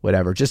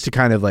whatever. Just to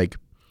kind of like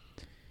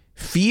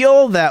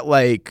feel that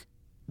like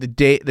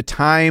the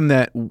time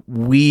that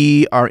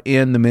we are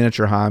in the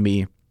miniature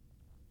hobby,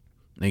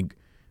 like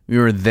we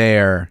were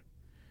there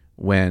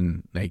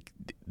when like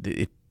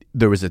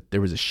there was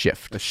a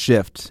shift. A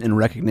shift in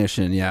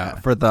recognition,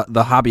 for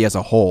the hobby as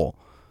a whole.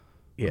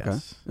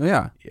 Yes. Okay.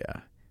 Yeah.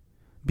 Yeah.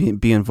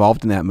 Be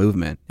involved in that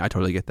movement. I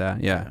totally get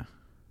that. Yeah.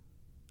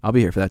 I'll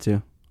be here for that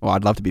too. Well,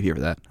 I'd love to be here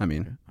for that. I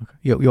mean, okay.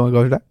 You want to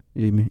go to that?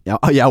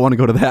 Yeah, I want to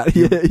go to that.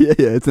 Yeah.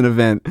 It's an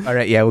event. All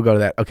right, yeah, we'll go to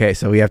that. Okay,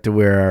 so we have to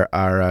wear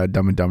our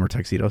Dumb and Dumber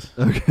tuxedos.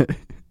 Okay,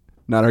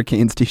 not our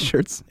Canes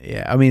t-shirts.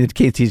 Yeah, I mean it's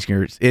Canes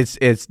t-shirts.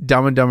 It's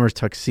Dumb and Dumber's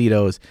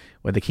tuxedos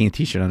with the Canes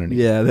t-shirt underneath.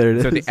 Yeah, there it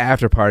is. So the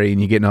after party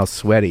and you're getting all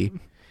sweaty.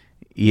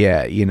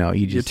 Yeah, you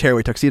just your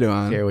tearaway tuxedo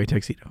on. Tearaway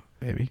tuxedo,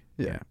 baby.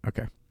 Yeah.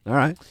 Okay. All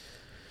right.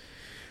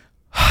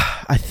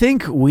 I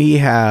think we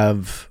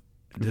have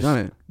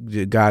Done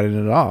it.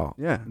 gotten it all.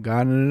 Yeah.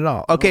 Gotten it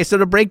all. Okay, so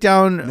to break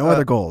down No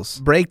other goals.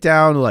 Break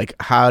down like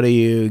how do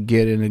you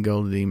get into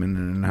Golden Demon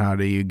and how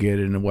do you get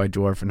into White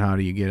Dwarf and how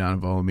do you get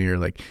on Volumir,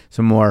 like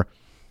some more.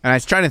 And I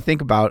was trying to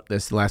think about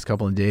this the last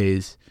couple of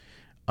days.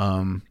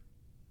 When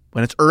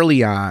it's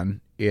early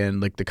on in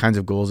like the kinds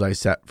of goals I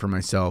set for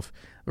myself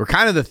were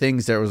kind of the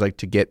things that was like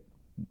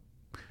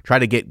try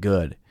to get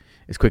good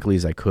as quickly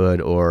as I could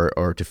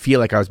or to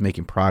feel like I was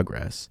making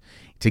progress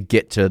to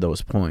get to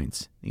those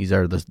points. These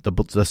are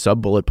the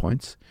sub bullet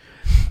points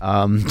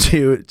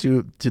to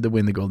the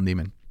win the Golden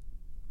Demon.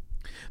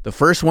 The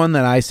first one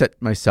that I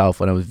set myself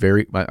when I was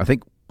I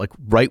think like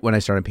right when I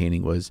started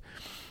painting was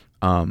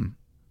I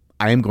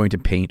am going to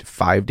paint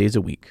 5 days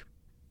a week,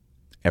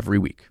 every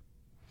week.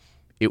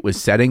 It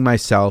was setting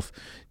myself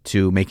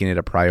to making it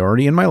a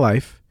priority in my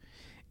life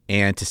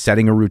and to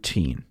setting a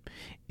routine.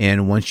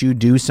 And once you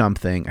do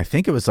something, I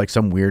think it was like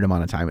some weird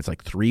amount of time. It's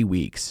like 3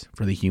 weeks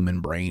for the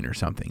human brain or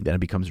something. Then it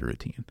becomes a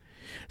routine.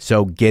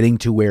 So getting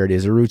to where it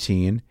is a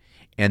routine.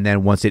 And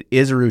then once it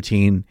is a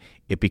routine,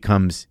 it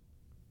becomes,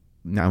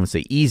 I wouldn't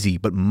say easy,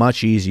 but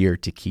much easier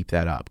to keep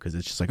that up. Because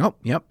it's just like, oh,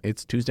 yep,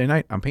 it's Tuesday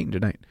night. I'm painting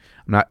tonight.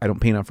 I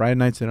don't paint on Friday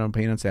nights and I don't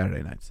paint on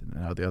Saturday nights and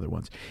the other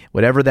ones.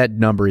 Whatever that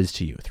number is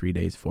to you, 3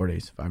 days, 4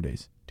 days, 5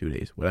 days, 2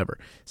 days, whatever.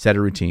 Set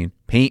a routine.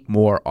 Paint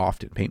more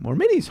often. Paint more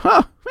minis.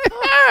 Huh?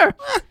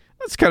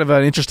 That's kind of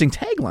an interesting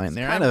tagline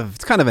there.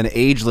 It's kind of an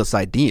ageless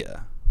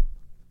idea.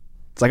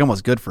 It's like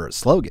almost good for a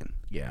slogan.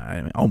 Yeah,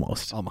 I mean,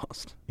 almost.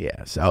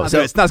 Yeah, so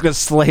it's not going to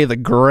slay the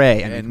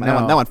gray. I mean,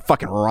 that one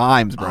fucking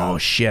rhymes, bro. Oh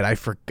shit! I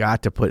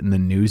forgot to put in the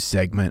news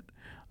segment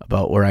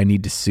about where I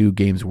need to sue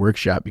Games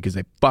Workshop because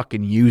they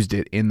fucking used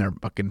it in their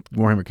fucking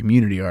Warhammer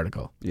community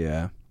article.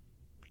 Yeah,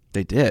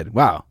 they did.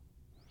 Wow.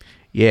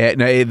 Yeah,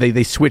 no,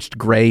 they switched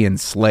gray and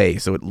slay,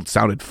 so it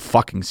sounded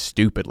fucking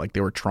stupid, like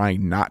they were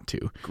trying not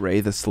to. Gray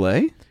the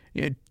sleigh?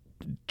 Yeah,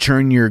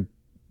 churn your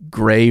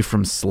gray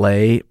from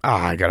slay.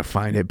 I gotta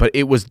find it, but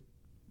it was.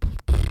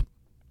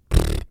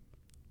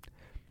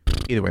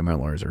 Either way, my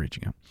lawyers are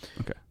reaching out.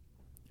 Okay.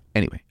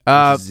 Anyway,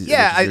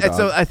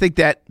 so I think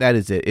that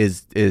is it.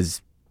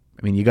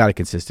 I mean, you got to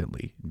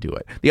consistently do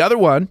it. The other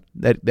one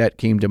that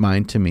came to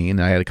mind to me,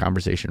 and I had a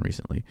conversation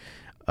recently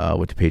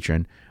with the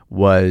patron,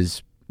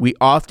 was we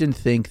often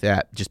think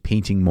that just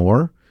painting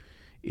more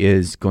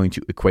is going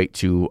to equate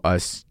to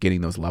us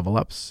getting those level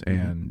ups,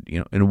 and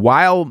and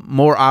while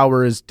more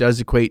hours does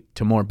equate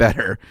to more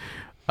better,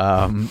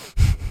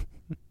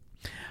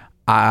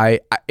 I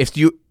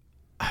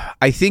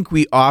think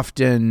we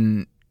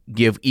often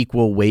give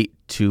equal weight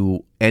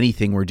to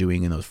anything we're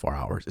doing in those 4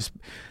 hours.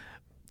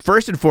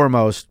 First and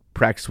foremost,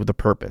 practice with a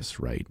purpose,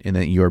 right? And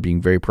that you're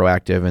being very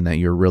proactive and that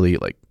you're really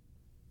like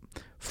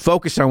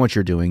focused on what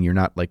you're doing. You're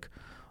not like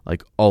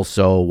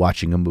also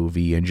watching a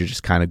movie and you're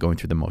just kind of going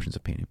through the motions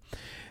of painting.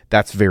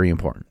 That's very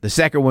important. The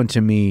second one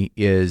to me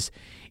is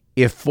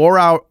if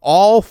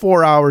all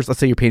 4 hours, let's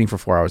say you're painting for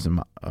 4 hours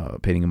and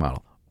painting a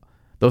model,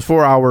 those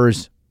 4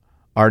 hours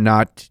are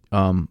not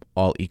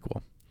all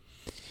equal.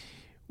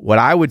 What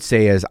I would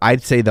say is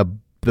I'd say the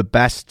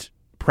best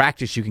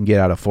practice you can get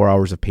out of 4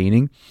 hours of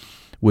painting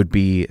would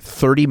be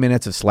 30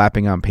 minutes of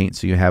slapping on paint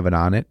so you have it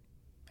on it,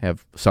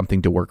 have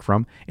something to work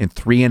from, and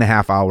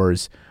 3.5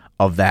 hours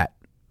of that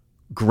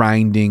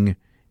grinding,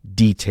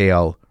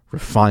 detail,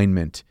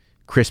 refinement,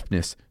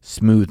 crispness,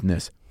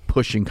 smoothness,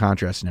 pushing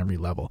contrast in every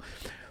level.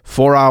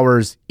 4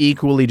 hours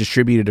equally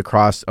distributed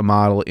across a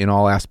model in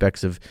all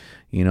aspects of,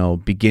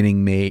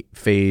 beginning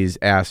phase,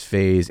 ass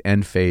phase,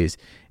 end phase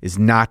is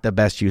not the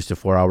best use of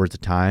 4 hours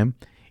of time.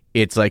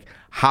 It's like,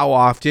 how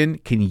often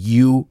can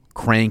you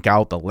crank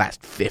out the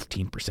last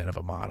 15% of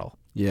a model?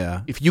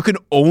 Yeah. If you can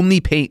only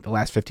paint the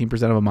last 15%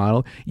 of a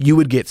model, you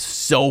would get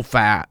so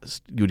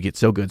fast. You would get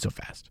so good so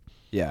fast.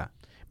 Yeah.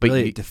 But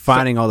really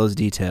defining all those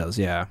details,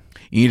 yeah.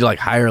 You need to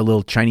hire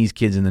little Chinese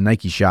kids in the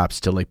Nike shops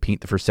to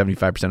paint the first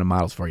 75% of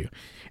models for you.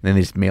 And then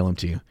they just mail them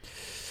to you.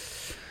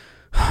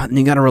 And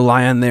you got to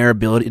rely on their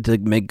ability to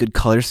make good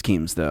color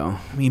schemes, though.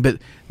 I mean,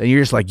 but then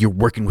you're just you're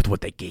working with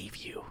what they gave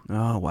you.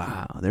 Oh,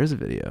 wow. There's a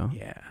video.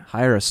 Yeah.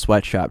 Hire a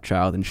sweatshop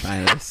child in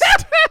China.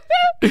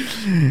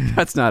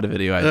 That's not a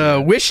video.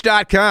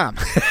 Wish.com.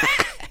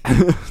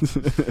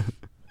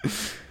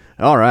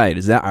 All right,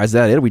 is that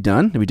it? Are we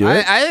done? Did we do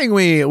it? I think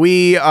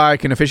we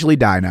can officially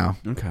die now.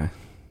 Okay.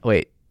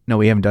 Wait, no,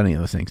 we haven't done any of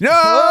those things.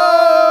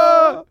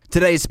 No!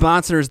 Today's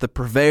sponsor is the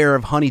purveyor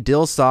of honey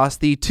dill sauce,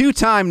 the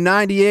two-time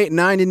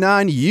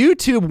 $98.99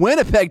 YouTube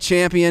Winnipeg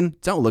champion.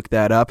 Don't look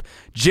that up.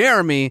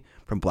 Jeremy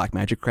from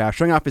Blackmagic Craft,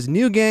 showing off his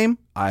new game,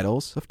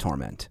 Idols of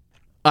Torment.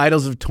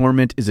 Idols of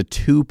Torment is a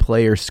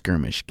 2-player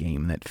skirmish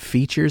game that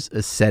features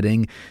a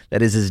setting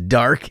that is as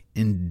dark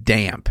and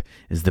damp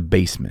as the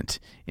basement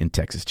in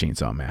Texas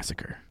Chainsaw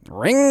Massacre.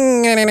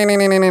 Ring.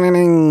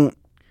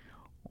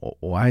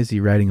 Why is he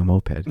riding a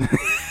moped?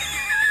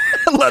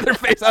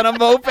 Leatherface on a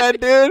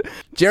moped, dude.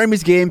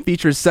 Jeremy's game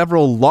features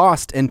several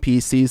lost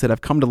NPCs that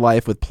have come to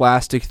life with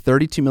plastic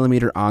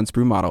 32mm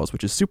on-sprue models,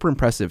 which is super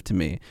impressive to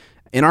me.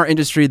 In our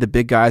industry, the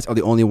big guys are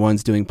the only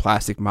ones doing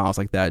plastic models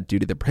like that due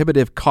to the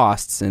prohibitive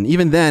costs. And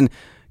even then,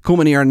 Cool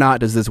Mini or Not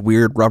does this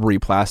weird rubbery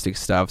plastic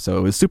stuff. So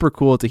it was super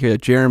cool to hear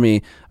that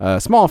Jeremy,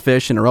 a small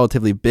fish in a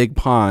relatively big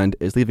pond,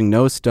 is leaving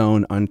no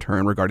stone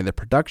unturned regarding the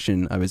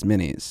production of his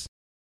minis.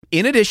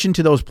 In addition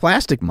to those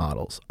plastic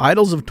models,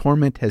 Idols of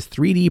Torment has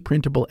 3D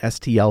printable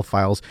STL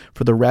files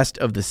for the rest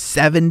of the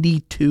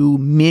 72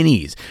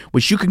 minis,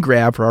 which you can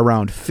grab for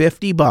around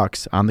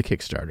 $50 on the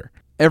Kickstarter.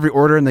 Every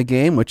order in the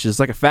game, which is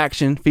like a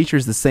faction,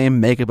 features the same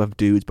makeup of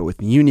dudes, but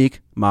with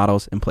unique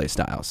models and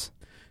playstyles.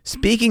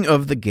 Speaking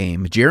of the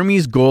game,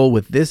 Jeremy's goal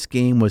with this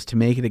game was to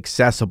make it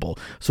accessible,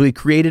 so he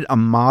created a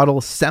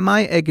model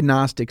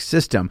semi-agnostic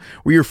system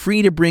where you're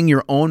free to bring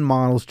your own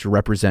models to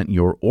represent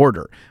your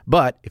order.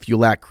 But if you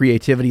lack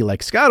creativity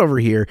like Scott over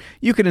here,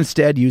 you can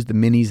instead use the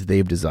minis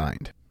they've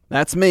designed.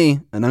 That's me,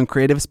 an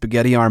uncreative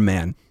spaghetti arm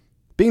man.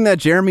 Being that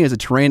Jeremy is a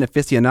terrain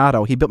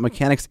aficionado, he built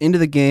mechanics into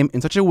the game in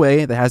such a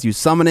way that has you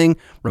summoning,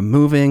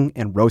 removing,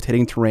 and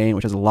rotating terrain,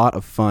 which has a lot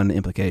of fun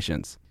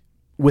implications.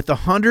 With the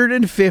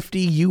 $150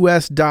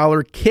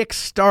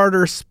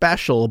 Kickstarter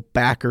special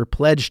backer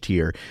pledge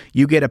tier,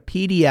 you get a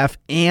PDF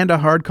and a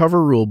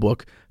hardcover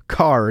rulebook,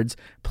 cards,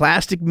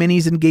 plastic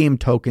minis and game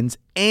tokens,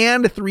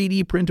 and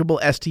 3D printable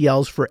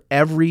STLs for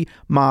every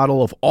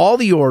model of all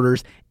the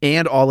orders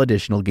and all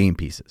additional game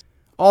pieces.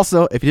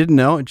 Also, if you didn't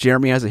know,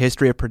 Jeremy has a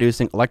history of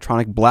producing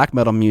electronic black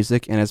metal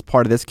music, and as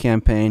part of this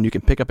campaign, you can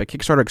pick up a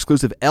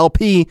Kickstarter-exclusive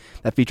LP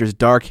that features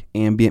dark,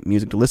 ambient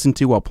music to listen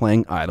to while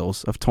playing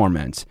Idols of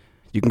Torment.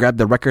 You can grab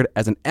the record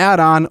as an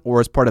add-on or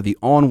as part of the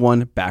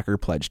all-in-one backer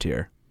pledge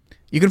tier.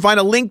 You can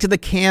find a link to the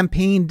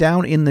campaign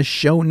down in the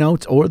show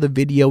notes or the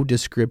video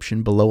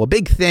description below. A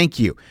big thank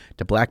you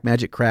to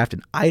Blackmagic Craft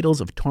and Idols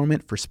of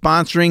Torment for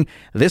sponsoring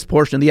this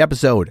portion of the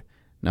episode.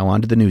 Now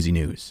on to the newsy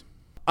news.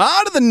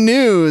 On to the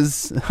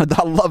news.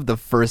 I love the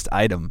first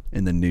item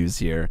in the news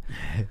here.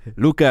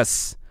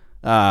 Lucas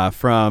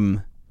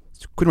from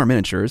Squidward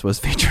Miniatures was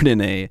featured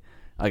in a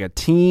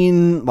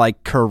teen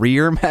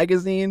career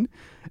magazine,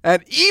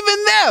 and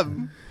even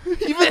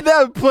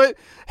them put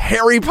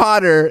Harry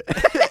Potter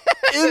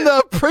in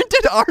the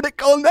printed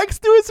article next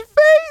to his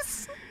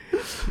face.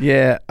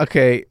 Yeah,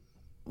 okay.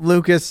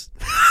 Lucas,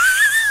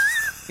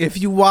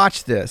 if you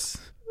watch this,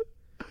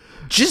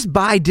 just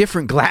buy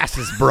different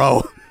glasses,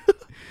 bro.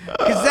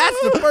 Because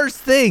that's the first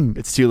thing.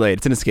 It's too late.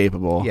 It's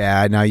inescapable.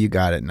 Yeah, now you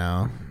got it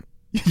now.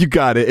 You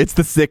got it. It's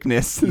the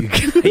sickness. You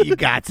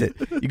got it.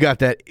 You got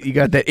that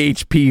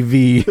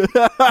HPV,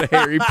 the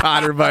Harry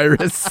Potter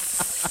virus.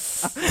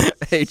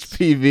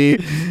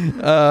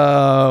 HPV.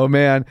 Oh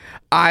man,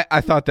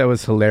 I thought that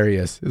was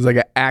hilarious. It was like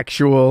an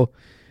actual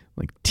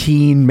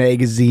teen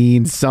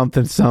magazine,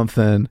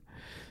 something,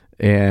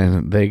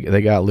 and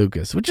they got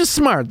Lucas, which is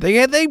smart.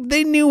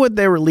 They knew what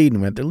they were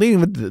leading with. They're leading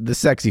with the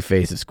sexy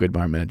face of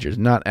Squidbar Miniatures,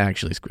 not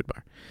actually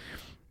Squidbar.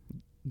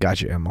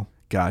 Gotcha, Emil.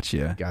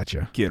 Gotcha.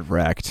 Get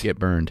wrecked. Get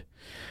burned.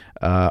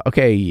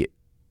 Okay.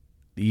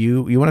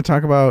 You want to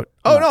talk about?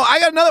 Oh no, I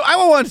got another. I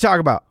want to talk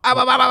about.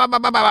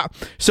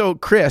 So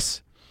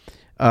Chris,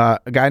 a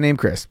guy named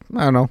Chris.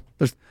 I don't know.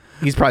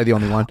 He's probably the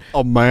only one.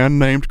 A man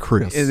named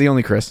Chris is the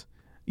only Chris.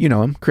 You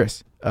know him,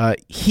 Chris.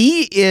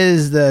 He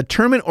is the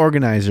tournament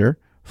organizer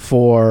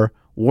for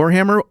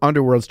Warhammer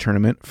Underworlds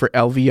tournament for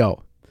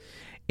LVO.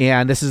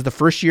 And this is the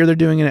first year they're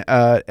doing an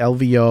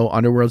LVO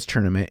Underworlds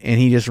tournament. And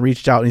he just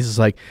reached out and he's just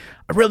like,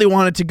 I really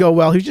want it to go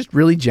well. He's just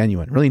really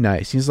genuine, really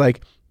nice. He's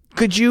like,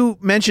 could you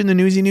mention the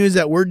newsy news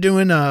that we're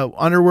doing a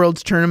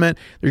Underworlds tournament?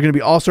 There's going to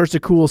be all sorts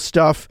of cool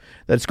stuff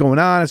that's going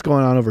on. It's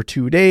going on over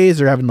 2 days.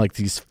 They're having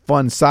these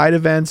fun side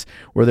events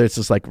where there's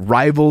just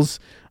rivals,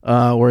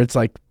 where it's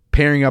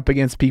pairing up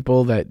against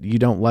people that you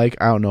don't like.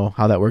 I don't know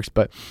how that works,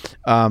 but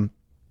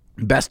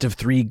best of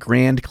 3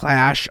 grand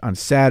clash on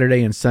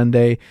Saturday and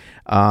Sunday.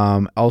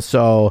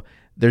 Also,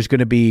 there's going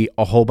to be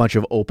a whole bunch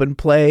of open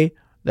play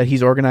that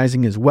he's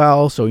organizing as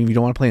well. So if you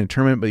don't want to play in a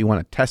tournament, but you want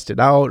to test it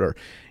out, or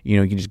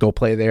you can just go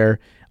play there,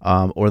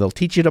 or they'll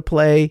teach you to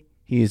play.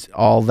 He's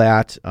all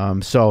that.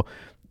 So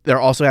they're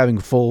also having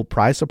full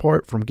prize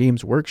support from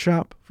Games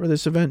Workshop for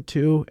this event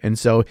too. And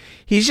so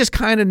he's just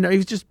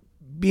he's just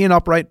being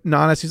upright and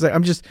honest. He's like,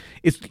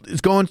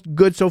 it's going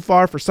good so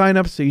far for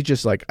signups. So he's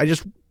just I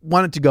just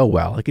want it to go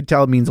well. I could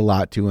tell it means a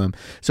lot to him.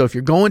 So if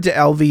you're going to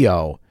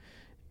LVO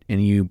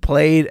and you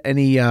played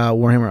any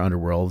Warhammer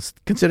Underworlds,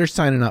 consider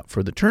signing up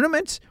for the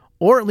tournament,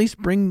 or at least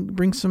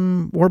bring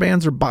some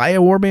warbands or buy a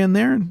warband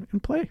there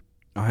and play.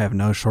 I have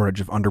no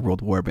shortage of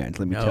Underworld warbands,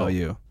 let me tell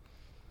you.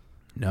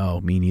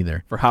 No, me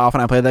neither. For how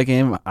often I play that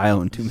game, I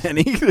own too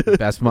many.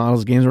 Best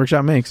models Games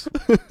Workshop makes.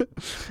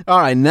 All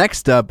right,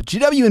 next up,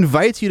 GW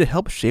invites you to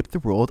help shape the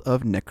world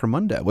of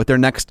Necromunda with their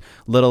next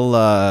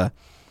little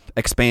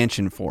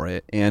expansion for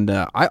it. And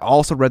I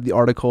also read the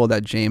article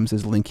that James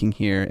is linking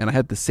here, and I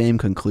had the same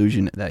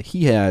conclusion that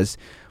he has.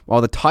 While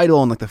the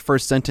title and like the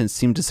first sentence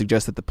seem to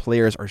suggest that the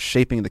players are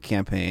shaping the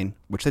campaign,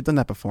 which they've done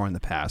that before in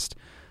the past,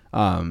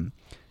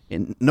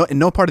 in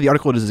no part of the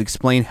article does it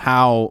explain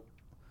how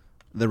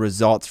the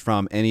results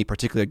from any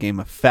particular game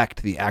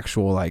affect the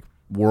actual like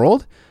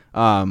world.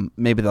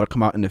 Maybe that'll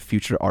come out in a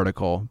future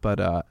article, but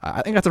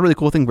I think that's a really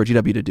cool thing for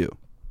GW to do.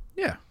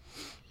 Yeah,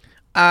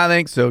 I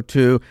think so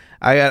too.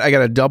 I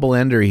got a double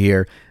ender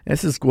here.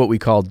 This is what we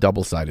call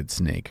double-sided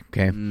snake.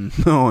 Okay.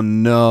 Oh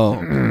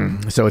no!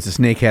 So it's a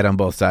snake head on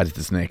both sides of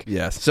the snake.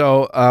 Yes.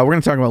 So we're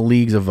going to talk about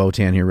Leagues of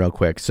Votann here real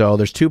quick. So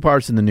there's two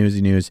parts in the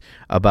newsy news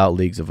about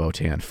Leagues of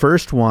Votann.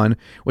 First one,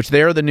 which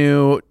they're the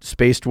new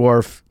Space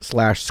Dwarf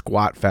 /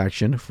 Squat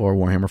faction for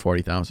Warhammer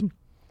 40,000.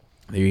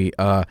 The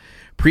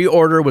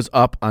pre-order was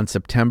up on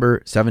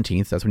September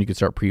 17th. That's when you could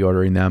start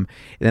pre-ordering them.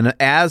 And then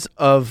as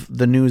of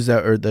the news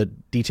or the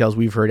details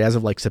we've heard, as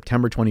of like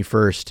September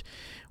 21st,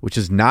 which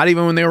is not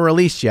even when they were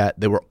released yet,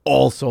 they were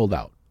all sold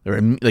out. They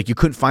were, like, you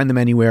couldn't find them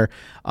anywhere.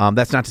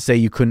 That's not to say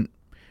you couldn't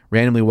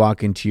randomly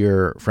walk into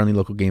your friendly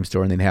local game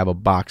store and then have a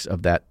box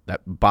of that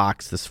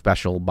box, the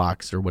special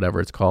box or whatever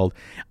it's called,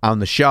 on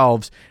the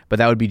shelves. But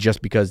that would be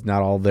just because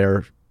not all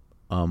their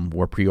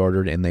were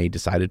pre-ordered and they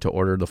decided to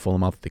order the full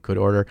amount that they could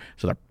order.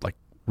 So they're like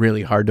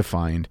really hard to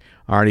find.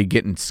 Already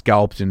getting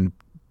scalped and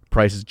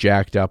prices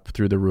jacked up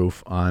through the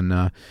roof on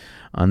the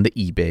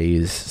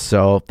eBays.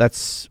 So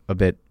that's a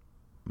bit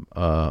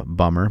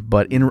bummer.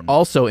 But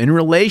also in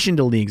relation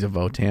to Leagues of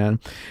Votann,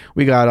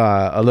 we got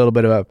a little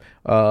bit of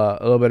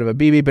a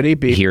beep beep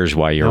beep. Here's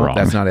why you're wrong.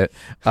 That's not it.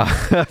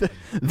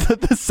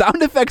 The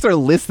sound effects are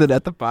listed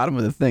at the bottom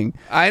of the thing.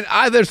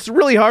 That's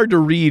really hard to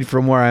read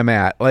from where I'm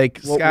at. Like,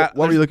 Scott,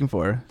 what were you looking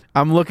for?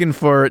 I'm looking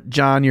for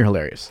John. You're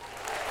hilarious.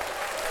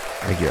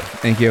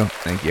 Thank you.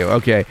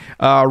 Okay.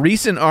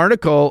 Recent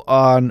article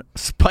on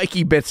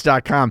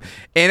spikybits.com.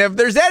 And if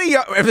there's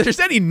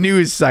any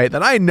news site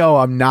that I know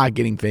I'm not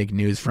getting fake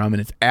news from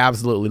and it's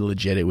absolutely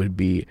legit, it would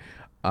be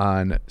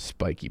on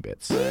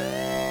SpikyBits.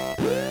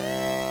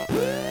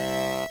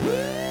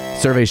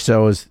 Survey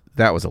shows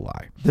that was a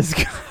lie. This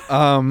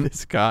guy,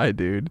 this guy,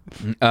 dude.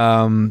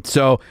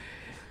 So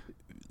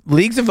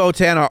Leagues of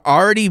Votann are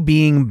already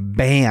being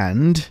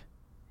banned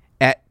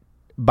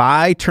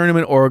by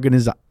tournament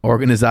organizers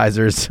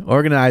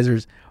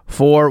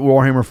for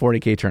Warhammer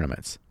 40K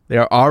tournaments. They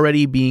are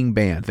already being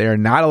banned. They are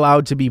not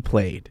allowed to be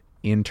played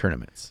in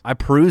tournaments. I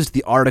perused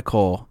the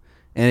article,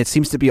 and it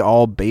seems to be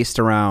all based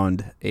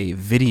around a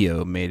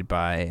video made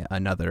by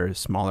another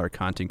smaller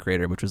content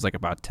creator, which was like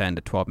about 10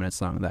 to 12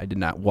 minutes long that I did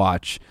not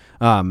watch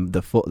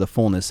the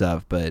fullness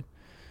of. But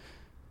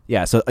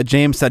yeah, so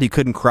James said he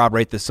couldn't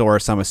corroborate the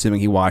source. I'm assuming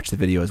he watched the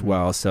video as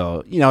well.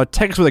 So,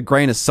 take us with a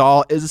grain of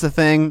salt. Is this a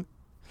thing?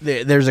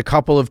 There's a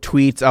couple of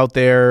tweets out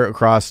there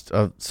across,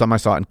 some I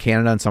saw in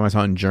Canada and some I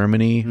saw in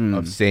Germany,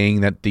 of saying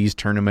that these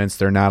tournaments,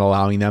 they're not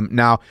allowing them.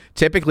 Now,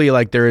 typically,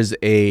 like, there's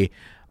a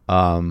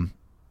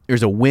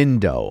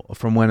window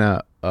from when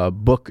a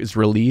book is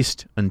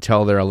released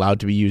until they're allowed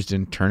to be used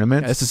in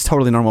tournaments. Yeah, this is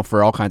totally normal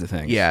for all kinds of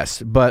things.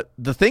 Yes, but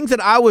the things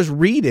that I was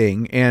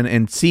reading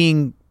and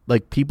seeing,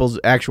 like, people's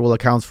actual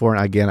accounts for,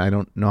 and again, I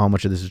don't know how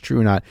much of this is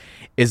true or not,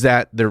 is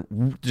that they're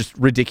just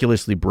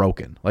ridiculously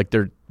broken. Like,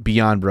 they're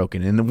beyond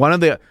broken. And one of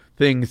the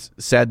things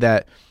said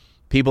that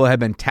people have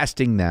been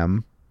testing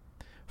them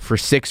for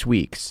 6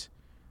 weeks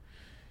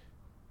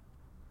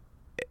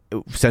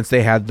since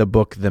they had the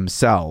book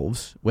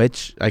themselves,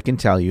 which I can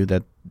tell you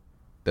that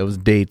those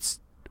dates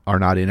are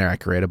not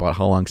inaccurate about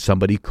how long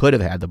somebody could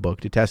have had the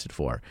book to test it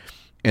for,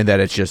 and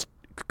that it's just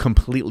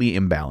completely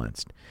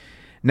imbalanced.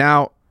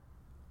 Now,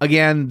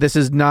 again, we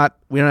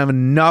don't have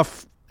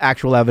enough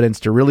actual evidence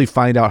to really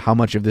find out how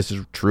much of this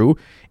is true,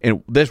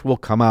 and this will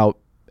come out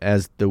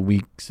as the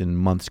weeks and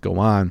months go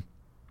on.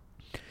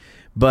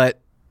 But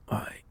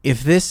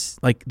if this,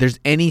 like, there's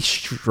any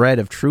shred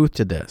of truth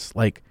to this,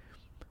 like,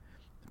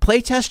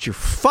 play test your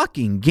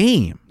fucking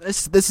game.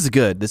 This is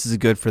good. This is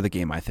good for the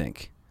game, I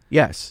think.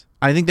 Yes.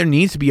 I think there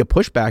needs to be a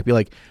pushback. Be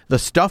like, the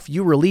stuff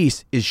you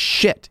release is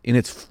shit, and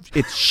it's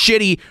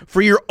shitty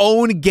for your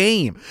own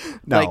game.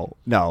 No.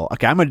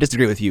 Okay, I'm going to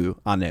disagree with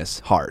you on this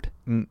hard.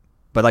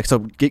 But, like, so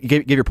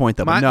give your point,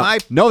 though.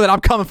 Know that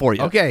I'm coming for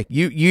you. Okay,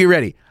 you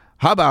ready?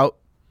 How about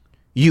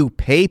you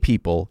pay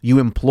people, you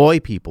employ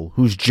people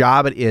whose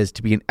job it is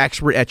to be an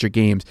expert at your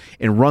games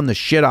and run the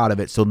shit out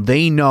of it, so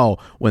they know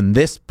when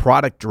this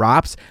product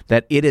drops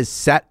that it is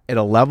set at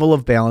a level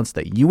of balance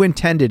that you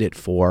intended it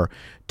for,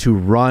 to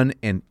run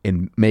and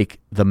make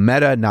the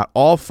meta not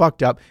all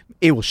fucked up.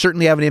 It will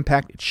certainly have an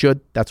impact. It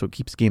should. That's what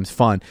keeps games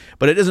fun.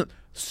 But it isn't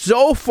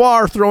so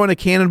far throwing a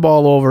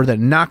cannonball over that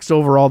knocks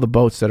over all the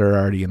boats that are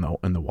already in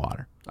the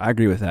water. I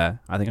agree with that.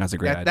 I think that's a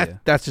great idea.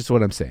 That's just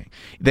what I'm saying.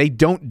 They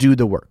don't do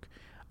the work.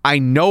 I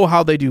know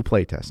how they do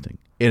playtesting,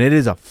 and it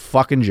is a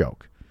fucking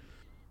joke.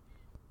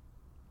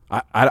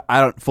 I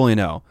don't fully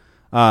know.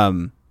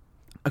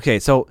 Okay,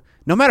 so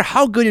no matter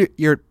how good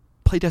your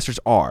playtesters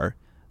are,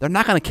 they're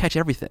not going to catch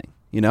everything,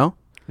 you know?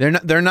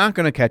 They're not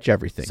going to catch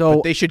everything. So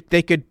but they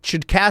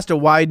should cast a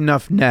wide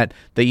enough net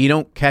that you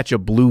don't catch a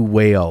blue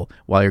whale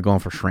while you're going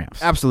for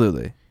shrimps.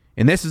 Absolutely.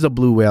 And this is a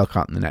blue whale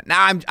caught in the net.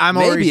 Now I'm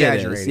over Maybe it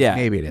exaggerating. is, yeah.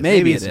 Maybe it is.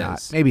 Maybe it's it not.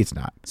 is. Maybe it's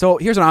not. So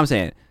here's what I'm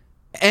saying.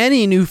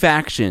 Any new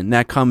faction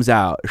that comes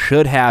out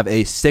should have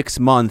a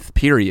 6-month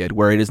period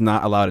where it is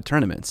not allowed at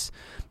tournaments.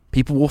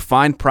 People will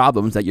find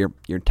problems that your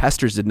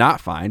testers did not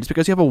find just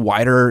because you have a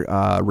wider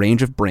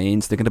range of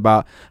brains thinking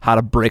about how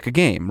to break a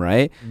game,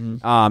 right?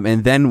 Mm-hmm.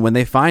 And then when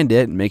they find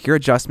it, make your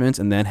adjustments,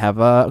 and then have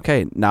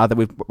okay, now that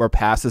we're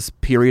past this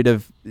period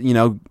of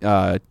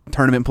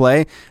tournament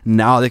play,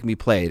 now they can be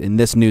played in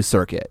this new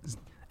circuit.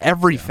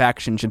 Every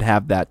faction should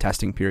have that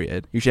testing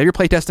period. You should have your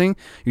play testing.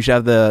 You should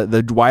have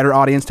the wider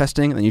audience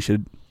testing, and then you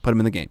should put them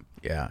in the game.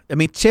 Yeah, I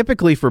mean,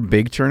 typically for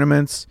big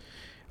tournaments,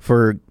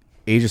 for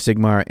Age of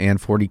Sigmar and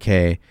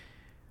 40K,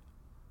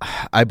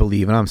 I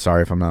believe, and I'm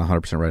sorry if I'm not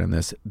 100% right on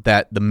this,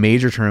 that the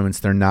major tournaments,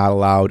 they're not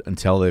allowed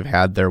until they've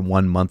had their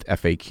 1 month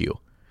FAQ.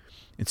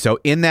 And so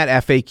in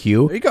that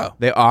FAQ, there you go.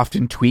 They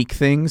often tweak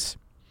things.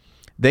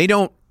 They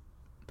don't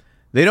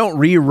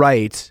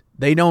rewrite,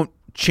 they don't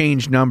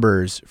change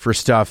numbers for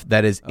stuff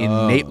that is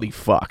innately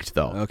fucked,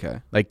 though.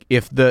 Okay. Like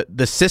if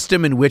the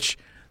system in which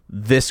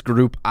this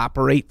group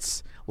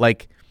operates,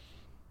 like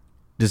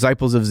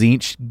Disciples of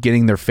Tzeentch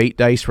getting their fate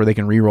dice where they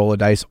can re-roll a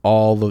dice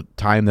all the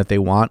time that they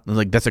want.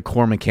 Like that's a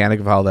core mechanic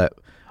of how that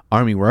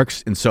army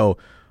works. And so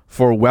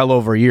for well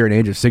over a year in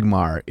Age of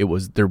Sigmar,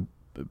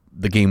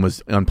 the game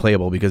was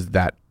unplayable because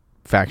that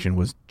faction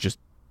was just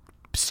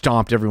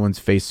stomped everyone's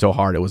face so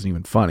hard it wasn't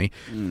even funny.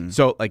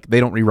 So like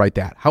they don't rewrite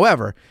that.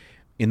 However,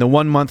 in the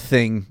 1 month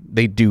thing,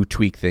 they do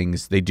tweak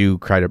things. They do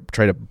try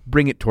to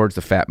bring it towards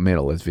the fat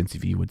middle, as Vince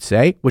V would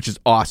say, which is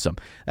awesome.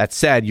 That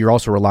said, you're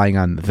also relying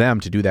on them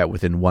to do that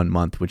within 1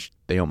 month, which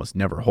they almost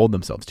never hold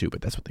themselves to,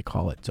 but that's what they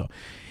call it. So,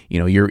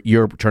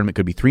 your tournament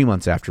could be 3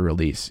 months after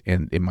release,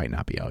 and it might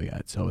not be out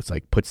yet. So it's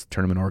like puts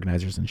tournament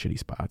organizers in shitty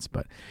spots.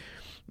 But,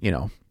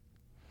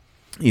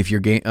 if your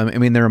game, I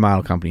mean, they're a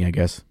model company, I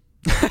guess.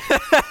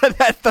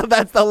 That's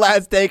the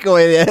last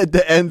takeaway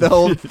to end the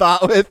whole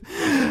thought with.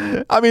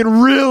 I mean,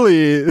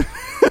 really.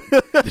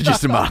 They're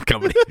just a model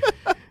company.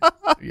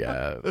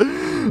 Yeah.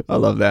 I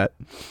love that.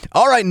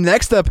 All right,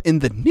 next up in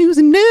the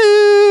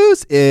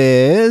news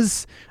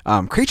is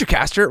Creature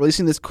Caster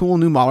releasing this cool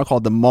new model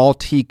called the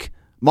Maltique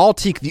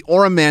the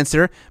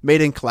Oromancer,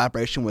 made in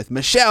collaboration with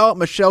Michelle,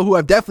 who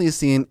I've definitely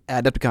seen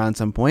at Adepticon at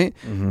some point.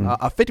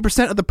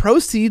 50% of the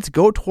proceeds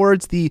go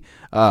towards the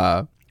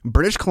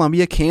British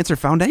Columbia Cancer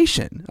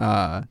Foundation,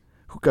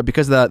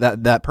 because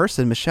that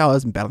person, Michelle,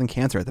 is battling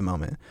cancer at the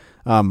moment.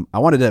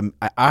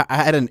 I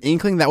had an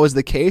inkling that was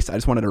the case. I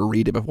just wanted to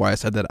read it before I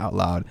said that out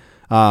loud.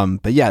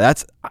 But yeah,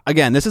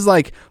 this is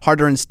like Hard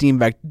Earned Steam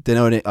back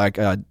devoting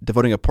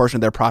a portion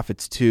of their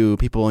profits to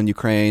people in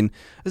Ukraine.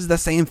 This is the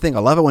same thing. I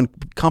love it when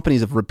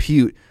companies of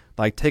repute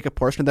like take a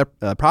portion of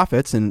their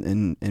profits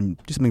and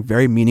do something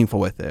very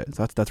meaningful with it.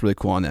 So that's really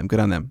cool on them. Good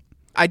on them.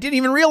 I didn't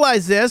even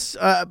realize this.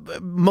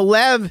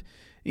 Malev,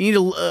 you need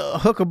to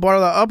hook a bar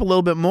up a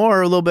little bit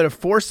more, a little bit of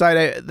foresight.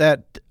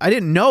 I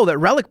didn't know that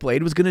Relic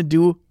Blade was going to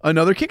do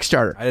another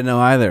Kickstarter. I didn't know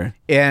either.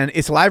 And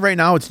it's live right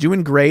now. It's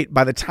doing great.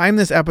 By the time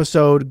this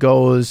episode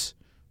goes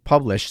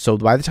published, so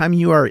by the time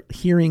you are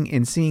hearing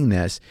and seeing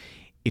this,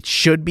 it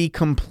should be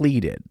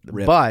completed.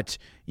 Rip. But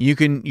you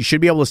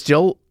should be able to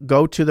still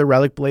go to the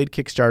Relic Blade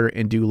Kickstarter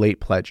and do late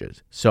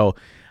pledges. So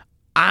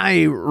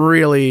I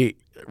really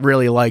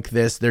like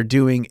this. They're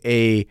doing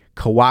a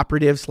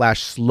cooperative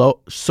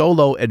 /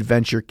 solo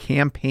adventure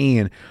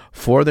campaign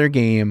for their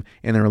game,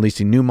 and they're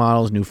releasing new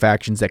models, new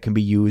factions that can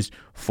be used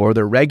for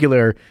their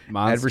regular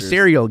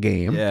adversarial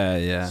game.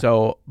 Yeah.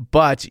 So,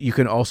 but you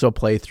can also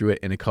play through it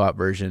in a co-op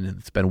version.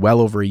 It's been well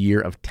over a year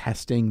of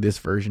testing this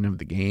version of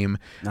the game.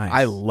 Nice.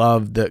 I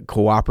love the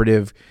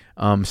cooperative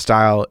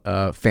style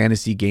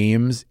fantasy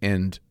games,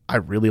 and I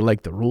really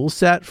like the rule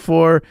set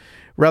for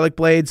Relic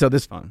Blade, so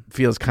this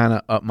feels kind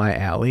of up my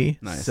alley.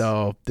 Nice.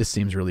 So this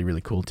seems really,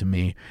 really cool to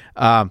me.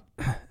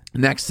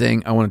 Next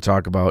thing I want to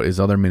talk about is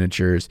other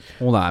miniatures.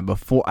 Hold on,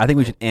 I think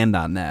we should end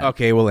on that.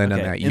 Okay, we'll end on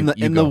that.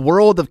 In the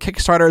world of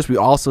Kickstarters, we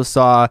also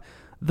saw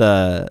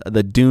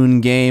the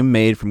Dune game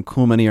made from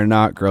Cool Mini or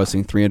Not,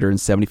 grossing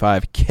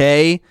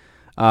 $375K,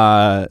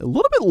 a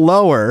little bit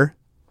lower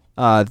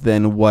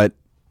than what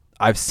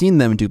I've seen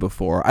them do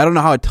before. I don't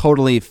know how it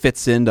totally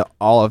fits into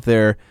all of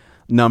their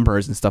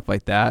numbers and stuff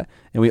like that.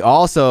 And we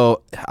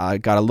also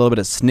got a little bit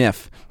of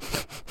sniff,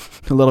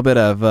 a little bit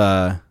of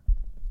a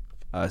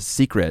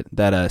secret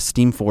that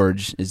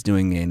Steamforge is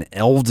doing an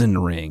Elden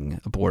Ring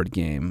board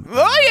game.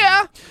 Oh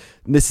yeah,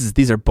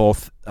 these are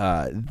both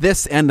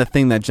this and the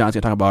thing that John's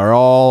gonna talk about are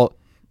all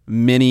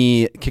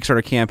mini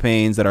Kickstarter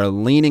campaigns that are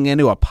leaning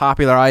into a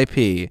popular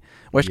IP,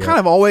 which kind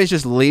of always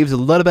just leaves a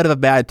little bit of a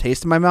bad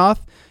taste in my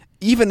mouth.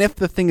 Even if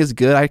the thing is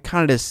good, I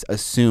kind of just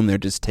assume they're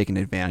just taking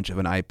advantage of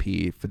an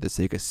IP for the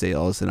sake of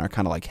sales and are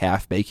kind of like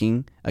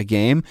half-baking a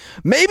game.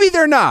 Maybe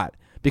they're not,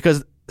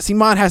 because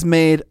CMON has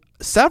made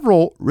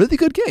several really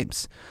good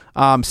games.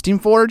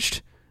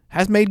 Steamforged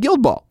has made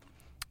Guild Ball.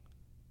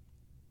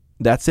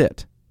 That's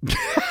it.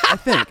 I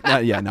think.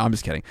 Yeah, no, I'm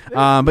just kidding.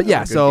 But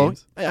yeah, so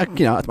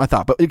that's my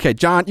thought. But okay,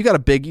 John, you got a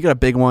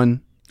big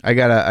one. I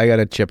got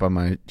a chip on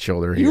my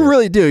shoulder here. You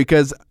really do,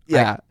 because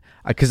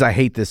because I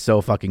hate this so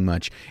fucking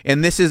much.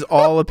 And this is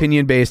all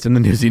opinion based in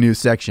the Newsy News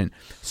section.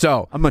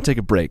 So I'm going to take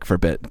a break for a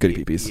bit.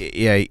 Goody peepees.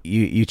 Yeah,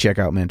 you check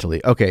out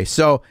mentally. Okay,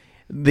 so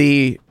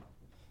the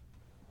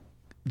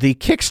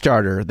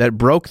Kickstarter that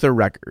broke the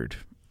record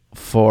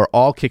for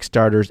all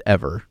Kickstarters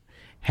ever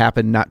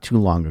happened not too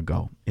long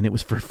ago. And it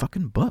was for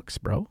fucking books,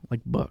 bro.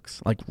 Like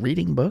books. Like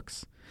reading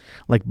books.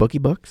 Like bookie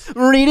books.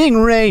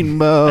 Reading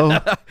Rainbow.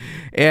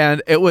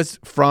 And it was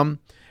from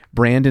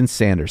Brandon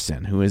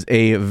Sanderson, who is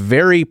a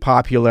very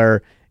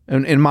popular,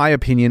 in my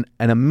opinion,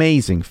 an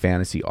amazing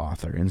fantasy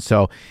author. And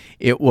so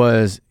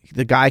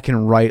the guy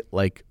can write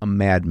like a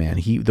madman.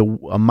 The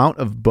amount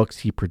of books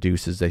he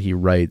produces that he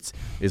writes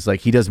is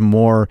like he does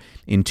more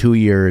in 2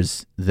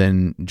 years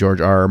than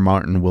George R.R.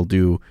 Martin will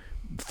do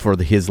for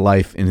his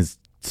life and his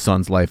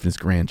son's life and his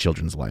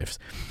grandchildren's lives.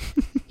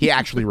 He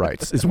actually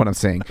writes, is what I'm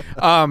saying.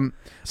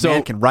 So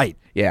Man can write.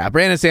 Yeah,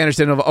 Brandon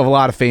Sanderson of a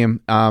lot of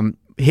fame.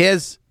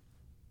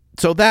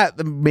 So that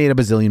made a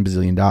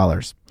bazillion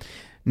dollars.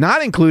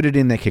 Not included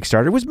in the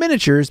Kickstarter was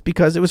miniatures,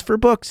 because it was for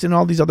books and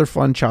all these other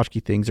fun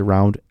tchotchke things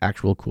around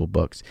actual cool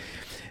books.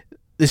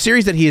 The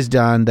series that he has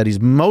done that he's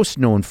most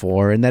known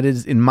for, and that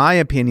is, in my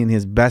opinion,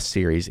 his best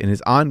series and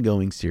his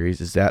ongoing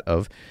series, is that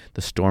of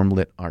the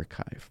Stormlight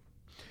Archive.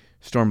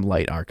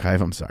 Stormlight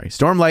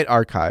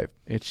Archive.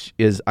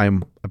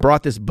 I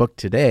brought this book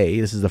today.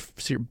 This is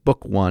the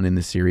book one in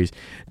the series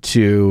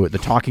to the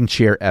Talking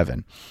Chair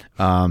Evan.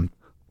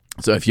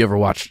 So if you ever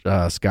watch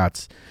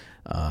Scott's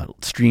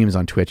streams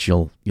on Twitch,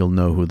 you'll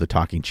know who the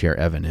Talking Chair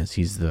Evan is.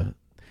 He's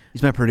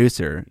my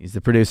producer. He's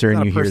the producer,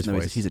 and you hear his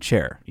voice. He's a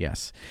chair.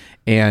 Yes,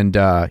 and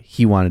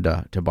he wanted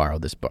to borrow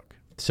this book.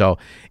 So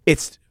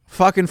it's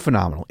fucking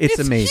phenomenal. It's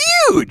amazing.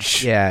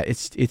 Huge. Yeah,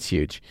 it's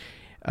huge.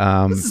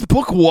 This is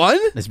book one?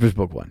 This is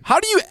book one.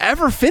 How do you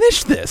ever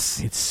finish this?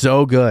 It's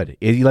so good.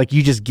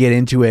 You just get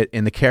into it,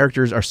 and the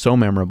characters are so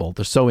memorable.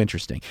 They're so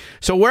interesting.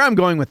 So where I'm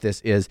going with this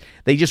is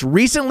they just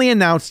recently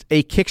announced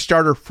a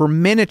Kickstarter for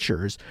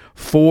miniatures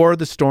for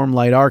the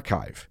Stormlight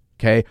Archive.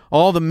 Okay,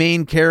 all the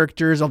main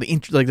characters,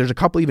 there's a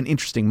couple even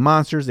interesting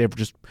monsters. They have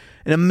just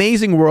an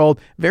amazing world,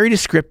 very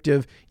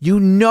descriptive. You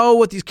know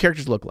what these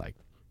characters look like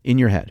in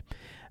your head.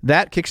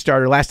 That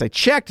Kickstarter, last I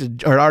checked,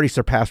 had already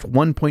surpassed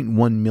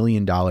 $1.1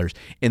 million,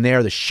 and they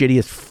are the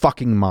shittiest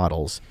fucking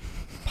models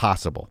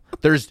possible.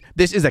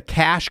 This is a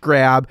cash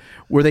grab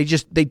where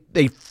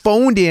they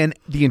phoned in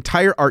the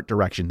entire art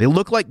direction. They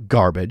look like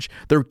garbage.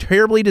 They're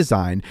terribly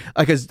designed.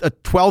 Like a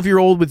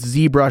 12-year-old with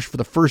ZBrush for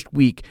the first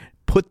week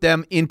put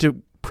them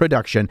into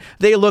production.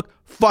 They look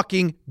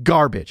fucking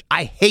garbage.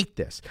 I hate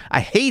this.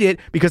 I hate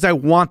it because I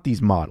want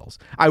these models.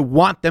 I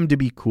want them to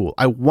be cool.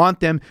 I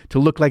want them to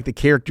look like the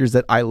characters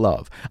that I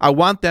love. I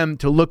want them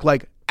to look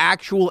like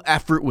actual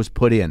effort was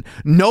put in.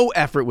 No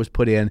effort was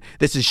put in.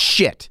 This is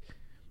shit.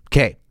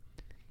 Okay.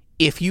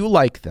 If you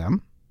like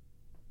them,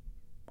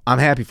 I'm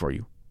happy for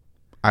you.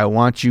 I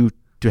want you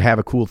to have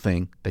a cool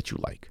thing that you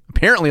like.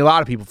 Apparently, a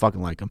lot of people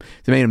fucking like them.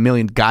 They made $1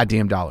 million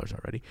goddamn dollars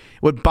already.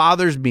 What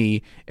bothers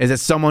me is,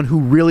 as someone who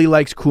really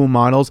likes cool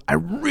models, I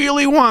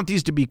really want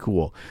these to be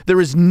cool.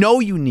 There is no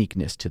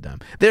uniqueness to them.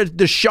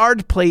 The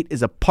shard plate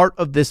is a part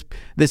of this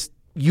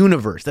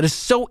universe that is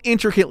so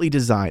intricately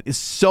designed. It's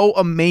so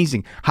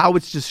amazing how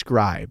it's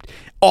described.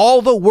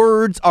 All the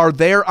words are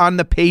there on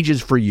the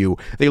pages for you.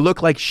 They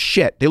look like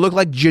shit. They look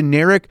like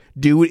generic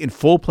dude in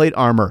full plate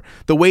armor.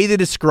 The way they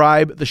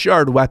describe the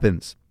shard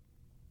weapons.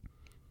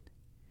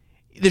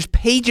 There's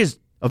pages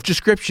of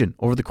description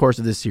over the course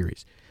of this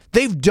series.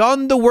 They've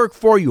done the work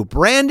for you.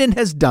 Brandon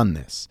has done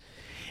this.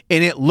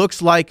 And it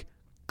looks like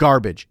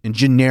garbage and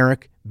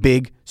generic,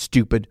 big,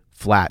 stupid,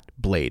 flat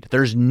blade.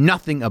 There's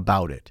nothing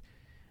about it.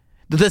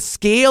 The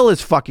scale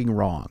is fucking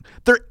wrong.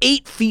 They're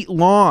 8 feet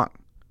long,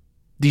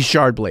 these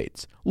shard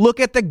blades. Look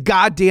at the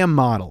goddamn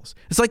models.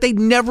 It's like they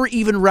never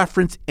even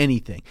reference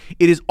anything.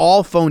 It is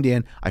all phoned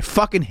in. I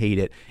fucking hate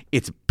it.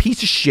 It's a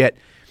piece of shit.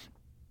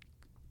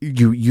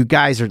 You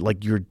guys are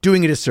like, you're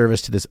doing a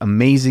disservice to this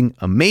amazing,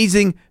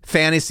 amazing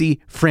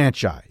fantasy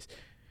franchise.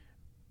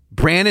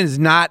 Brandon is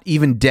not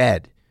even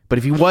dead, but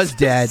if he was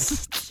dead,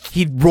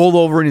 he'd roll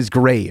over in his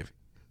grave.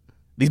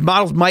 These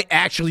models might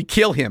actually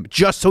kill him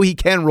just so he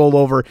can roll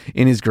over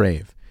in his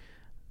grave.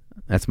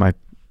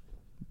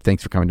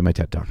 Thanks for coming to my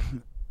TED Talk.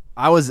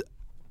 I was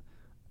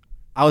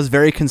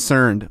very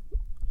concerned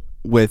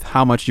with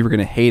how much you were going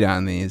to hate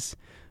on these,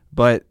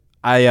 but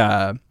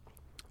I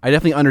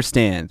definitely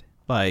understand.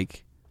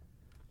 Like,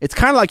 it's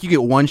kind of like you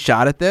get one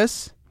shot at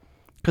this,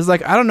 Because,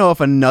 like, I don't know if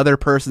another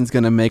person's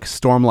going to make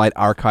Stormlight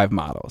Archive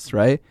models,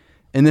 right?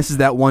 And this is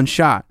that one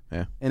shot.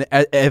 Yeah. And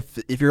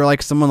if you're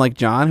like someone like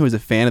John, who is a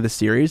fan of the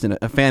series and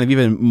a fan of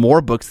even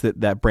more books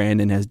that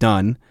Brandon has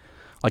done,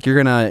 like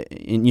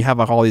and you have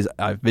like all these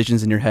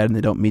visions in your head and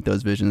they don't meet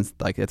those visions,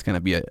 like it's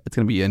gonna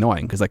be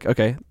annoying because like,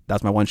 okay,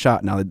 that's my one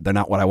shot. Now they're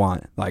not what I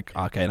want. Like,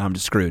 okay, now I'm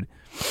just screwed.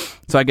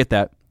 So I get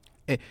that.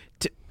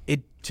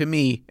 To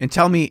me, and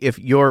tell me if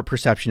your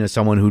perception is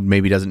someone who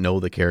maybe doesn't know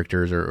the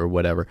characters or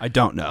whatever. I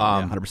don't know.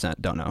 100%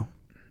 don't know.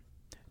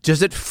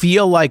 Does it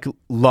feel like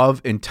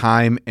love and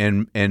time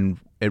and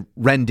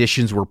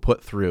renditions were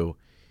put through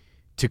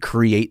to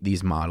create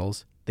these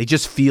models? They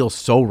just feel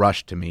so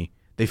rushed to me.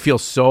 They feel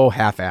so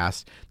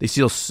half-assed.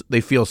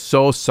 They feel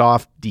so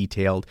soft,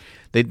 detailed.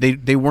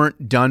 They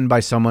weren't done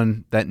by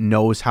someone that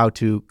knows how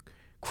to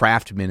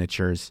craft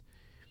miniatures.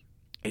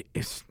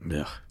 It's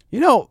ugh.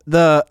 You know,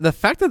 the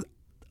fact that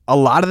a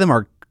lot of them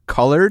are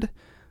colored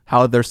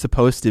how they're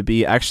supposed to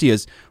be actually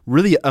is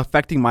really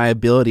affecting my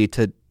ability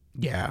to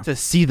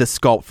see the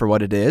sculpt for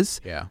what it is.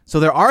 Yeah. So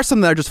there are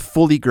some that are just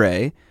fully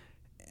gray.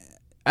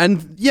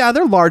 And yeah,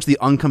 they're largely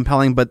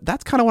uncompelling, but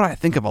that's kind of what I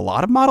think of a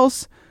lot of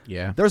models.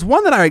 Yeah. There's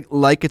one that I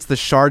like. It's the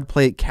Shard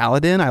Plate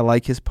Kaladin. I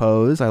like his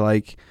pose. I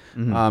like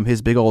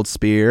his big old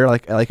spear. I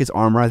like his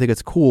armor. I think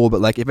it's cool.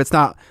 But like, if it's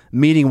not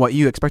meeting what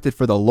you expected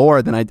for the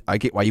lore, then I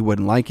get why you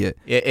wouldn't like it.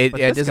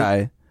 This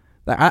guy,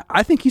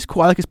 I think he's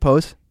cool. I like his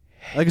pose.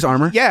 I like his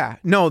armor. Yeah.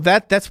 No,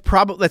 that's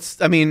probably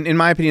I mean, in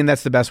my opinion,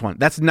 that's the best one.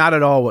 That's not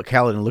at all what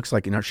Kaladin looks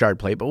like in our Shard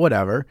Plate, but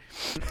whatever.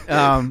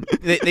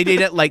 They did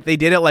it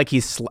like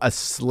he's a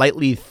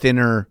slightly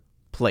thinner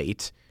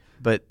plate.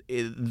 But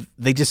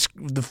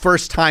the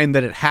first time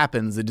that it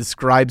happens, it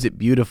describes it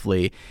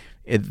beautifully.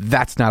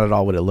 That's not at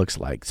all what it looks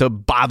like. So it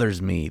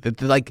bothers me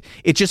that like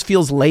it just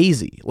feels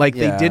lazy. Like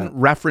they didn't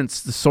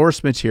reference the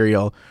source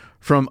material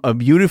from a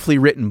beautifully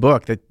written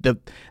book. That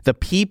the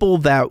people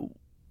that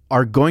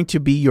are going to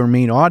be your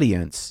main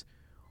audience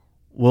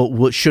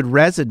should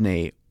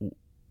resonate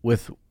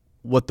with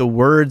what the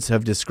words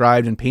have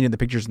described and painted the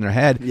pictures in their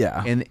head.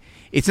 Yeah, and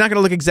it's not going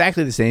to look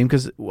exactly the same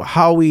because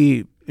how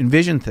we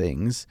envision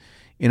things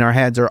in our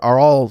heads are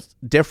all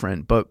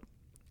different, but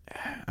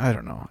I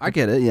don't know. I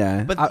get it,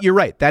 yeah. But you're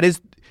right. That is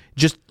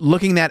just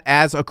looking at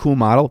as a cool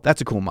model.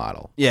 That's a cool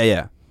model.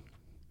 Yeah.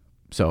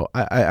 So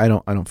I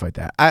don't fight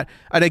that.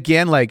 And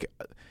again, like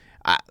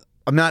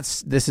I'm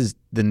not. This is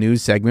the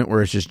news segment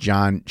where it's just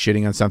John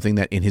shitting on something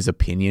that, in his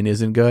opinion,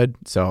 isn't good.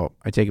 So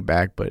I take it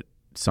back, but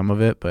some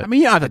of it. But I mean,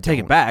 you don't have to take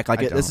it back. Like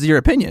this is your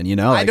opinion, you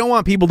know. I don't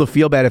want people to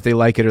feel bad if they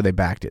like it or they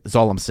backed it. That's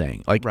all I'm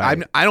saying. Like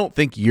right. I don't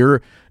think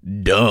you're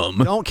dumb.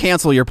 Don't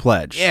cancel your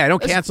pledge. Yeah,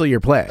 don't cancel your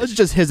pledge. That's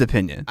just his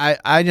opinion.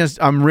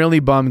 I'm really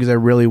bummed because I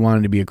really wanted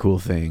it to be a cool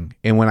thing.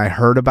 And when I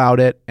heard about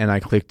it and I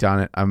clicked on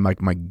it, I'm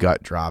like, my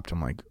gut dropped.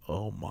 I'm like,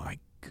 oh my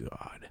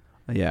God.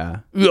 Yeah.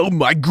 Oh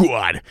my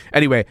God.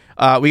 Anyway,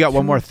 we got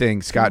one more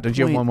thing. Scott, don't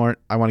you have one more?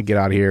 I want to get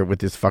out of here with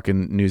this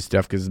fucking news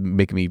stuff because it's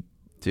making me,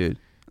 dude.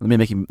 Let me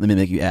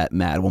make you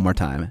mad one more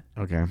time.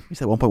 Okay. You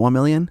said 1.1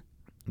 million?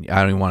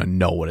 I don't even want to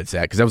know what it's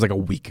at because that was like a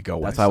week ago.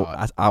 That's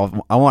why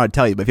I want to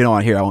tell you, but if you don't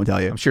want to hear, I won't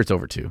tell you. I'm sure it's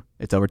over 2.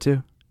 It's over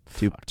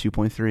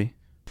 2.3.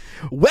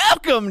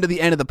 Welcome to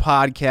the end of the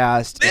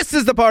podcast. This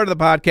is the part of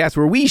the podcast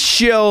where we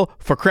shill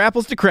for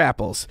Crapples to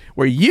Crapples,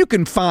 where you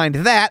can find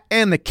that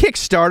and the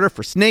Kickstarter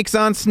for Snakes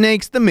on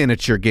Snakes, the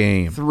miniature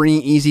game. 3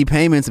 easy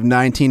payments of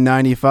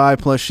 $19.95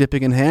 plus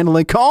shipping and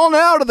handling. Call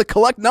now to the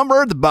collect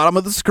number at the bottom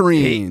of the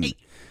screen.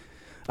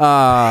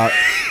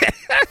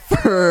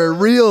 For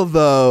real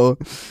though,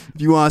 if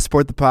you want to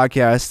support the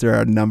podcast, there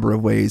are a number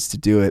of ways to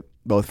do it,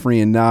 both free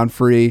and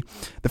non-free.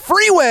 The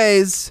free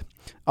ways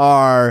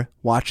are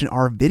watching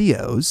our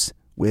videos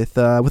with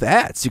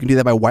ads. You can do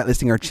that by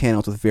whitelisting our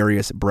channels with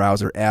various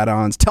browser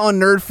add-ons, telling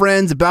nerd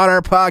friends about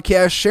our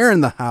podcast,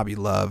 sharing the hobby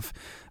love.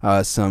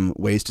 Some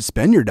ways to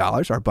spend your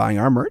dollars are buying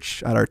our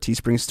merch at our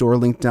Teespring store,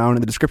 linked down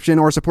in the description,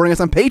 or supporting us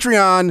on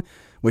Patreon,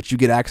 which you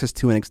get access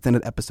to an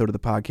extended episode of the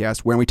podcast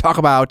where we talk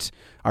about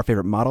our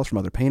favorite models from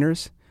other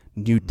painters,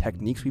 new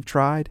techniques we've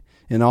tried,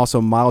 and also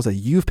models that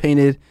you've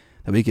painted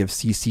that we give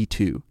CC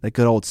to. That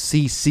good old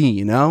CC,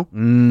 you know?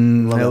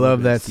 I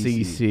love that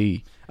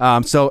CC.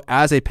 So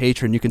as a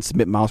patron, you can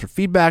submit models for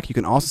feedback. You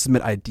can also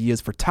submit ideas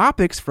for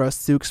topics for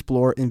us to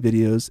explore in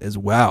videos as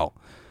well.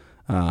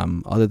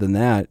 Other than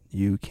that,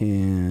 you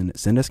can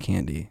send us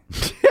candy.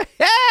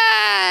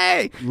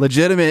 Hey!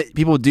 Legitimate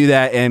people do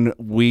that, and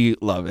we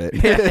love it.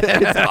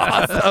 It's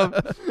awesome.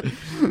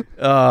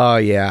 Oh,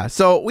 yeah.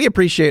 So we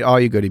appreciate all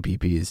you goody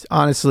PPs.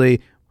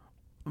 Honestly,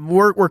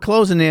 we're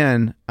closing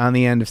in on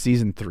the end of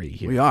season 3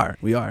 here.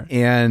 We are.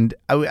 And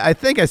I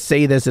think I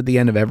say this at the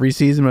end of every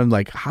season, but I'm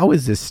like, how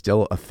is this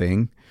still a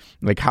thing?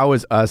 Like, how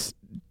is us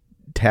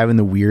having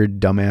the weird,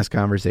 dumbass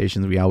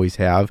conversations we always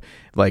have,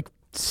 like,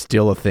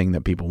 still a thing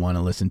that people want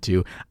to listen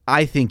to?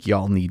 I think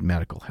y'all need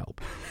medical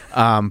help.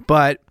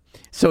 But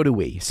so do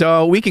we.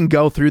 So we can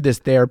go through this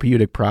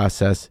therapeutic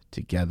process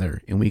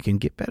together, and we can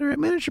get better at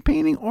miniature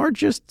painting or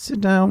just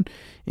sit down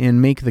and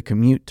make the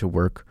commute to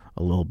work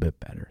a little bit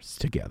better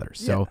together.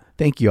 So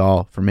thank you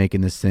all for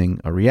making this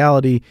thing a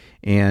reality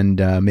and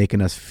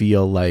making us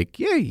feel like,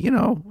 yeah, you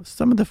know,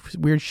 some of the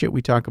weird shit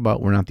we talk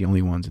about, we're not the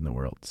only ones in the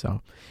world.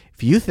 So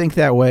if you think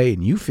that way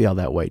and you feel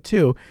that way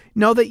too,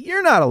 know that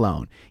you're not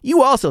alone.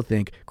 You also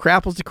think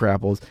Crapples to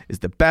Crapples is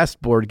the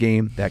best board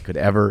game that could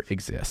ever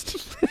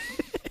exist.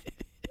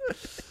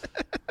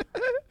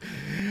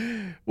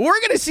 We're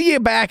going to see you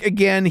back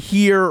again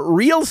here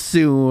real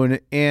soon.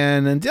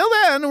 And until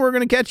then, we're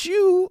going to catch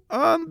you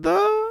on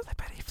the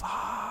Flippity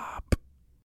Flop.